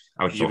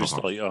 I would still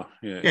like,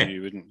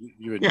 you wouldn't.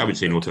 Yeah, I would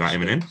say no to that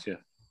M&M.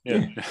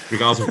 Yeah.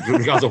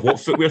 Regardless of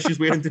what footwear she's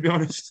wearing, to be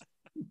honest.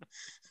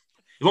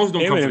 As long as they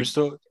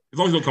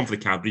don't come for the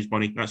Cadbury's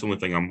bunny, that's the only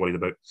thing I'm worried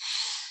about.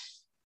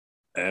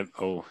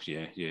 Or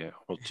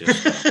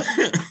just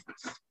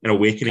an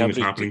awakening was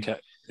happening.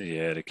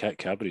 The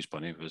Cadbury's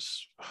bunny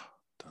was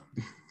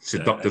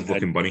seductive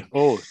looking bunny.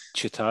 Oh,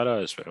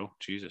 Chitara as well.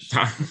 Jesus,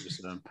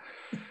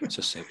 it's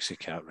a sexy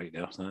cat right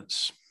there.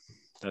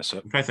 That's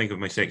it. I'm trying to think of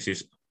my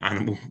sexiest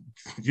animal.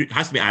 It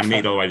has to be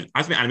animated,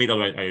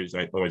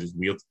 otherwise it's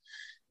weird.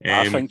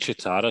 I think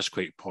Chitara's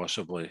quite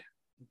possibly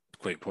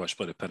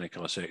the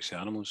pinnacle of sexy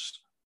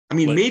animals. I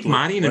mean, Maid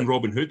Marian and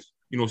Robin Hood.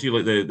 You know, see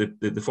like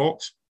the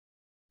fox.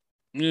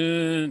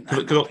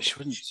 She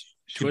wouldn't.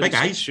 She big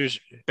eyes,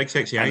 big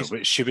sexy eyes.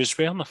 But she was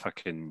wearing a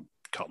fucking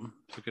curtain.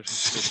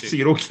 So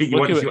you're okay. You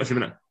want a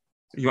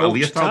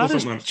leotard or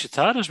something?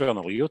 Chitara's wearing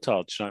a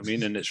leotard. Do you know what I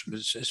mean? And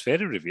it's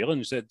very revealing.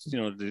 That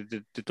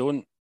they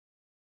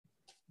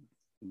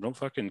don't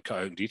fucking cut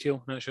out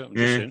detail. That's what I'm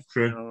just saying.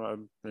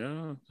 True.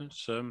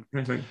 It's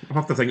I'll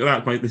have to think of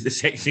that. The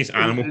sexiest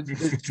animal.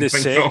 The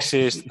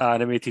sexiest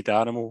animated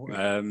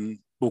animal.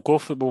 We'll go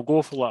for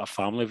like a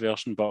family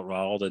version, but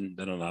rather than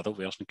an adult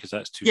version, because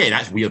that's too. Yeah,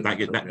 that's weird.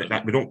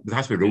 That we don't. There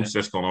has to be rules to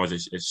this. Otherwise,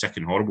 it's sick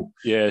and horrible.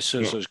 Yeah,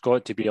 so it's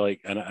got to be like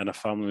in a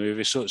family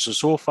movie.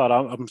 So far,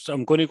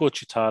 I'm going to go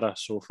Chitara.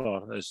 So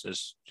far, as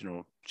you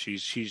know,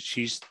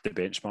 she's the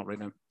benchmark right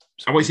now.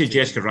 So I would say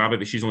Jessica Rabbit,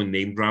 but she's only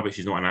named Rabbit.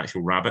 She's not an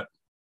actual rabbit.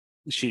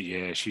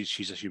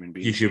 She's a human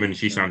being. She's human.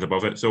 She stands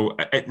above it. So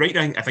right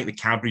now, I think the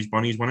Cadbury's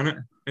bunny is winning it.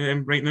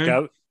 Right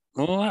now.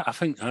 I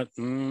think I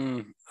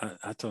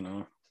don't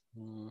know.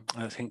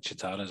 I think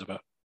Chitara's a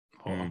bit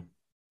hotter.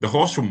 The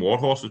horse from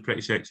Warhorse was pretty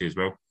sexy as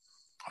well.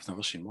 I've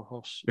never seen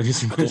Warhorse.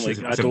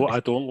 I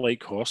don't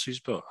like horses,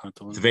 but I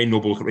don't. It's a very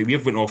noble.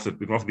 We've went off the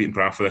beaten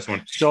path for this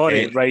one.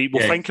 Sorry, right?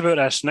 We'll think about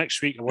this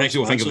next week. Next week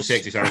we'll think of the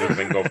sexiest animal to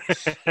think of.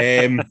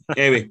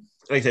 Anyway,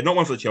 like I said, not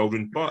one for the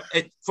children, but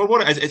for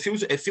what it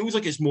is, it feels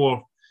like it's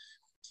more.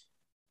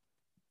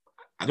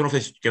 I don't know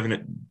if it's giving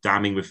it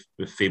damning with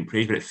faint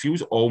praise, but it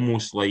feels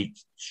almost like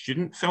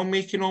student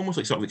filmmaking, almost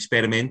like sort of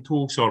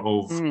experimental, sort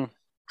of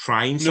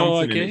trying something.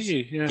 No, I get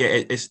you.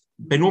 Yeah. It's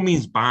by no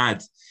means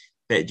bad,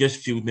 but it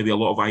just feels maybe a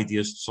lot of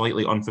ideas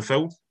slightly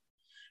unfulfilled.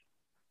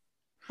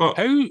 But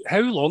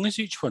how long is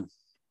each one?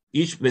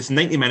 It's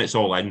 90 minutes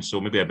all in, so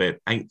maybe about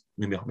maybe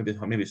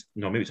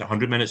it's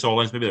 100 minutes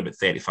all in, so maybe about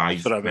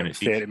 35 minutes.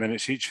 30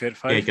 minutes each,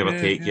 35. Yeah, give or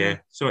take. Yeah.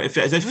 So it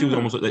feels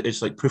almost like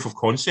it's like proof of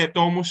concept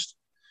almost.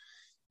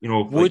 You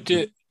know, would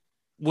it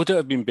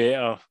have been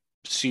better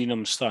seeing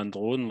them stand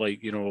alone,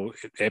 like, you know,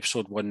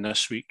 episode 1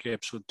 this week,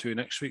 episode 2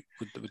 next week?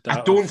 Would that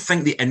I don't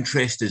think the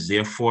interest is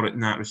there for it in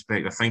that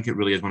respect. I think it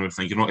really is one of those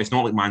things. It's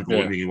not like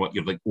Mandalorian. What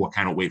you're like, oh, I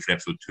cannot wait for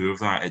episode 2 of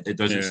that. It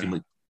doesn't seem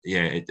like,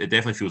 it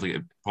definitely feels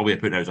like probably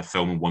putting it out as a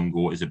film in one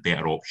go is a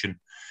better option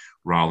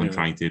rather than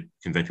trying to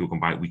convince people to come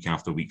back week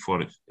after week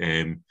for it.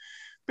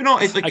 But no,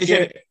 it's like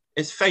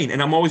it's fine.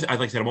 And I'm always, as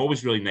I said, I'm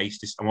always really nice.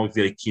 I'm always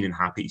very keen and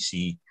happy to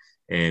see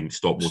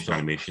stop motion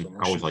animation.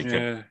 I always like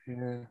it.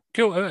 Yeah.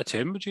 Cool. Out of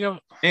 10, would you give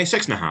it?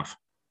 6.5.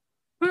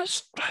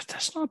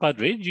 That's not a bad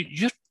rate.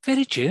 You're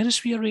very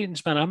generous with your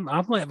ratings, man.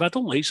 I'm like, if I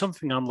don't like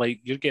something, I'm like,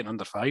 you're getting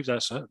under 5.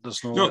 That's it.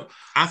 There's no.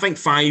 I think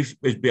 5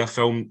 would be a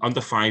film.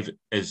 Under 5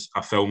 is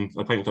a film.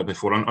 I think we talked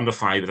before. Under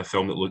 5 is a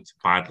film that looked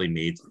badly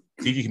made.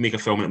 See if you can make a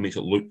film and it makes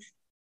it look,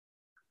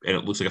 and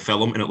it looks like a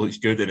film and it looks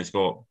good and it's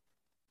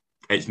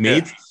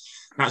made. Yeah.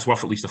 That's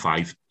worth at least a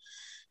 5.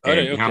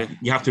 Right, okay.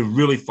 You have to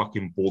really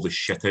fucking bowl the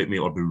shit out of me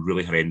or be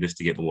really horrendous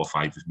to get below a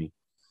 5 with me.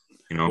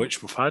 You know,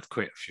 which we've had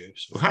quite a few.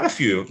 So. We've had a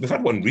few. We've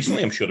had one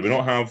recently, I'm sure. Do we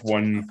not have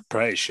one? I'm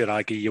pretty sure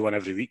I give you one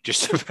every week.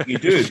 Just you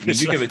do.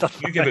 You give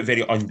it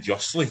very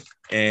unjustly.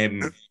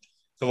 It's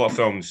a lot of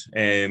films.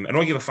 I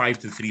know I gave a 5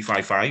 to the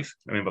 355.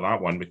 I remember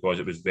that one because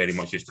it was very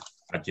much just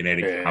a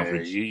generic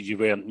average. You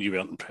weren't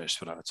impressed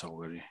with that at all,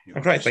 were you?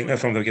 I'm trying to think of a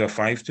film that I gave a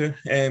 5 to,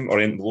 or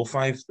in below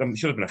 5. I'm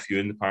sure there's been a few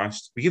in the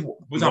past.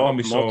 Was that one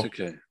we saw?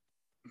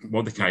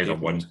 Mordecai is a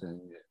 1.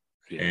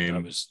 Yeah,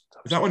 that was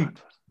that one.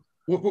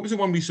 What was the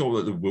one we saw?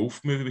 Like the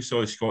Wolf movie we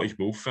saw, the Scottish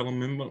Wolf film,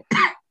 remember?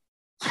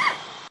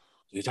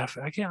 Dude,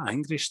 I get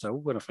angry still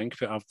when I think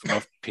of it.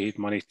 I've paid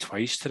money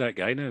twice to that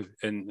guy now,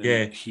 and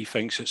he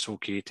thinks it's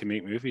okay to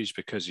make movies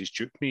because he's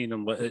duped me, and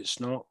I'm like, it's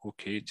not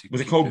okay to.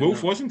 Was it called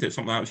Wolf? Wasn't it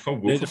something like that?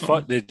 It was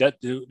called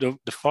Wolf.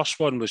 The first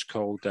one was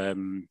called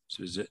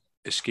was it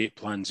Escape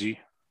Plan Z?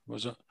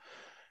 Was it?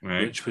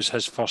 Right. Which was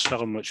his first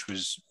film, which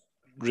was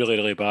really,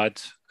 really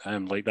bad.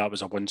 Like that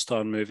was a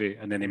 1-star movie,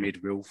 and then he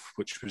made Wolf,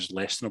 which was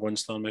less than a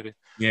 1-star movie.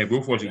 Yeah,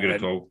 Wolf wasn't good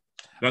at all.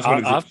 That's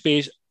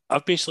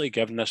I've basically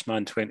given this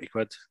man 20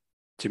 quid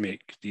to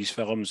make these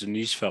films, and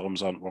these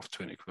films aren't worth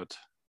 20 quid.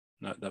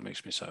 That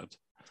makes me sad.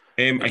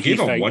 I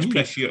gave a 1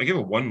 this year. I gave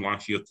a 1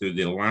 last year to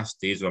The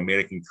Last Days of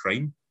American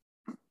Crime.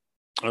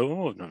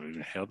 Oh, I've never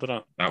even heard of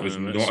that. That was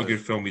not a good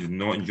film. We did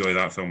not enjoy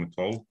that film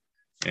at all.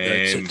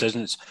 It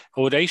doesn't.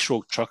 Oh, the Ice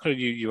Road Trucker,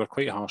 you were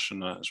quite harsh on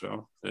that as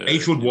well.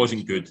 Ice Road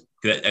wasn't good.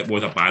 It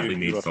was a badly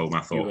made film,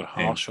 I thought. You were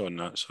harsh on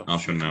that. So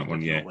harsh on that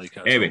one, yeah. Like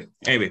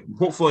anyway,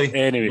 hopefully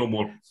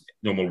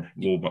no more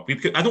low. But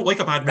I don't like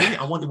a bad movie.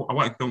 I want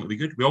a film to be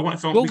good. We all want a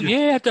film to be good.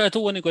 Yeah, I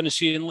don't want to go and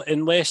see it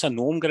unless I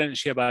know I'm going to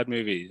see a bad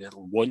movie.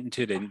 Wanting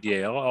to, then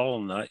all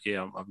on that,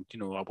 yeah. I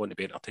want to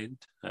be entertained.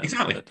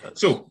 Exactly.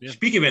 So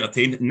speaking of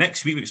entertained,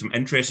 next week we've got some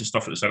interesting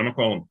stuff at the cinema,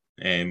 Colin.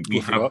 We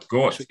have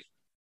got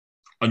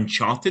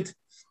Uncharted.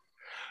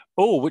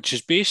 Oh, which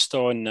is based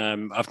on,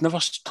 I've never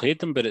played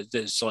them, but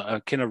it's like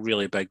a kind of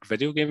really big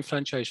video game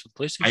franchise for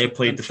PlayStation. I have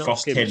played the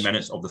first 10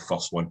 minutes of the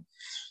first one.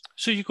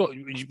 So you've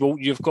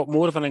got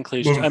more of an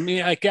inclination. I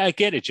mean, I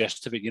get the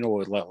gist of it,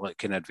 like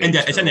kind of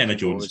adventure. It's Indiana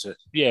Jones.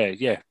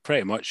 Yeah,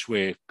 pretty much.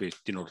 Where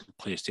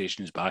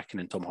PlayStation's backing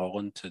and Tom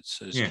Holland.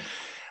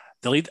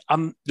 The lead.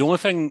 The only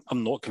thing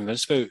I'm not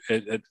convinced about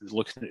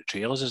looking at the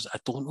trailers is I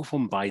don't know if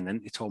I'm buying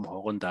into Tom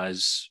Holland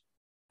as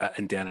an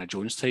Indiana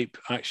Jones type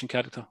action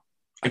character.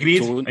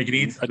 Agreed.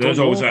 There's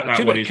always that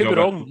worry. Could be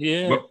wrong.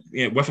 Yeah.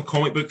 With a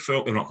comic book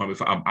film, not comic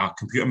book, a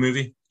computer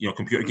movie,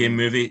 computer game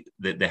movie,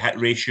 the hit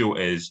ratio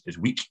is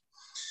weak.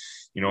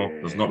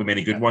 There's not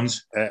many good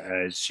ones.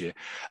 It is. Yeah.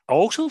 I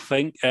also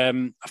think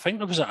I think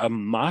there was a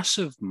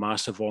massive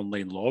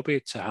online lobby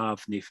to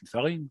have Nathan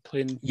Fillion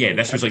playing. Yeah,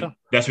 this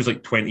was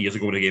like 20 years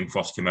ago when the game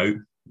first came out.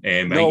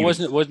 No, it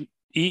wasn't.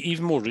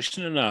 Even more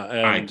recent than that.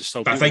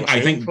 I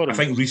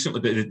think recently,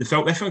 but this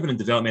film has been in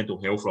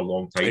developmental hell for a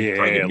long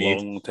time.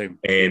 Long time.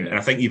 And I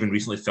think even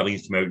recently,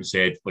 Fillions came out and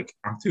said, "Like,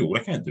 I'm too old,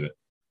 I can't do it."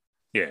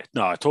 Yeah,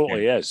 no, it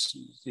totally is.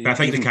 But I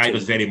think the character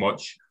is very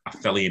much a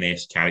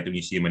Fillion-esque character when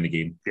you see him in the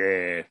game.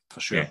 Yeah, for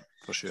sure. Yeah.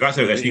 For sure. So that's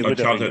out this week.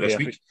 Uncharted out this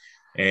week.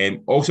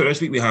 Also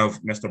this week we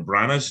have Mr.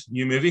 Branagh's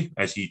new movie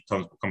as he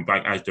comes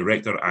back as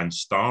director and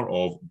star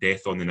of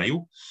Death on the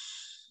Nile.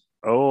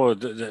 Oh,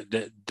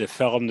 the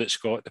film that's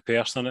got the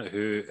person in it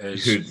who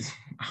is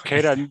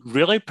kind of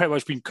really pretty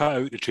much been cut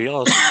out the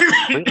trailers.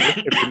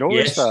 If you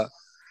notice that.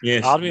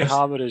 Yes. Armie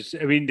Hammer is.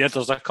 I mean,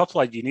 there's a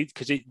couple of you need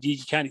because you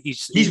can't.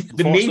 He's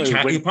the main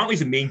character. Apparently, he's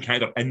the main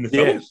character in the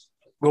film.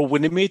 Well,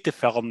 when they made the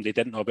film, they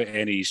didn't know about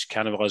any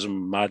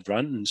cannibalism, mad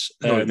rantings.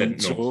 No, they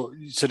didn't.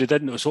 So they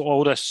didn't. So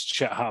all this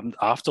shit happened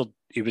after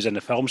he was in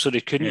the film, so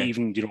they couldn't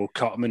even,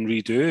 cut him and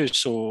redo.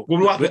 So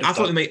I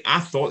thought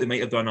they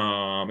might have done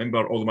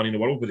remember All the Money in the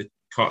World, where they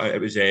cut it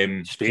was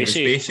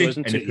Spacey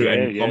and they put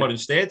in Plummer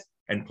instead.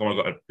 And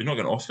Plummer did not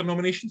get an Oscar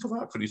nomination for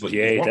that. For his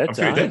he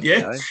did.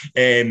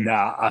 Yeah.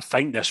 Nah, I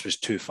think this was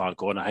too far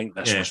gone. I think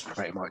this was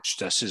pretty much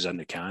this is in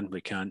the can.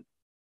 We can't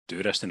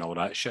do this, and all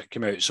that shit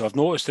came out. So I've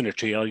noticed in the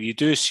trailer you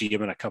do see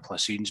him in a couple of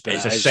scenes, but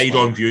it's a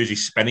side-on view as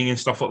he's spinning and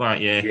stuff like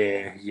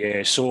that.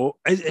 Yeah. So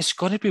it's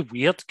going to be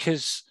weird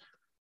because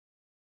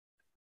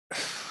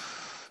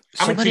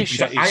I'm intrigued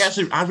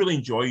because I really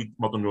enjoyed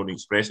Murder on the Orient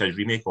Express, his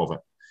remake of it.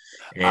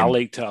 I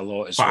liked it a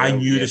lot as well. But I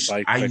knew the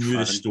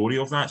fan. story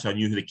of that, so I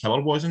knew who the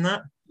killer was in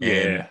that.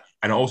 Yeah.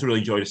 And I also really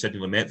enjoyed the Sidney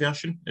Lumet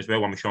version as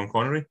well, one with Sean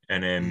Connery.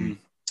 And I can't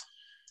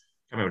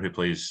remember who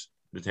plays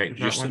the detective.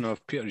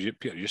 Peter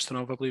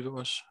Ustinov, I believe it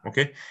was.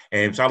 Okay.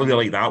 So I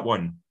really like that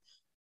one.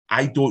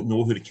 I don't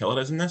know who the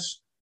killer is in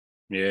this.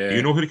 Yeah. Do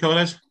you know who the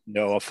killer is?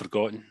 No, I've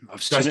forgotten.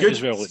 I've seen it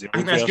as well, like the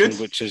old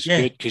version, which is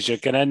good because you're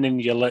going in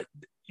and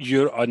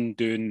you're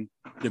undoing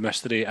the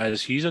mystery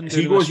as he's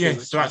undoing the mystery.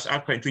 So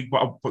I'm quite intrigued.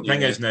 But the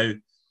thing is now,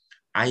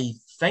 I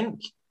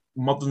think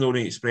Murder on the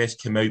Orient Express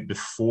came out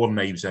before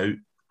Knives Out.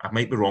 I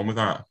might be wrong with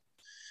that.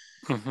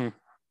 Mm-hmm.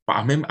 But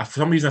I remember, for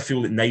some reason, I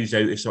feel that Knives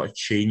Out has sort of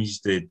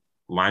changed the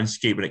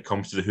landscape when it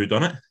comes to the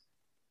whodunit.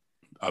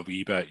 A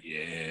wee bit,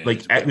 yeah.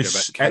 Like it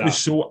was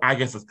so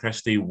Agatha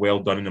Christie, well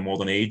done in the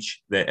modern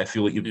age that I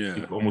feel like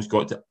you've almost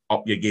got to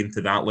up your game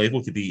to that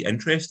level to be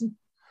interesting.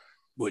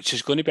 Which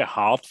is going to be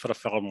hard for a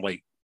film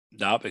like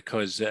that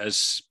because it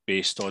is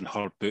based on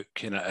her book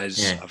and it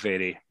is a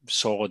very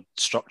solid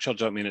structure.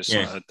 Do you know what I mean?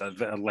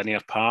 It's a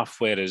linear path,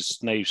 whereas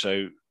Knives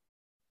Out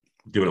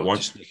do what it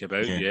wants. Sneak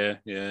about, yeah.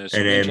 So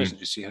and, interesting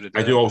to see how to do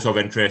I do also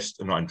have interest.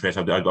 I'm not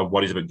interested. I have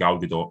worries about Gal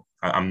Gadot.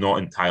 I'm not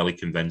entirely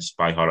convinced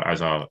by her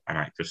as an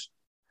actress.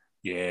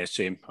 Yeah,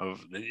 same.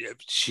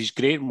 She's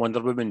great in Wonder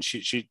Woman.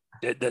 She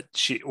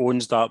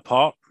owns that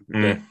part.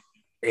 But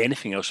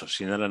anything else I've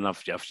seen her in,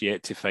 I've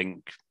yet to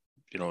think.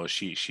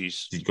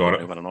 She's got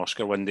to win an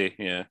Oscar one day.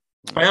 Yeah.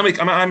 But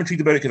I'm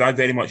intrigued about it because I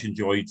very much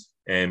enjoyed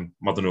Murder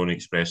on the Orient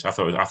Express. I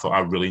thought I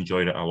really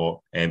enjoyed it a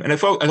lot, and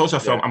it's also a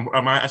film.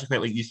 I'm actually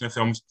quite like these kind of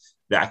films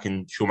that I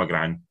can show my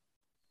gran.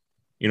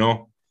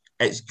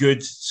 It's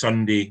good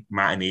Sunday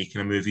matinee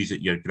kind of movies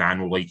that your gran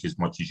will like as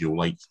much as you'll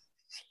like.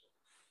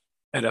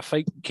 And I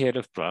think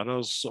Kenneth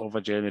Branagh's of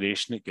a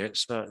generation that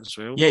gets that as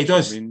well. Yeah, he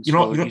does. You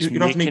don't have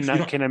to make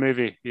that kind of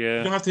movie. Yeah,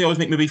 you don't have to always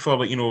make movie for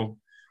the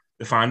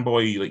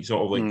fanboy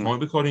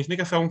comic book audience. Make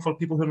a film for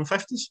people who are in the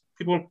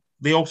 50s.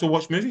 They also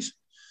watch movies.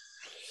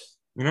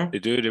 They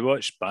do. They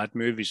watch bad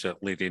movies like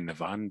Lady in the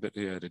Van, but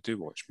they do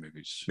watch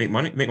movies. Make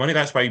money.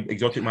 That's why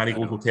Exotic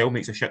Marigold Hotel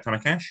makes a shit ton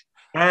of cash.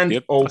 And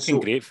they're also fucking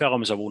great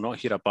films. I will not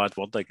hear a bad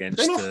word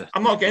against.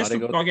 I'm not against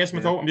them. Not against them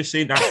at all. I'm just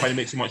saying that's why they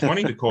make so much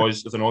money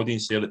because there's an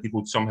audience there that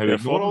people somehow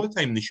ignore all the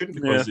time. They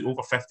shouldn't because the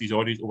over 50s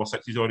audience, over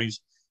 60s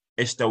audience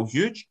is still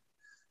huge.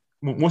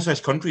 Most of this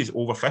country is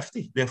over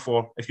 50.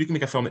 Therefore, if you can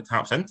make a film that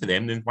taps into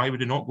them, then why would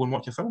they not go and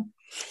watch a film?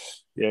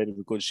 Yeah, they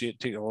would go and see it,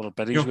 take a lot of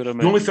biddies with them.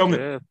 The only film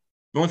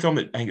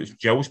that I think it was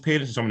Jill's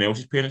parents and someone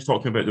else's parents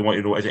talked to me about, they want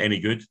to know, is it any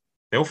good?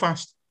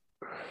 Belfast.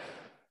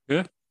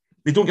 Yeah.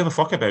 They don't give a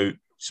fuck about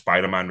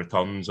Spider-Man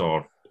Returns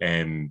or,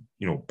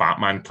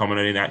 Batman coming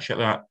in and that shit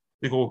like that.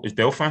 They go, is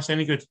Belfast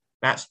any good?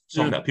 That's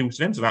something that appeals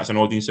to them. So that's an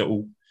audience that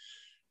will,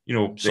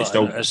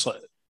 it's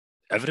like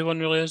everyone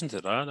really, isn't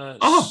it?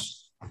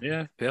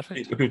 Yeah,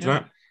 perfect. Appeal to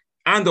that.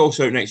 And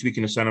also out next week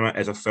in the cinema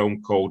is a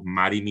film called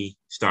Marry Me,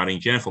 starring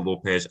Jennifer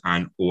Lopez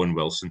and Owen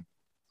Wilson.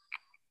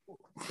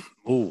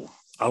 Oh,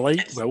 I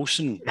like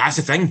Wilson. That's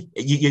the thing.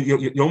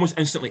 You're almost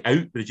instantly out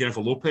with the Jennifer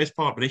Lopez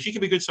part, but then she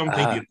can be good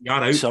sometimes. You're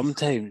out.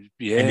 Sometimes,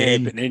 yeah.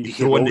 And but then you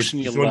throw in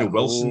the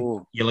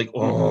Wilson. You're like,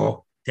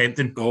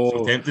 tempting.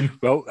 So tempting.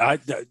 Well,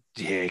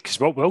 because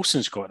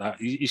Wilson's got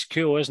that. He's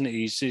cool, isn't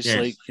he? He's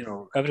like,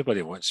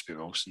 everybody wants to be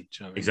Wilson. Do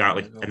you know what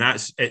exactly. I mean?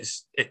 And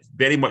it's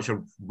very much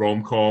a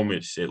rom-com.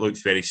 It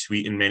looks very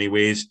sweet in many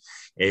ways.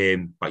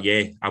 But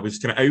yeah, I was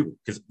kind of out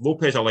because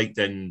Lopez I liked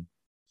in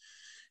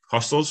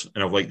Hustlers,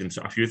 and I've liked him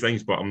a few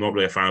things, but I'm not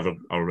really a fan of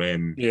a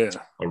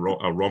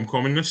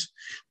rom-com in this.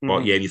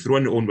 But yeah, you throw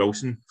in the Owen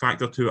Wilson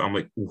factor to it, I'm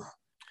like, oh,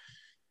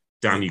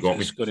 damn, you got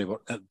me.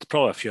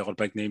 Probably a few other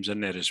big names in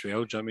there as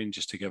well. Do you know what I mean?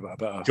 Just to give it a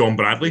bit of... John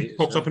Bradley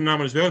pops up in that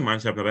one as well.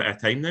 Man's having a bit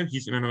of time now.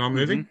 He's in another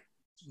movie.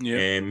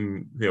 Yeah.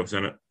 Who else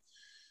in it?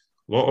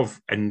 A lot of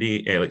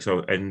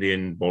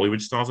Indian Bollywood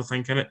stars, I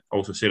think, in it.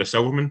 Also, Sarah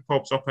Silverman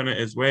pops up in it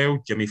as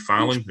well. Jimmy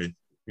Fallon.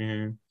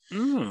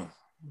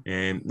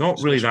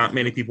 Not really that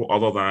many people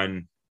other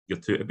than your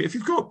two. But if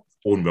you've got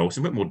Owen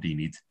Wilson, what more do you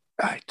need?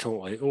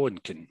 Totally. Owen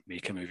can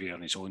make a movie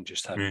on his own,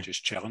 just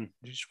chilling.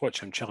 Just watch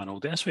him chilling all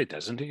day. That's what he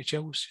does, isn't he? He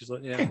chills. He's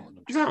like,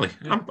 exactly.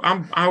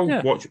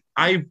 I'll watch.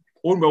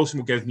 Owen Wilson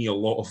will give me a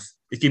lot of.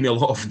 It gave me a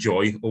lot of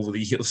joy over the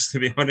years, to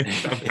be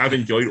honest. I've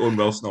enjoyed Owen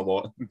Wilson a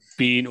lot.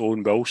 Being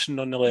Owen Wilson,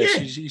 nonetheless,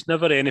 he's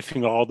never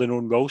anything other than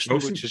Owen Wilson,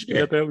 which is good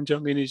about him. Do you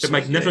know what I mean? He's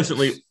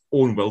magnificently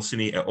Owen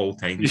Wilson-y at all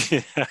times.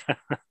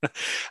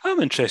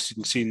 I'm interested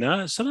in seeing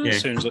that. So that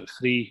sounds like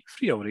three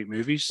all right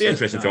movies. Yeah,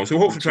 interesting film. So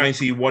we'll hopefully try and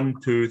see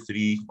 1, 2,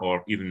 3,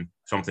 or even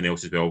something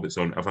else as well that's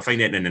on. If I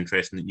find anything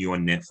interesting new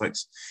on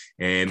Netflix.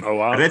 I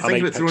did think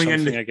about throwing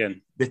in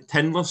the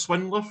Tinder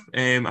Swindler.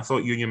 I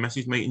thought you and your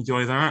missus might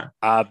enjoy that.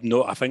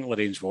 No, I think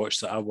Lorraine's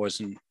watched it. I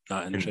wasn't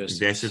that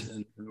interested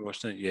in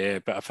watching it. Yeah,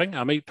 but I think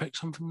I might pick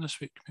something this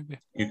week, maybe.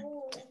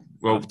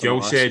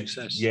 Jill said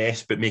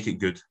yes, but make it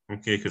good,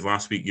 okay? Because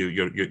last week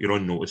you're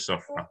on notice, sir.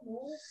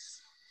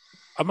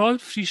 I'm on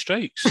 3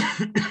 strikes.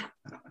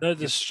 No,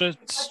 the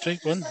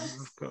strike one.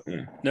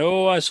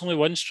 No, it's only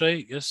one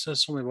strike. Yes,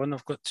 that's only one.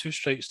 I've got 2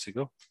 strikes to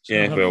go.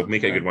 So well,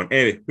 make it a good one.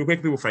 Anyway, where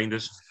can people find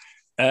us?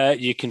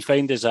 You can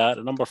find us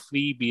at number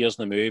 3 Beers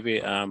in the Movie,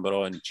 and we're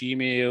on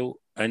Gmail,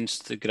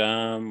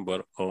 Instagram,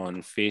 we're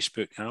on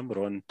Facebook, and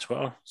we're on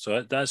Twitter.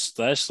 So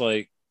that's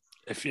like,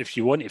 if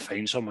you want to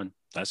find someone,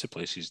 that's the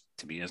places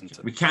to be, isn't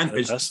it? We can't.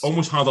 It's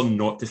almost harder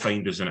not to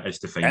find us than it is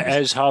to find us.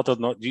 It is harder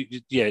not.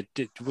 We're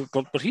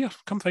here.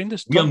 Come find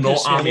us. We are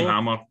not Armie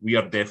Hammer. We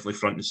are definitely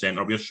front and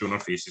centre. We are showing our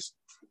faces.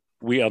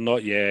 We are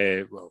not.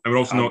 Yeah. Well, and we're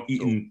also not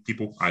eating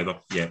people either.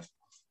 Yeah.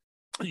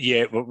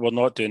 Yeah, we're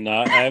not doing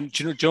that.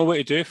 Do you know what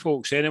to do,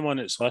 folks? Anyone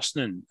that's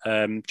listening,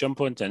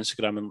 jump onto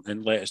Instagram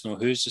and let us know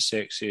who's the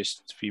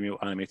sexiest female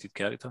animated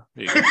character.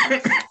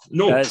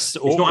 No, it's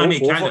not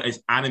animated character. It's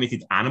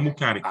animated animal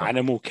character.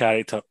 Animal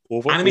character.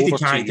 Animated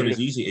character is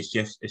easy. It's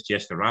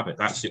just a rabbit.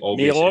 That's the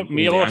obvious.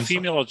 Male or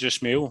female or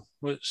just male?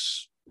 You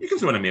can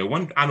throw in a male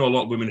one. I know a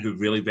lot of women who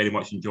really very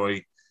much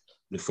enjoy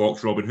the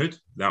Fox Robin Hood.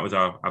 That was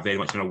a very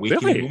much an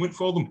awakening moment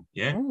for them.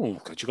 Yeah. Oh,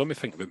 God, you got me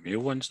thinking about male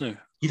ones now.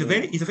 He's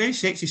a very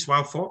sexy,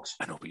 suave fox.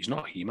 I know, but he's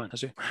not a He-Man,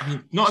 is he? I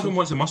mean, not everyone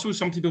wants the muscles.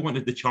 Some people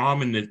want the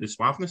charm and the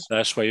suaveness.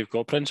 That's why you've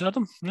got Prince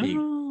Adam.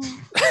 No.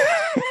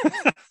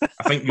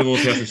 I think you're the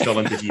only person still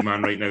into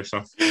He-Man right now,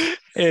 sir.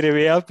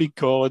 Anyway, I've been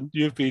Colin.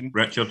 You've been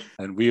Richard.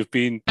 And we've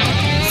been 3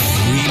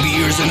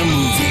 Beers in a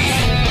Movie.